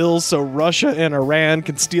 printed pills so Russia and Iran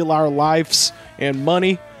can steal our lives and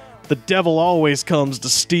money. The devil always comes to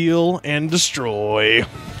steal and destroy.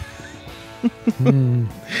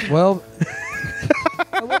 Well,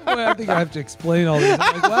 I love the way I think I have to explain all these.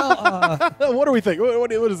 I'm like, well, what do we think?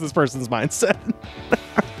 What is this person's mindset?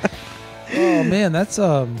 Oh man, that's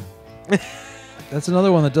another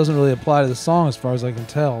one that doesn't really apply to the song as far as I can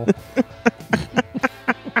tell.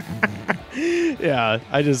 Yeah,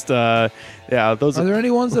 I just those are there any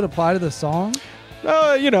ones that apply to the song?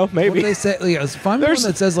 Maybe. What do they say? Find one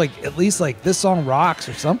that says like at least like this song rocks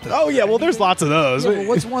or something. Oh yeah, well there's lots of those. Yeah,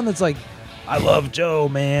 what's one that's like, I love Joe,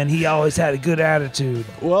 man. He always had a good attitude.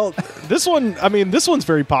 Well, this one's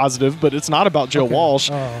very positive, but it's not about Joe Walsh.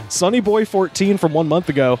 Oh. Sunny Boy 14 from 1 month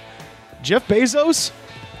ago. Jeff Bezos,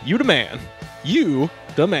 you the man. You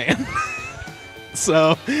the man.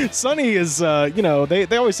 So Sonny is,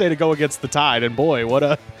 they always say to go against the tide, and boy, what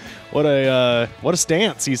a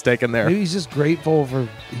stance he's taken there. Maybe he's just grateful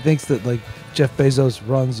he thinks that like Jeff Bezos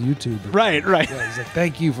runs YouTube. Right. Yeah, he's like,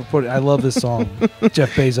 thank you for I love this song,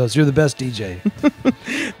 Jeff Bezos. You're the best DJ.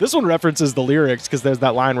 This one references the lyrics because there's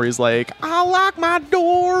that line where he's like, I'll lock my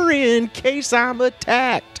door in case I'm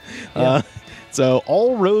attacked. Yeah. So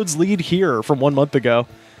all roads lead here from 1 month ago.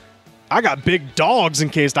 I got big dogs in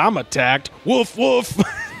case I'm attacked. Woof, woof.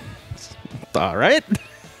 All right.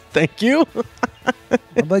 Thank you.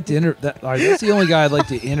 I'd like to that's the only guy I'd like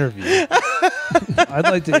to interview. I'd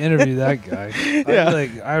like to interview that guy.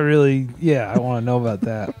 Yeah. I want to know about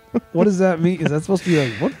that. What does that mean? Is that supposed to be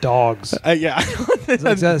like, what dogs? Yeah. Is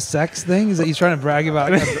that a sex thing? Is that he's trying to brag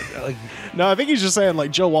about like? No, I think he's just saying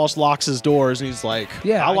like Joe Walsh locks his doors and he's like,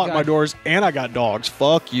 yeah, I lock my doors and I got dogs.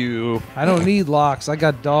 Fuck you. I don't need locks. I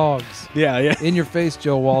got dogs. Yeah. In your face,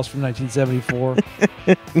 Joe Walsh from 1974.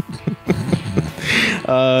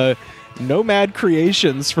 Nomad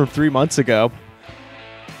Creations from 3 months ago.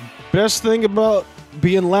 Best thing about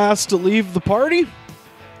being last to leave the party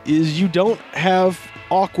is you don't have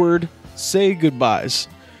awkward say goodbyes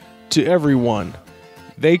to everyone.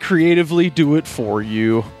 They creatively do it for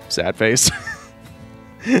you. Sad face.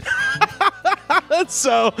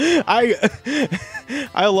 So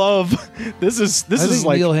I love this is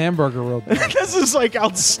like Neil Hamburger wrote that. This is like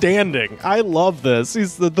outstanding. I love this.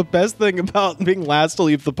 He's the best thing about being last to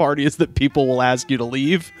leave the party is that people will ask you to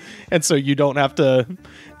leave, and so you don't have to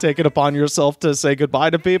take it upon yourself to say goodbye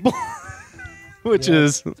to people. Which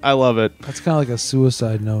is, I love it. That's kind of like a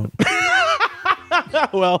suicide note.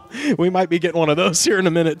 Well, we might be getting one of those here in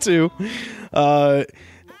a minute too.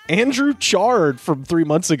 Andrew Chard from 3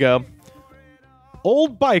 months ago.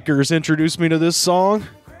 Old bikers introduced me to this song,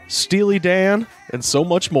 Steely Dan, and so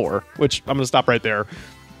much more, which I'm going to stop right there.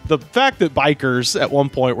 The fact that bikers at one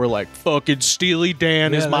point were like, fucking Steely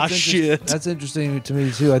Dan is my shit. That's interesting to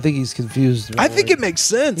me, too. I think he's confused. I think it makes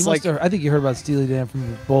sense. I think you heard about Steely Dan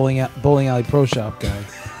from the bowling alley pro shop guy.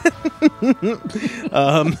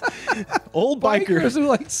 Old bikers are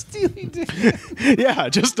like Steely Dan. Yeah,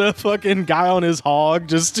 just a fucking guy on his hog,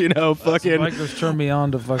 just fucking. Bikers turn me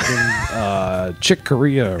on to fucking Chick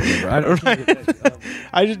Corea or whatever.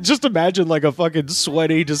 I just imagine like a fucking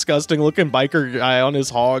sweaty, disgusting looking biker guy on his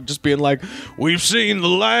hog, just being like, "We've seen the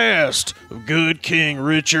last of good King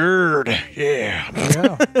Richard."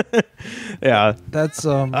 Yeah. Yeah. That's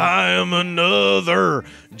I am another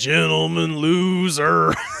gentleman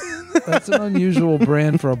loser. That's an unusual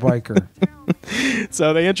brand for a biker.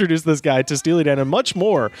 So they introduced this guy to Steely Dan and much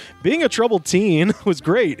more. Being a troubled teen was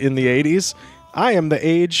great in the 80s. I am the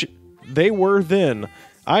age they were then.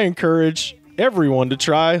 I encourage everyone to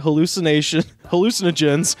try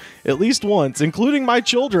hallucinogens at least once, including my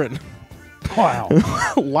children. Wow.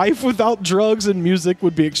 Life without drugs and music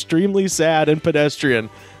would be extremely sad and pedestrian.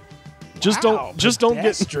 Just don't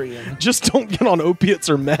get on opiates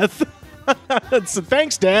or meth.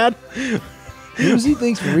 Thanks, Dad. Who does he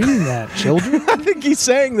think's reading that? Children? I think he's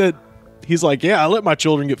saying that he's like, yeah, I let my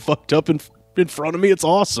children get fucked up in front of me. It's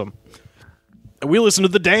awesome. And we listen to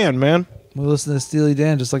the Dan, man. We listen to Steely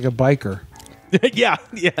Dan just like a biker. Yeah.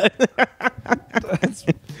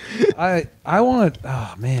 I want to.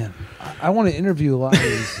 Oh man, I want to interview a lot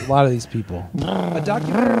of these people. A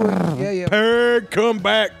documentary. Yeah. Hey, come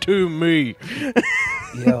back to me.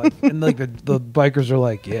 Yeah, and the bikers are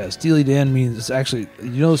like, yeah, Steely Dan means actually.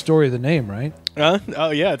 You know the story of the name, right?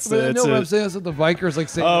 Oh yeah, I know what I'm saying. That's what the bikers like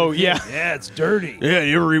saying. Oh yeah, it's dirty. Yeah,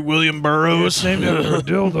 you ever read William Burroughs? It's named after a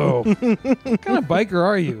dildo. What kind of biker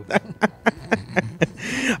are you?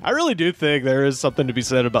 I really do think there is something to be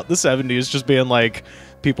said about the 70s just being like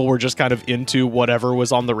people were just kind of into whatever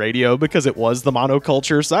was on the radio because it was the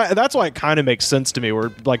monoculture. So that's why it kind of makes sense to me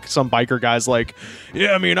where like some biker guys like,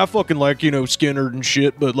 yeah, I mean, I fucking like, Skinner and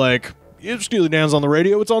shit, but like, if Steely Dan's on the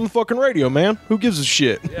radio, it's on the fucking radio, man. Who gives a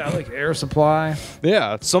shit? Yeah, I like Air Supply.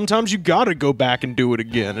 Yeah, sometimes you gotta go back and do it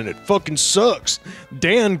again, and it fucking sucks.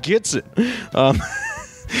 Dan gets it.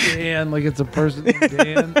 Dan, like it's a person named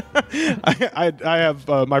Dan. I have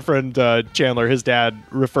my friend Chandler. His dad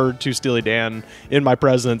referred to Steely Dan in my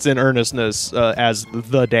presence in earnestness as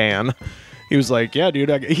the Dan. He was like, "Yeah,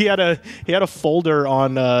 dude." He had a folder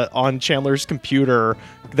on Chandler's computer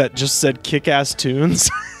that just said "kick-ass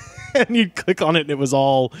tunes." And you'd click on it, and it was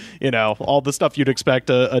all, all the stuff you'd expect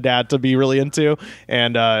a dad to be really into.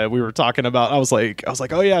 And we were talking about. I was like,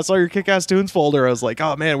 oh yeah, I saw your Kick-Ass Tunes folder. I was like,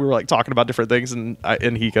 oh man, we were like talking about different things, and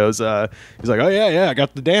he goes, he's like, oh yeah, I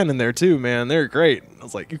got the Dan in there too, man. They're great. I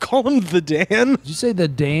was like, you call him the Dan? Did you say the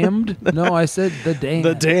Damned? No, I said the Dan.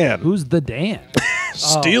 The Dan. Who's the Dan?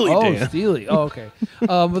 Steely Dan. Oh, Steely. Oh, okay.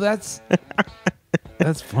 Well, that's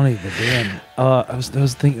funny. The Dan. I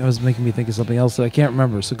was making me think of something else that I can't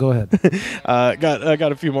remember. So go ahead. I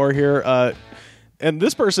got a few more here. And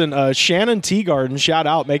this person, Shannon Teagarden, shout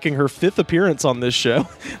out, making her 5th appearance on this show.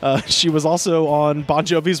 She was also on Bon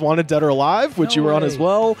Jovi's Wanted Dead or Alive, which you were on as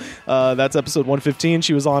well. That's episode 115.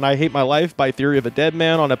 She was on I Hate My Life by Theory of a Dead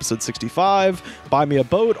Man on episode 65. Buy Me a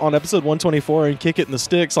Boat on episode 124. And Kick It in the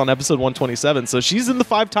Sticks on episode 127. So she's in the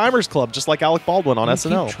 5-timers club, just like Alec Baldwin on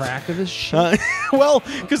SNL. Keep track of this shit? Well,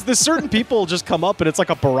 because there's certain people just come up and it's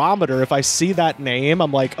like a barometer. If I see that name,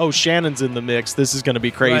 I'm like, oh, Shannon's in the mix. This is going to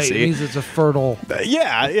be crazy. Right, it means it's a fertile...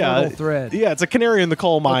 Yeah. Thread. Yeah, it's a canary in the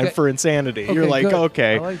coal mine for insanity. Okay, You're like, good.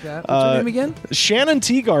 okay. I like that. What's her name again? Shannon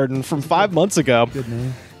Teagarden from 5 months ago. Good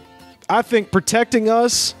name. I think protecting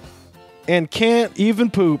us and can't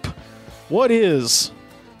even poop. What is?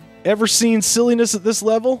 Ever seen silliness at this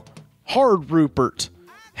level? Hard Rupert.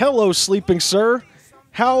 Hello, sleeping sir.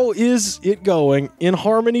 How is it going? In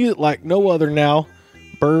harmony like no other now.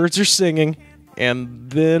 Birds are singing. And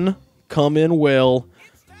then come in well.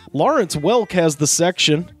 Lawrence Welk has the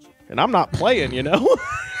section, and I'm not playing,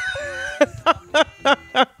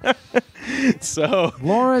 So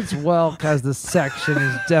Lawrence Welk has the section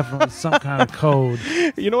is definitely some kind of code.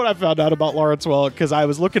 You know what I found out about Lawrence Welk? Because I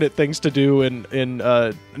was looking at things to do in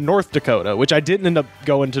North Dakota, which I didn't end up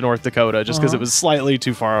going to North Dakota just because it was slightly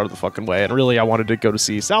too far out of the fucking way. And really, I wanted to go to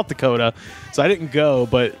see South Dakota, so I didn't go.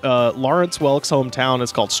 But Lawrence Welk's hometown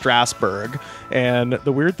is called Strasburg. And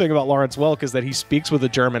the weird thing about Lawrence Welk is that he speaks with a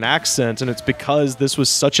German accent, and it's because this was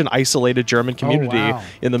such an isolated German community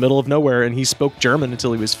in the middle of nowhere, and he spoke German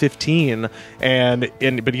until he was 15.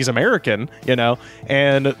 But he's American,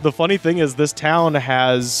 And the funny thing is, this town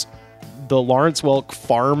has the Lawrence Welk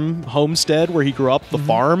farm homestead where he grew up, the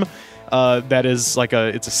farm. That is like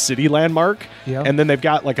it's a city landmark. Yeah. And then they've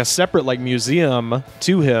got like a separate like museum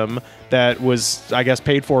to him that was, I guess,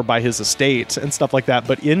 paid for by his estate and stuff like that.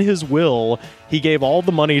 But in his will, he gave all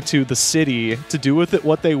the money to the city to do with it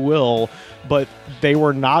what they will, but they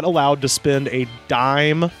were not allowed to spend a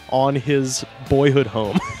dime on his boyhood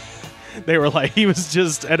home. They were like, he was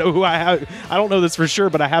just, I don't know this for sure,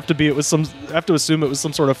 but I have to assume it was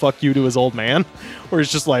some sort of fuck you to his old man, where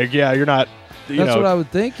it's just like, yeah, you're not. That's what I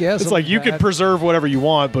would think. Yeah, it's like you can preserve whatever you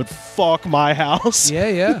want, but fuck my house.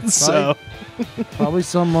 Yeah. So probably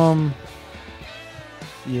some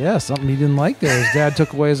something he didn't like there. His dad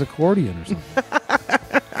took away his accordion or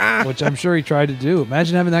something, which I'm sure he tried to do.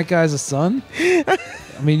 Imagine having that guy as a son. I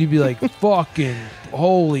mean, you'd be like, fucking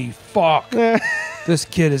holy fuck. This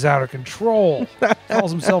kid is out of control.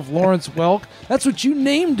 Calls himself Lawrence Welk. That's what you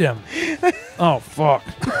named him. Oh, fuck.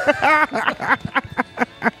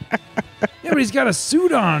 Yeah, but he's got a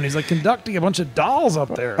suit on. He's like conducting a bunch of dolls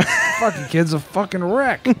up there. Fucking kid's a fucking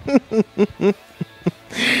wreck.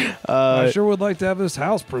 I sure would like to have this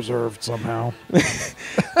house preserved somehow.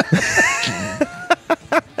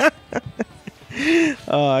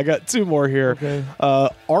 I got 2 more here. Okay.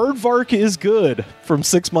 Aardvark is Good from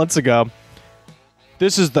 6 months ago.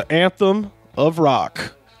 This is the anthem of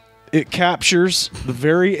rock. It captures the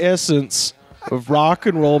very essence of rock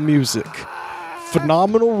and roll music.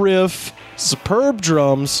 Phenomenal riff, superb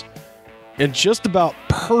drums, and just about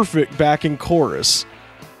perfect backing chorus.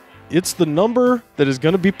 It's the number that is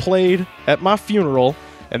going to be played at my funeral,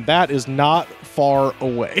 and that is not far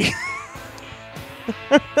away.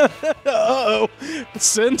 Uh-oh.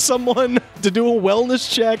 Send someone to do a wellness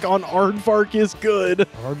check on Aardvark is Good.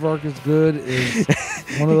 Aardvark is Good is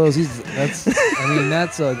one of those.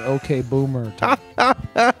 That's an okay boomer type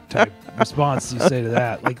response you say to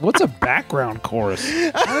that. Like, what's a background chorus?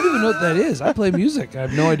 I don't even know what that is. I play music. I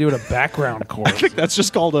have no idea what a background chorus I think that's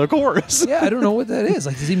just called a chorus. Yeah, I don't know what that is.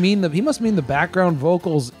 Like, does he mean he must mean the background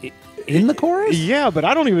vocals in the chorus? Yeah, but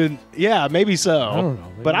I don't even. Yeah, maybe so. I don't know.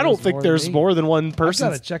 Maybe but I don't think there's more than one person.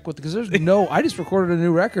 I gotta check because there's no. I just recorded a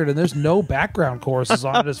new record and there's no background choruses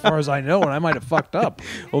on it as far as I know, and I might have fucked up.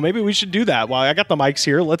 Well, maybe we should do that. While I got the mics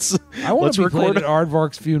here, I want to be played at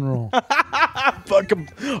Aardvark's funeral. Fuck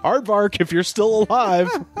Aardvark, if you're still alive,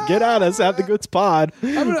 get at us at the Goods Pod.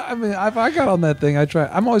 I mean, if I got on that thing,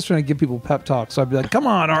 I'm always trying to give people pep talk. So I'd be like, "Come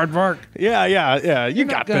on, Aardvark. Yeah. You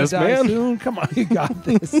got this, man. Soon. Come on, you got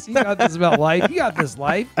this. You got this about life. You got this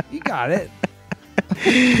life. You got it."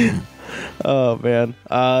 Oh man.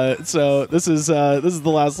 So this is the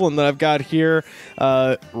last one that I've got here.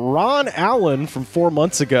 Ron Allen from 4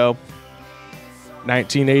 months ago,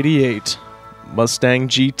 1988, Mustang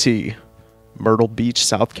GT, Myrtle Beach,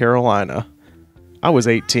 South Carolina. I was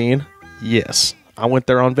 18. Yes, I went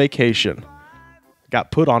there on vacation.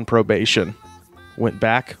 Got put on probation. Went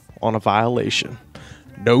back on a violation.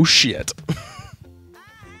 No shit.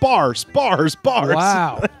 Bars.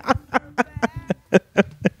 Wow.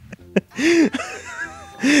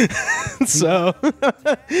 So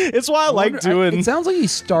it's why I like doing. It sounds like he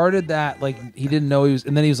started that like he didn't know he was,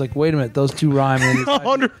 and then he was like, "Wait a minute, those two rhyme." And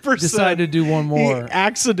 100% decided to do one more. He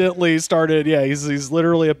accidentally started. Yeah, he's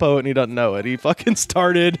literally a poet and he doesn't know it. He fucking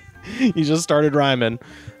started. He just started rhyming.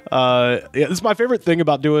 Yeah, this is my favorite thing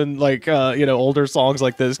about doing like older songs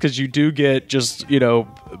like this, because you do get just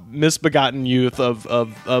misbegotten youth of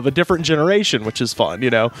a different generation, which is fun.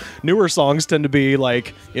 Newer songs tend to be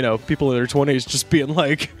like people in their 20s just being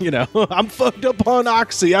like I'm fucked up on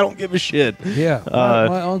oxy, I don't give a shit. Yeah,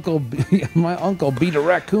 my uncle beat a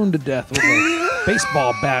raccoon to death with a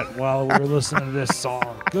baseball bat while we were listening to this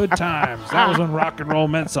song. Good times. That was when rock and roll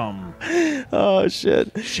meant something. Oh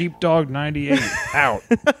shit. Sheepdog 98 out.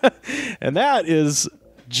 And that is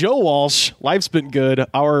Joe Walsh, Life's Been Good,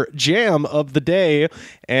 our jam of the day.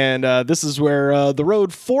 And this is where the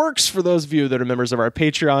road forks. For those of you that are members of our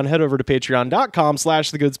Patreon, head over to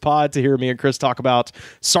patreon.com/thegoodspod to hear me and Chris talk about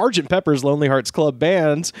Sgt. Pepper's Lonely Hearts Club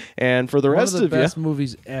Band. And for the rest of you, one of the best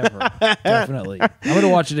movies ever. Definitely. I'm going to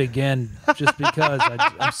watch it again just because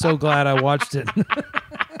I'm so glad I watched it.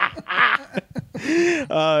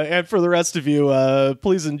 And for the rest of you,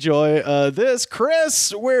 please enjoy this.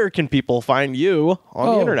 Chris, where can people find you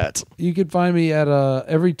on the internet? You can find me at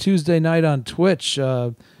every Tuesday night on Twitch.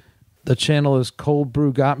 The channel is Cold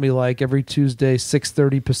Brew Got Me Like, every Tuesday,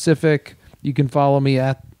 6:30 Pacific. You can follow me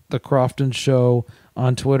at The Crofton Show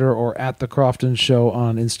on Twitter or at The Crofton Show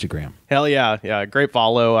on Instagram. Hell yeah. Yeah, great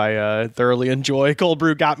follow. I thoroughly enjoy Cold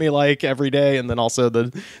Brew Got Me Like every day, and then also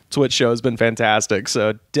the Twitch show has been fantastic.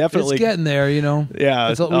 So definitely. It's getting there, Yeah.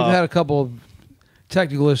 We've had a couple of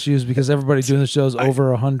technical issues because everybody doing the show is over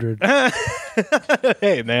 100.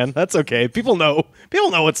 Hey man, that's okay. People know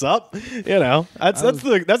what's up. That's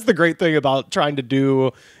the great thing about trying to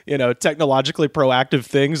do technologically proactive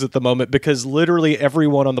things at the moment, because literally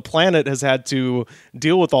everyone on the planet has had to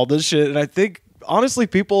deal with all this shit. And I think honestly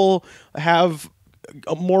people have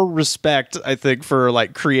more respect, I think, for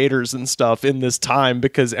like creators and stuff in this time,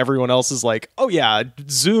 because everyone else is like, oh yeah,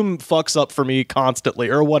 Zoom fucks up for me constantly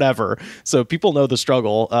or whatever. So people know the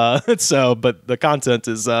struggle. But the content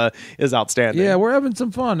is outstanding. Yeah, we're having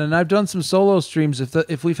some fun, and I've done some solo streams.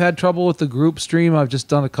 If we've had trouble with the group stream, I've just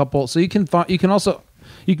done a couple. So you can go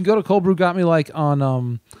to Cold Brew Got Me Like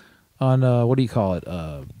on what do you call it?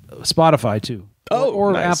 Spotify too.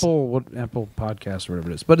 Or nice. Apple Podcasts or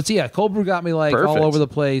whatever it is. But it's Cold Brew Got Me Like. Perfect. All over the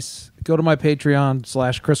place. Go to my Patreon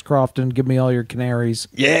 /Chris Crofton. Give me all your canaries.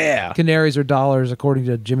 Yeah. Canaries are dollars, according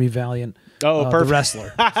to Jimmy Valiant. Oh, perfect. The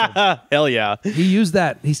wrestler. So, hell yeah. He used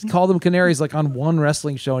that. He called them canaries like on one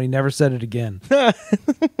wrestling show, and he never said it again. Well,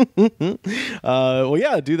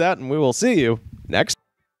 yeah, do that, and we will see you next.